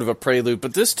this is sort of a prelude.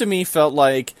 But this to me felt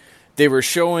like they were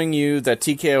showing you that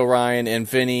TK O'Ryan and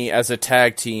Vinny as a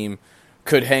tag team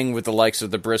could hang with the likes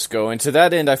of the Briscoe. And to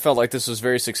that end, I felt like this was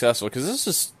very successful. Because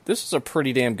this is a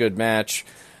pretty damn good match.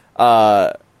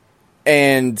 And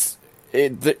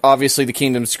obviously the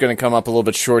Kingdom's going to come up a little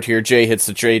bit short here. Jay hits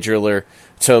the Jay Driller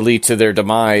to lead to their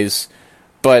demise.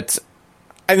 But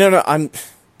I don't know.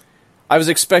 I was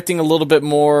expecting a little bit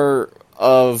more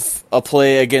of a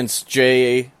play against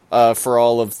Jay for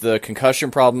all of the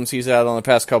concussion problems he's had on the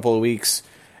past couple of weeks.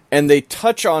 And they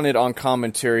touch on it on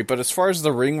commentary, but as far as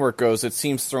the ring work goes, it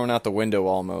seems thrown out the window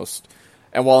almost.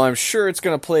 And while I'm sure it's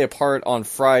going to play a part on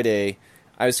Friday,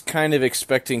 I was kind of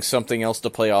expecting something else to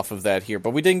play off of that here, but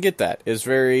we didn't get that. It was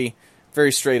very,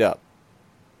 very straight up.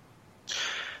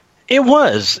 It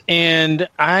was, and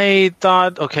I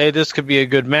thought, okay, this could be a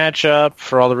good matchup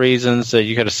for all the reasons that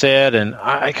you could have said, and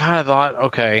I kind of thought,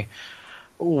 okay,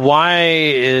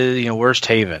 where's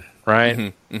Taven, right?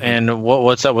 Mm-hmm, mm-hmm. And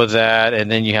what's up with that? And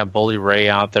then you have Bully Ray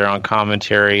out there on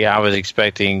commentary. I was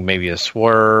expecting maybe a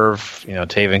swerve.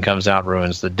 Taven comes out,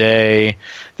 ruins the day.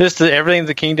 Everything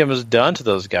the Kingdom has done to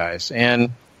those guys, and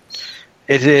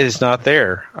it is not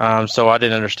there. So I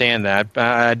didn't understand that.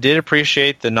 I did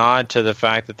appreciate the nod to the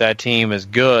fact that team is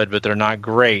good, but they're not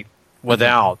great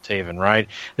without Taven, right?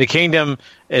 The Kingdom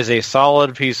is a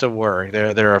solid piece of work.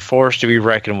 They're a force to be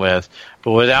reckoned with.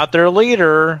 But without their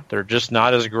leader, they're just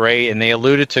not as great. And they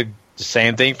alluded to the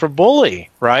same thing for Bully,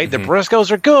 right? Mm-hmm. The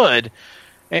Briscoes are good,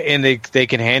 and they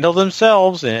can handle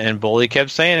themselves. And Bully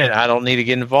kept saying it. I don't need to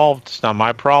get involved. It's not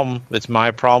my problem. It's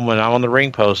my problem when I'm on the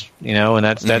ring post, and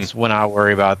that's when I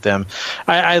worry about them.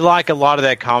 I like a lot of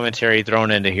that commentary thrown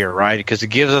into here, right? Because it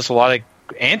gives us a lot of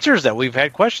answers that we've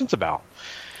had questions about.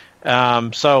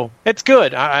 So it's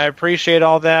good. I appreciate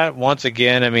all that. Once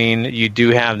again, I mean, you do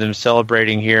have them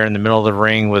celebrating here in the middle of the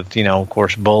ring with, of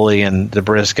course, Bully and the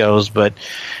Briscoes, but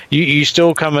you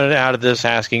still coming out of this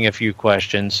asking a few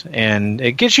questions, and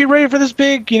it gets you ready for this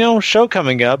big, show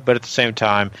coming up. But at the same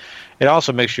time, it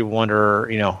also makes you wonder,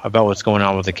 about what's going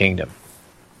on with the Kingdom.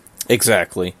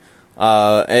 Exactly.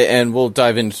 And we'll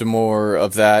dive into more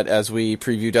of that as we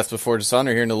preview Death Before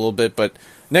Dishonor here in a little bit. But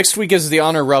next week is the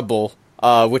Honor Rumble.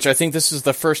 Which I think this is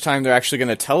the first time they're actually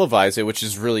going to televise it, which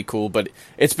is really cool. But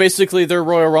it's basically their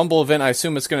Royal Rumble event. I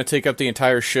assume it's going to take up the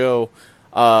entire show.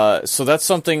 So that's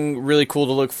something really cool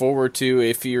to look forward to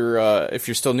if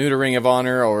you're still new to Ring of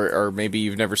Honor, or maybe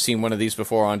you've never seen one of these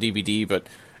before on DVD. But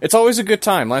it's always a good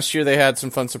time. Last year they had some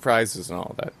fun surprises and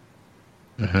all that.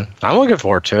 Mm-hmm. I'm looking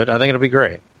forward to it. I think it'll be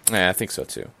great. Yeah, I think so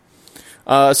too.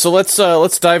 So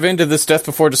let's dive into this Death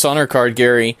Before Dishonor card,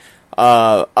 Gary.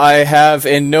 I have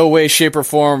in no way, shape, or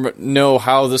form know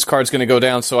how this card's going to go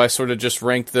down, so I sort of just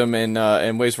ranked them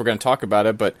in ways we're going to talk about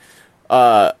it. But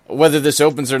whether this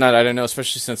opens or not, I don't know,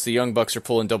 especially since the Young Bucks are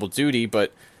pulling double duty.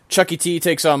 But Chucky T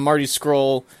takes on Marty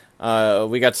Scurll.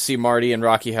 We got to see Marty and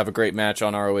Rocky have a great match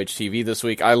on ROH TV this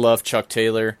week. I love Chuck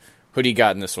Taylor. Who do you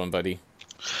got in this one, buddy?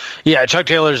 Yeah, Chuck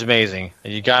Taylor's amazing.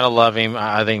 You got to love him.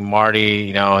 I think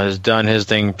Marty, has done his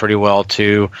thing pretty well,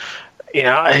 too.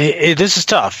 This is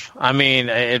tough. I mean,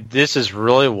 this is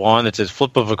really one that's a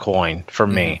flip of a coin for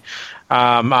me.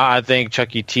 I think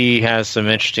Chucky T has some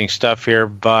interesting stuff here,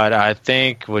 but I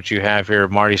think what you have here,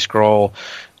 Marty Scurll,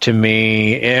 to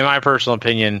me, in my personal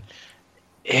opinion,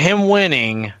 him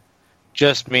winning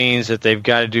just means that they've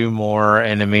got to do more,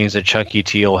 and it means that Chucky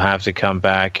T will have to come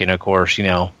back and, of course,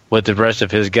 with the rest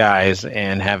of his guys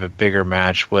and have a bigger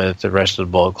match with the rest of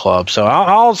the Bullet Club. So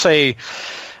I'll say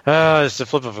it's the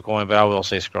flip of a coin, but I will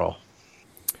say Scurll.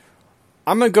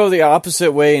 I'm going to go the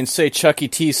opposite way and say Chucky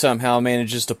T somehow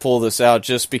manages to pull this out,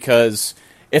 just because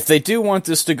if they do want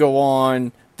this to go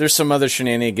on, there's some other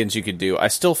shenanigans you could do. I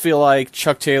still feel like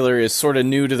Chuck Taylor is sort of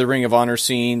new to the Ring of Honor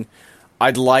scene.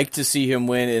 I'd like to see him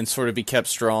win and sort of be kept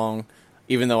strong,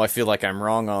 even though I feel like I'm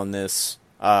wrong on this.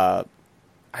 I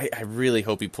really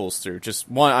hope he pulls through. Just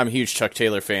one, I'm a huge Chuck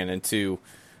Taylor fan, and two,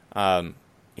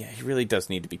 he really does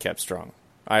need to be kept strong.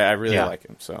 I really like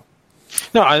him, so.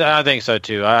 No, I think so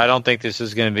too. I don't think this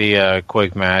is going to be a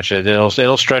quick match. It'll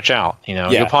stretch out.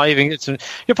 You'll probably even get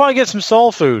some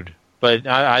soul food, but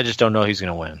I just don't know who's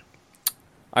going to win.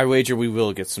 I wager we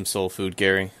will get some soul food,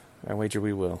 Gary. I wager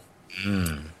we will.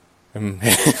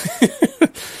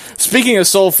 Speaking of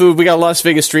soul food, we got Las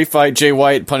Vegas Street Fight. Jay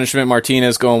White, Punishment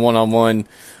Martinez going 1-on-1.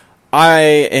 I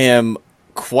am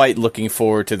quite looking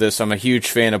forward to this. I'm a huge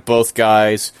fan of both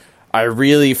guys. I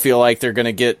really feel like they're going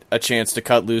to get a chance to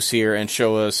cut loose here and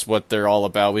show us what they're all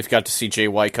about. We've got to see Jay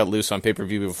White cut loose on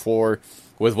pay-per-view before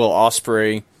with Will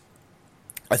Ospreay.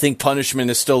 I think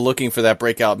Punishment is still looking for that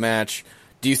breakout match.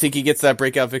 Do you think he gets that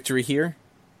breakout victory here?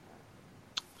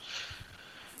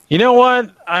 You know what?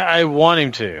 I want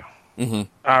him to. Mm-hmm.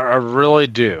 I really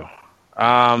do.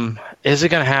 Is it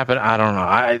going to happen? I don't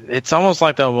know. It's almost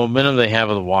like the momentum they have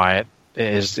with Wyatt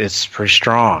is pretty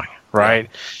strong, right?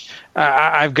 Yeah.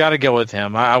 I've got to go with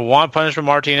him. I want Punishment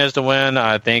Martinez to win.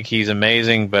 I think he's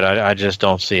amazing, but I just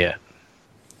don't see it.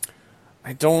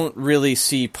 I don't really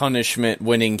see Punishment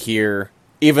winning here,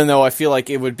 even though I feel like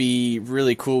it would be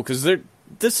really cool, because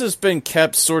this has been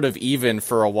kept sort of even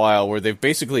for a while, where they've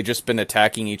basically just been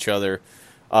attacking each other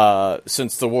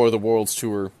since the War of the Worlds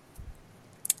tour,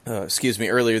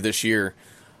 earlier this year.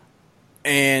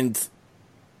 And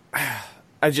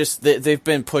they've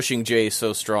been pushing Jay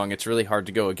so strong. It's really hard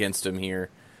to go against him here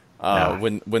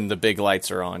when the big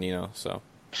lights are on, so.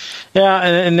 Yeah,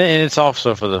 and it's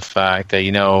also for the fact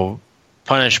that,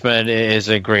 Punishment is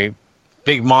a great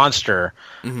big monster.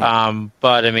 Mm-hmm.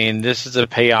 But, I mean, this is a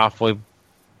payoff we've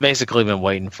basically been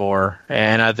waiting for.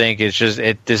 And I think it's just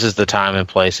this is the time and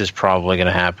place it's probably going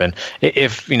to happen.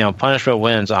 If, Punishment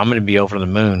wins, I'm going to be over the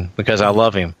moon because I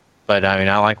love him. But, I mean,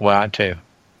 I like Wyatt, too.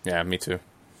 Yeah, me too.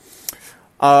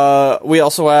 We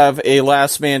also have a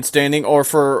last man standing, or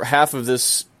for half of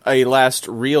this, a last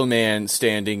real man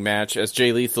standing match, as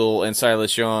Jay Lethal and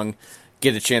Silas Young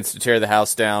get a chance to tear the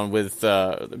house down with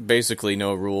basically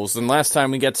no rules. And last time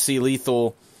we got to see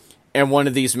Lethal in one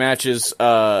of these matches,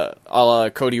 a la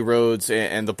Cody Rhodes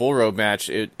and the Bull Road match,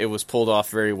 it was pulled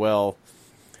off very well.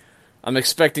 I'm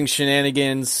expecting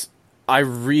shenanigans. I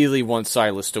really want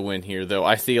Silas to win here, though.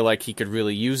 I feel like he could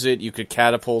really use it. You could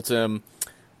catapult him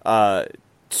to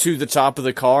the top of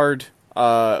the card,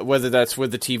 whether that's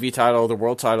with the TV title or the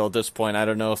world title at this point. I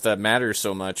don't know if that matters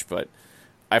so much, but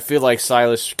I feel like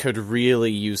Silas could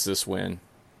really use this win.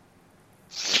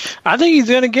 I think he's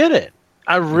going to get it.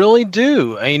 I really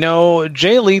do.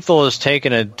 Jay Lethal has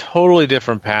taken a totally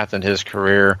different path in his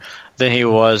career than he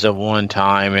was at one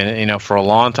time. And, for a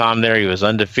long time there, he was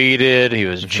undefeated. He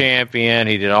was a champion.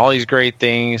 He did all these great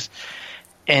things.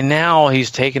 And now he's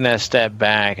taken that step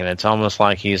back, and it's almost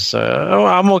like he's,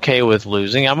 I'm okay with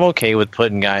losing. I'm okay with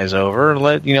putting guys over.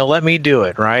 Let me do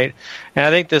it, right? And I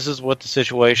think this is what the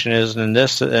situation is in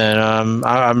this, and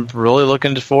I'm really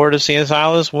looking forward to seeing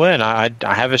Silas win. I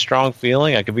have a strong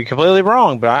feeling. I could be completely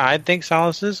wrong, but I think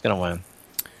Silas is going to win.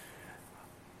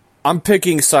 I'm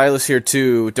picking Silas here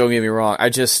too. Don't get me wrong.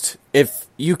 If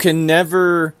you can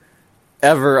never,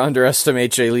 ever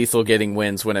underestimate Jay Lethal getting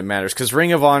wins when it matters, because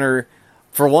Ring of Honor,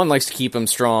 for one, likes to keep him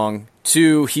strong.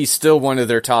 Two, he's still one of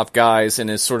their top guys and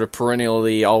is sort of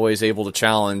perennially always able to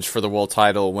challenge for the world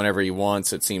title whenever he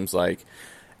wants, it seems like.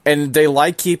 And they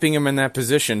like keeping him in that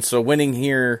position. So winning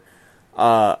here,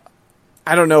 I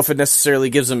don't know if it necessarily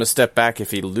gives him a step back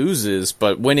if he loses,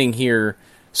 but winning here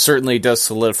certainly does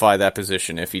solidify that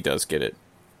position if he does get it.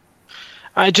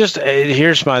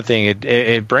 Here's my thing.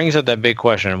 It brings up that big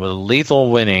question. With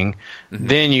Lethal winning,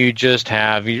 then you just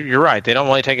have, you're right, they don't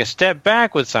really take a step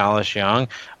back with Silas Young,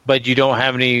 but you don't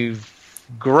have any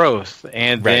growth,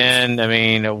 and then I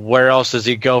mean, where else does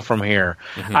he go from here?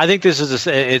 I think this is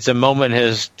it's a moment in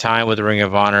his time with the Ring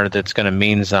of Honor that's going to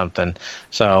mean something.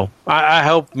 So I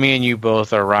hope me and you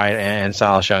both are right, and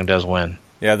Silas Young does win.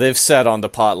 Yeah, they've sat on the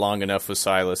pot long enough with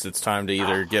Silas. It's time to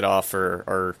either get off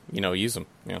or use him.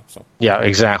 So yeah,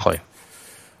 exactly.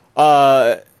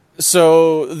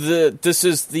 So this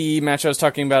is the match I was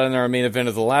talking about in our main event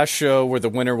of the last show, where the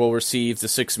winner will receive the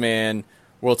 6-man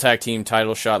World Tag Team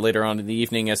title shot later on in the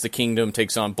evening as the Kingdom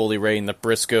takes on Bully Ray and the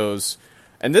Briscoes.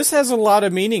 And this has a lot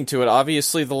of meaning to it.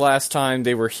 Obviously, the last time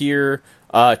they were here,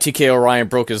 TK O'Ryan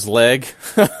broke his leg,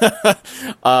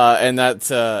 and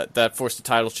that forced a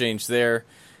title change there.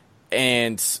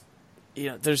 And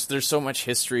there's so much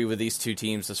history with these two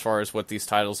teams as far as what these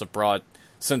titles have brought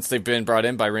since they've been brought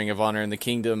in by Ring of Honor and the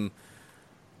Kingdom.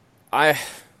 I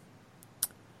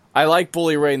like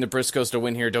Bully Ray and the Briscoes to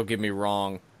win here, don't get me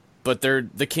wrong, but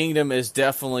the Kingdom is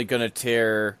definitely going to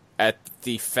tear at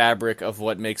the fabric of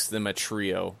what makes them a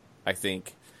trio, I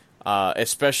think.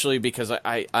 Especially because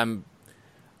I'm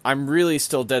really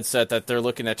still dead set that they're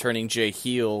looking at turning Jay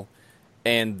heel,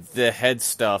 and the head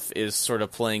stuff is sort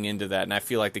of playing into that, and I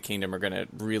feel like the Kingdom are going to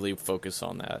really focus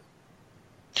on that.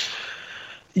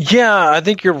 Yeah, I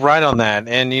think you're right on that.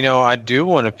 And, I do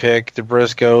want to pick the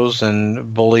Briscoes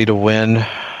and Bully to win.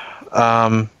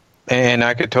 And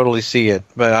I could totally see it,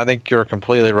 but I think you're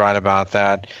completely right about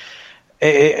that.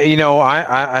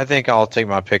 I think I'll take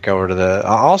my pick over to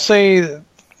I'll say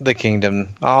the Kingdom.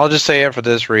 I'll just say it for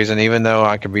this reason, even though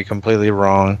I could be completely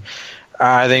wrong.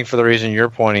 I think for the reason you're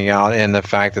pointing out, and the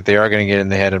fact that they are going to get in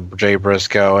the head of Jay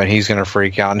Briscoe, and he's going to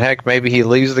freak out. And heck, maybe he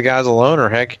leaves the guys alone, or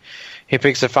heck, he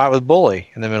picks a fight with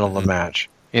Bully in the middle of the match.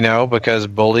 Because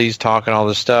Bully's talking all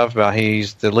this stuff about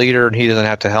he's the leader and he doesn't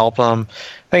have to help them,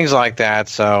 things like that.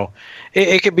 So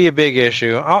it could be a big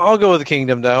issue. I'll go with the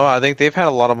Kingdom, though. I think they've had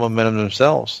a lot of momentum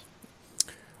themselves.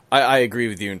 I agree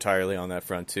with you entirely on that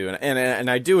front, too. And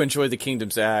I do enjoy the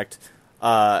Kingdom's act.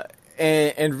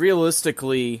 And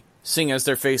realistically, seeing as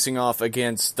they're facing off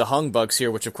against the Hung Bucks here,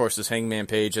 which, of course, is Hangman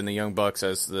Page and the Young Bucks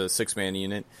as the 6-man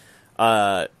unit,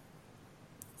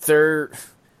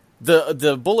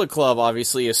 The Bullet Club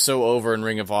obviously is so over in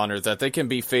Ring of Honor that they can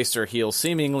be face or heel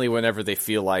seemingly whenever they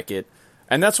feel like it.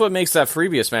 And that's what makes that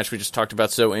previous match we just talked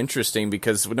about so interesting,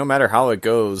 because no matter how it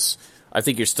goes, I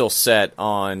think you're still set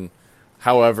on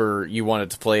however you want it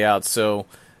to play out. So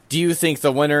do you think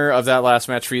the winner of that last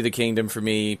match for you, the Kingdom, for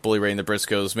me, Bully Ray and the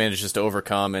Briscoes, manages to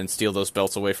overcome and steal those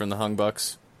belts away from the Hung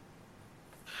Bucks?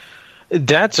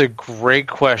 That's a great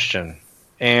question.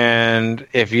 And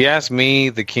if you ask me,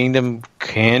 the Kingdom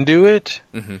can do it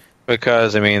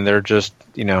because, they're just,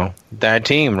 that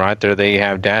team right there. They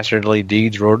have dastardly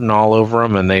deeds written all over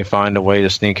them, and they find a way to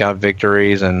sneak out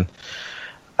victories. And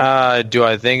do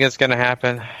I think it's going to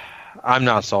happen? I'm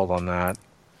not sold on that.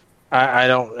 I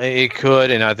don't. It could,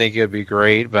 and I think it would be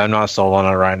great, but I'm not sold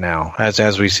on it right now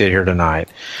as we sit here tonight.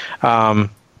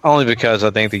 Only because I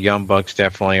think the Young Bucks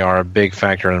definitely are a big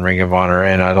factor in Ring of Honor,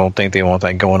 and I don't think they want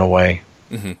that going away.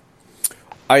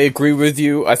 I agree with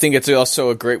you. I think it's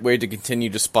also a great way to continue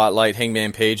to spotlight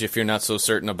Hangman Page if you're not so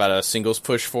certain about a singles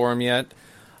push for him yet.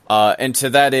 And to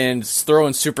that end,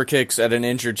 throwing super kicks at an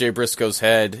injured Jay Briscoe's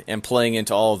head and playing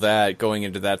into all of that, going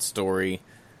into that story,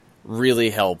 really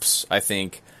helps, I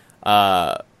think.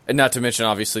 And not to mention,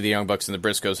 obviously, the Young Bucks and the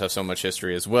Briscoes have so much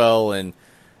history as well, and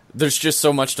there's just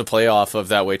so much to play off of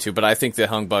that way, too. But I think the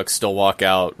Hung Bucks still walk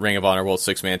out Ring of Honor World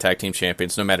 6-Man Tag Team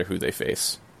Champions no matter who they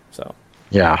face. So...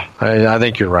 yeah, I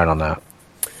think you're right on that.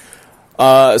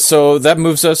 So that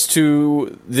moves us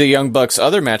to the Young Bucks'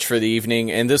 other match for the evening,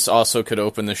 and this also could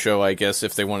open the show, I guess,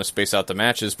 if they want to space out the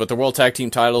matches. But the World Tag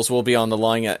Team titles will be on the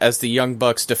line as the Young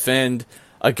Bucks defend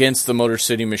against the Motor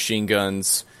City Machine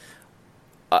Guns.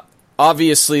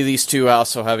 Obviously, these two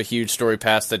also have a huge story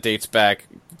past that dates back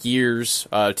years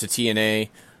to TNA,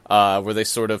 where they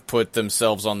sort of put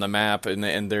themselves on the map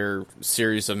in their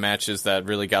series of matches that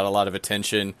really got a lot of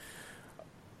attention.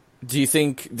 Do you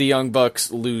think the Young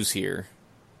Bucks lose here?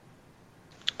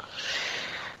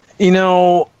 I'm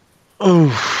going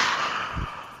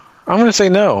to say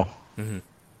no.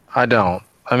 I don't.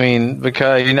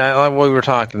 Because, like we were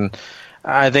talking,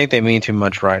 I think they mean too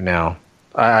much right now.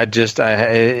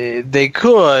 They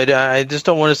could. I just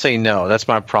don't want to say no. That's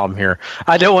my problem here.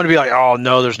 I don't want to be like, oh,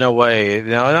 no, there's no way.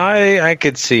 And I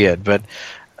could see it, but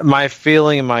my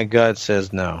feeling in my gut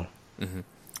says no.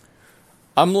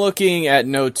 I'm looking at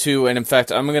no, too, and in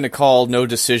fact, I'm going to call no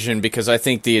decision because I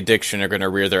think the Addiction are going to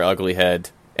rear their ugly head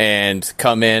and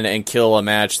come in and kill a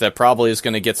match that probably is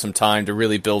going to get some time to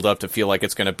really build up to feel like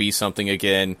it's going to be something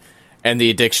again. and the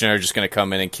Addiction are just going to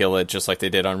come in and kill it, just like they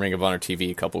did on Ring of Honor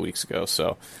TV a couple weeks ago.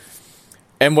 So,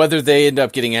 and whether they end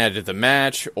up getting added to the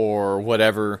match or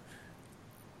whatever,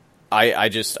 I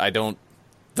don't.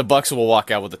 The Bucks will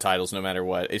walk out with the titles no matter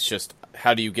what. It's just,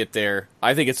 how do you get there?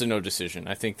 I think it's a no decision.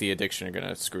 I think the Addiction are going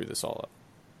to screw this all up.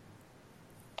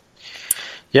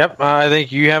 Yep, I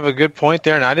think you have a good point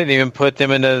there, and I didn't even put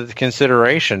them into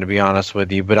consideration, to be honest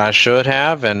with you, but I should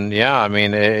have, and yeah, I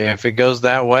mean, if it goes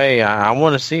that way, I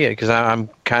want to see it, because I'm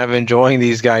kind of enjoying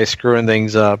these guys screwing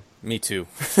things up. Me too.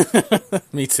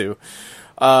 Me too.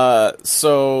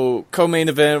 So, co-main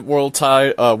event, world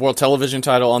television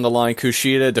title on the line.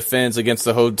 Kushida defends against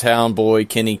the hometown boy,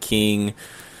 Kenny King.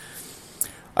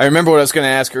 I remember what I was going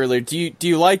to ask earlier. Do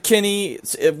you like Kenny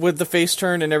with the face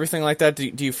turn and everything like that?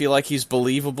 Do you feel like he's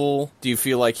believable? Do you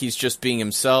feel like he's just being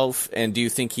himself? And do you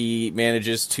think he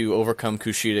manages to overcome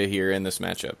Kushida here in this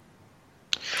matchup?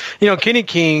 You know, Kenny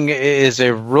King is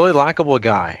a really likable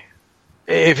guy.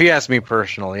 If you ask me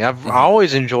personally, I've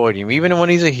always enjoyed him, even when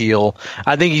he's a heel.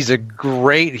 I think he's a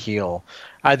great heel.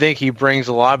 I think he brings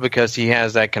a lot because he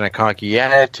has that kind of cocky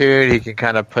attitude. He can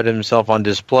kind of put himself on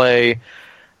display.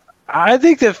 I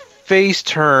think the face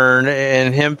turn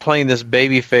and him playing this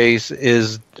baby face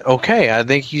is okay. I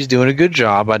think he's doing a good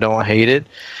job. I don't hate it.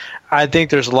 I think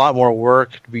there's a lot more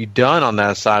work to be done on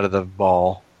that side of the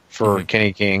ball for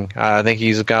Kenny King. I think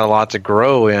he's got a lot to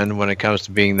grow in when it comes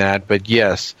to being that. But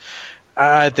yes,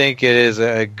 I think it is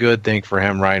a good thing for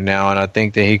him right now, and I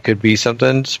think that he could be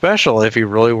something special if he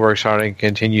really works hard and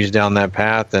continues down that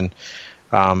path. And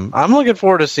I'm looking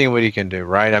forward to seeing what he can do,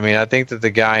 right? I mean, I think that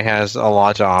the guy has a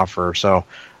lot to offer, so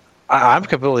I'm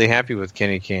completely happy with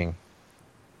Kenny King.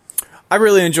 I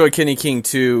really enjoy Kenny King,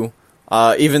 too,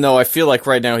 even though I feel like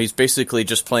right now he's basically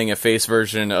just playing a face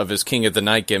version of his King of the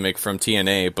Night gimmick from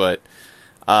TNA, but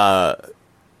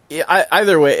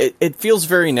either way, it feels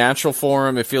very natural for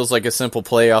him. It feels like a simple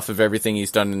play off of everything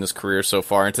he's done in his career so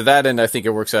far, and to that end, I think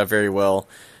it works out very well.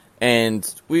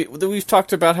 And we've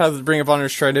talked about how the Ring of Honor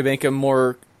is trying to make him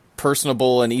more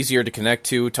personable and easier to connect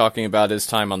to, talking about his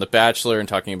time on The Bachelor and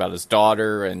talking about his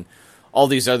daughter and all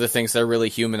these other things that really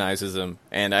humanizes him.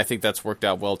 And I think that's worked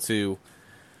out well, too.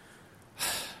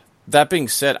 That being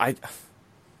said, I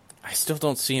still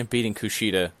don't see him beating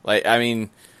Kushida. Like, I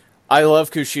mean, I love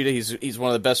Kushida. He's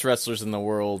one of the best wrestlers in the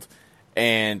world.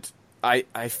 And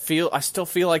I still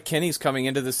feel like Kenny's coming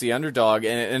into this the underdog,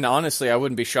 and honestly, I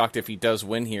wouldn't be shocked if he does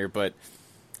win here, but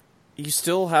you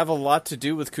still have a lot to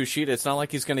do with Kushida. It's not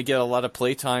like he's going to get a lot of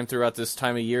playtime throughout this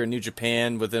time of year in New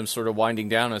Japan with them sort of winding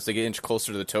down as they get inch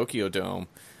closer to the Tokyo Dome.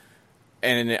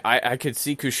 And I could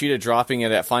see Kushida dropping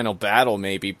it at Final Battle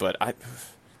maybe, but I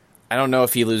don't know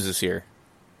if he loses here.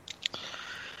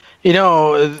 You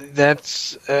know,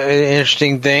 that's an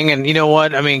interesting thing. And you know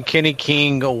what? I mean, Kenny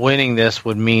King winning this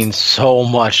would mean so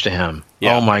much to him.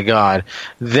 Yeah. Oh, my God.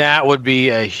 That would be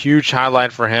a huge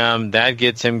highlight for him. That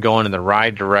gets him going in the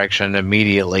right direction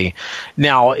immediately.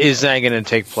 Now, is that going to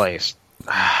take place?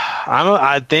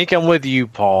 I think I'm with you,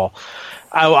 Paul.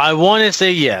 I want to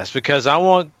say yes, because I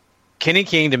want Kenny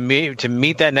King to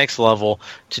meet that next level,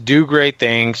 to do great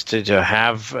things, to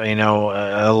have, you know,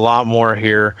 a lot more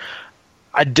here.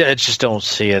 I just don't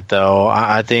see it, though.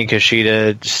 I think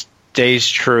Kushida stays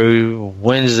true,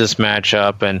 wins this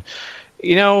matchup, and,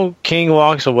 you know, King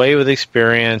walks away with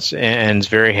experience and is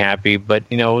very happy. But,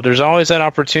 you know, there's always that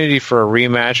opportunity for a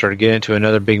rematch or to get into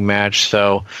another big match.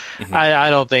 So I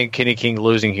don't think Kenny King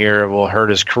losing here will hurt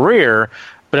his career,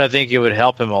 but I think it would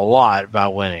help him a lot by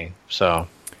winning. So,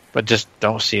 but just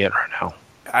don't see it right now.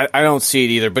 I don't see it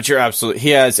either, but you're absolutely...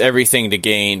 He has everything to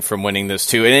gain from winning this,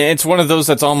 too. And it's one of those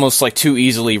that's almost like too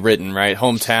easily written, right?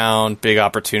 Hometown, big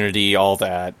opportunity, all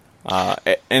that.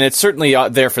 And it's certainly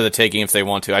there for the taking if they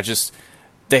want to.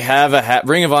 They have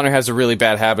Ring of Honor has a really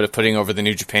bad habit of putting over the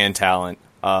New Japan talent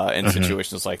in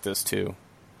situations like this, too.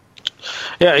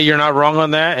 Yeah, you're not wrong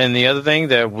on that. And the other thing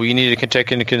that we need to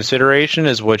take into consideration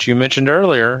is what you mentioned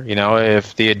earlier. You know,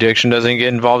 if the Addiction doesn't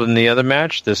get involved in the other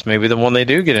match, this may be the one they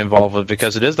do get involved with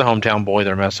because it is the hometown boy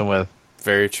they're messing with.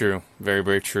 Very true. Very,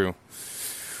 very true.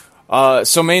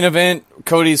 So main event,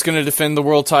 Cody's going to defend the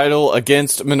world title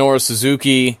against Minoru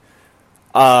Suzuki.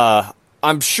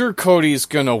 I'm sure Cody's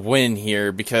going to win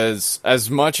here because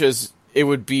as much as it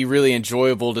would be really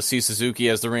enjoyable to see Suzuki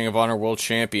as the Ring of Honor World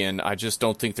Champion, I just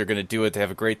don't think they're going to do it. They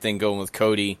have a great thing going with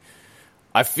Cody.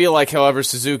 I feel like, however,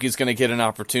 Suzuki's going to get an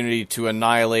opportunity to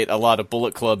annihilate a lot of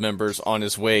Bullet Club members on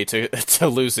his way to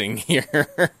losing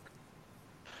here.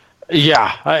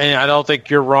 Yeah, I don't think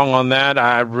you're wrong on that.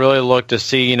 I really look to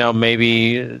see,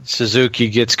 maybe Suzuki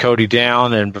gets Cody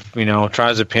down and,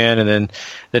 tries a pin, and then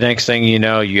the next thing you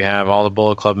know, you have all the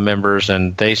Bullet Club members,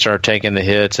 and they start taking the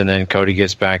hits, and then Cody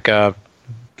gets back up,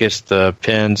 gets the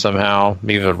pin somehow,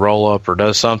 either a roll-up or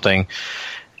does something,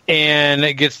 and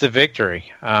it gets the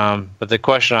victory. But the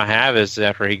question I have is,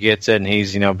 after he gets it and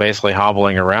he's, basically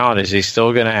hobbling around, is he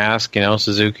still going to ask,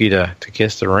 Suzuki to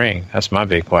kiss the ring? That's my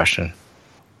big question.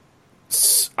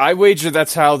 I wager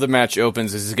that's how the match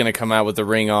opens. Is he's going to come out with the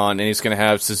ring on, and he's going to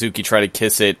have Suzuki try to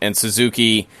kiss it, and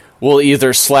Suzuki will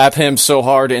either slap him so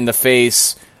hard in the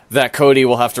face that Cody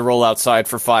will have to roll outside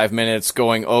for 5 minutes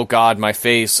going, "Oh God, my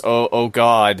face, oh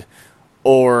God,"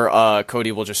 or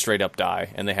Cody will just straight up die,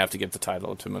 and they have to give the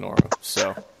title to Minoru.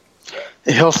 So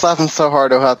he'll slap him so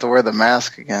hard he'll have to wear the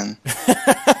mask again.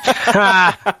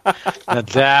 Now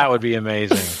that would be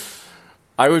amazing.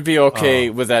 I would be okay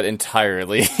with that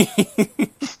entirely.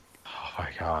 Oh my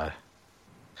God.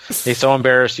 He's so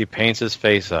embarrassed he paints his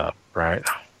face up, right?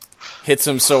 Hits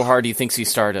him so hard he thinks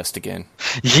he's Stardust again.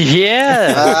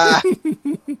 Yeah.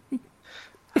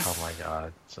 Oh my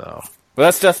God. So, but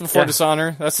that's Death Before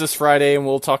Dishonor. That's this Friday, and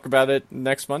we'll talk about it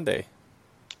next Monday.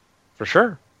 For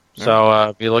sure.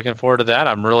 So be looking forward to that.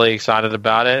 I'm really excited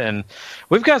about it. And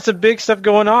we've got some big stuff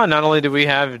going on. Not only do we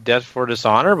have Death Before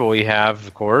Dishonor, but we have,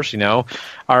 of course,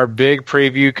 our big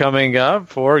preview coming up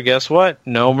for, guess what?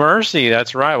 No Mercy.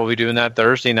 That's right. We'll be doing that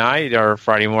Thursday night or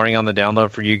Friday morning on the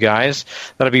download for you guys.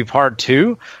 That'll be part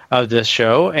 2 of this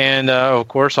show. And, of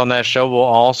course, on that show, we'll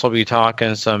also be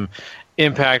talking some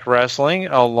Impact Wrestling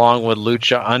along with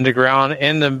Lucha Underground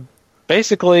and the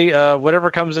basically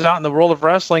whatever comes out in the world of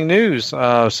wrestling news.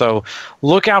 So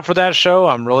look out for that show.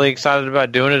 I'm really excited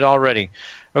about doing it already.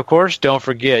 Of course, don't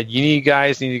forget, you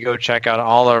guys need to go check out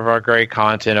all of our great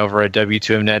content over at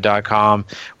W2Mnet.com.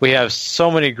 We have so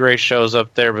many great shows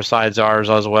up there besides ours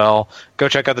as well. Go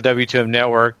check out the W2M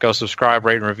Network. Go subscribe,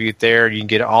 rate, and review it there. You can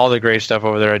get all the great stuff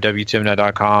over there at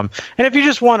W2Mnet.com. And if you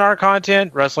just want our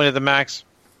content, Wrestling at the Max,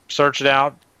 search it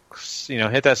out.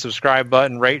 Hit that subscribe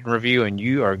button, rate and review, and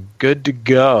you are good to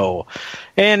go.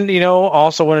 And,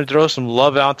 also want to throw some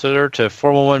love out there to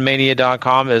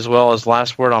 411mania.com as well as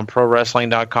Last Word on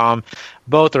ProWrestling.com.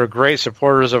 Both are great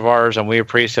supporters of ours, and we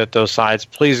appreciate those sites.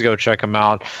 Please go check them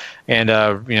out. And,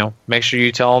 make sure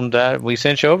you tell them that we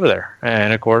sent you over there.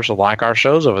 And, of course, like our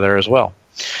shows over there as well.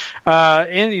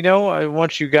 And, I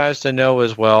want you guys to know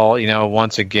as well,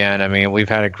 once again, we've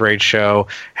had a great show,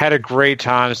 had a great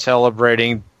time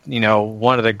celebrating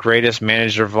one of the greatest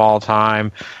managers of all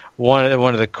time, one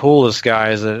of the coolest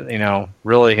guys that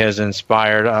really has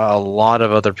inspired a lot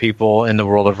of other people in the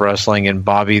world of wrestling, and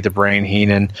Bobby the Brain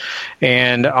Heenan.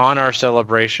 And on our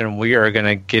celebration, we are going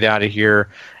to get out of here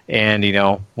and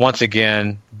once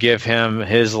again give him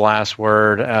his last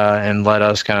word and let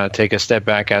us kind of take a step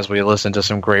back as we listen to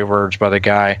some great words by the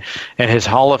guy and his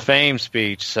Hall of Fame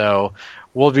speech. So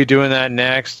we'll be doing that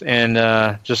next, and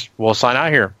we'll sign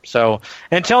out here. So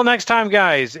until next time,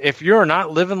 guys, if you're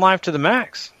not living life to the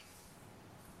max,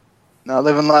 not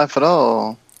living life at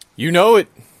all, you know it.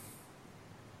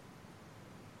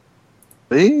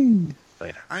 Later.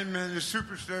 I managed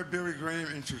superstar Billy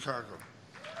Graham in Chicago.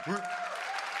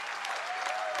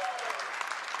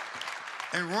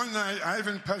 And one night,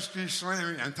 Ivan Putski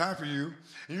slammed me on top of you,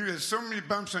 and you had so many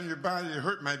bumps on your body it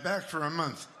hurt my back for a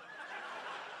month.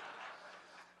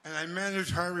 And I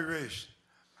managed Harley Race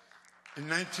in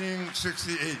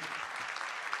 1968.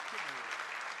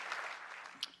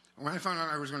 When I found out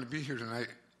I was going to be here tonight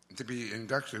to be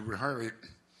inducted with Harley,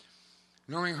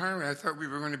 knowing Harley, I thought we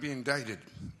were going to be indicted.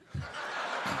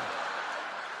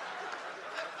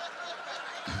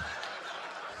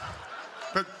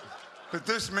 But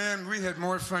this man, we had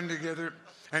more fun together,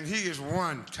 and he is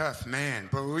one tough man.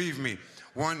 Believe me,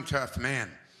 one tough man.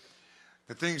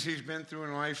 The things he's been through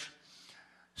in life,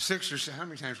 6 or 7, how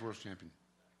many times world champion?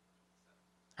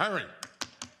 Harry,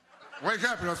 wake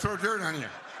up and I'll throw dirt on you.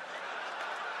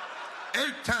 8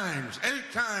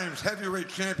 times heavyweight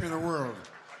champion of the world.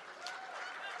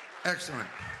 Excellent.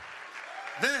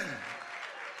 Then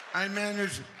I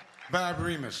managed Bob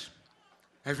Remus.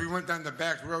 As we went down the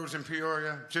back roads in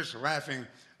Peoria, just laughing,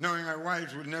 knowing our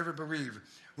wives would never believe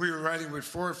we were riding with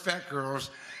 4 fat girls,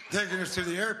 taking us to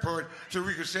the airport so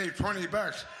we could save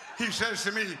 $20. He says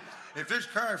to me, if this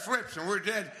car flips and we're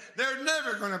dead, they're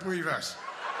never going to believe us.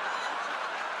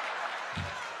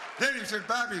 Then he said,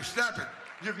 Bobby, stop it.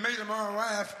 You've made them all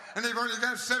laugh, and they've only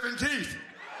got 7 teeth.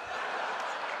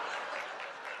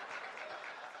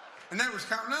 And that was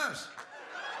counting us.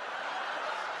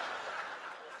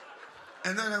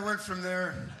 And then I went from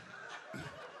there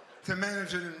to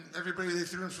manage it and everybody they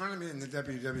threw in front of me in the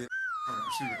WWE. Oh,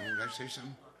 excuse me, did I say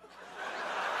something?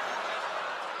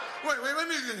 Wait, let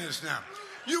me get this now.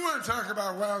 You want to talk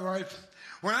about wildlife?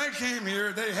 When I came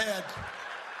here, they had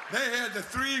the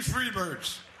 3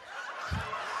 Freebirds.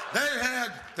 They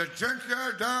had the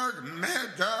Junkyard Dog,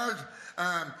 Mad Dog,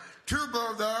 2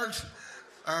 Bulldogs,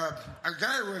 a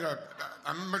guy with a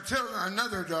Matilda,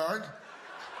 another dog.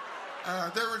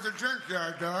 There was a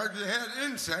Junkyard Dog. You had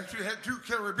insects. You had 2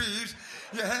 killer bees.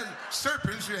 You had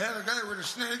serpents. You had a guy with a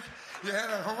snake. You had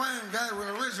a Hawaiian guy with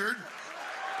a lizard.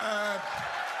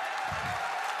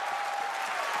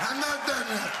 I'm not done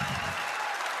yet.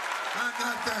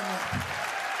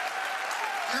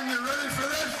 And you ready for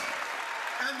this?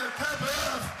 And to top it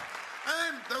off,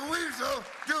 I'm the Weasel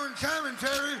doing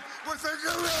commentary with a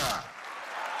gorilla.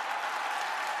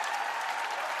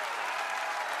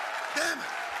 Damn it.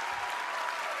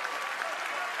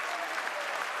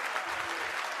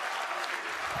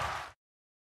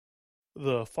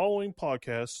 The following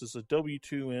podcast is a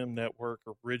W2M Network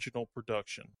original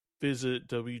production. Visit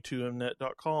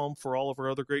W2Mnet.com for all of our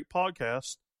other great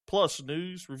podcasts, plus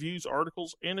news, reviews,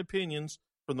 articles, and opinions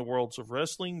from the worlds of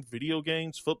wrestling, video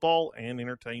games, football, and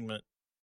entertainment.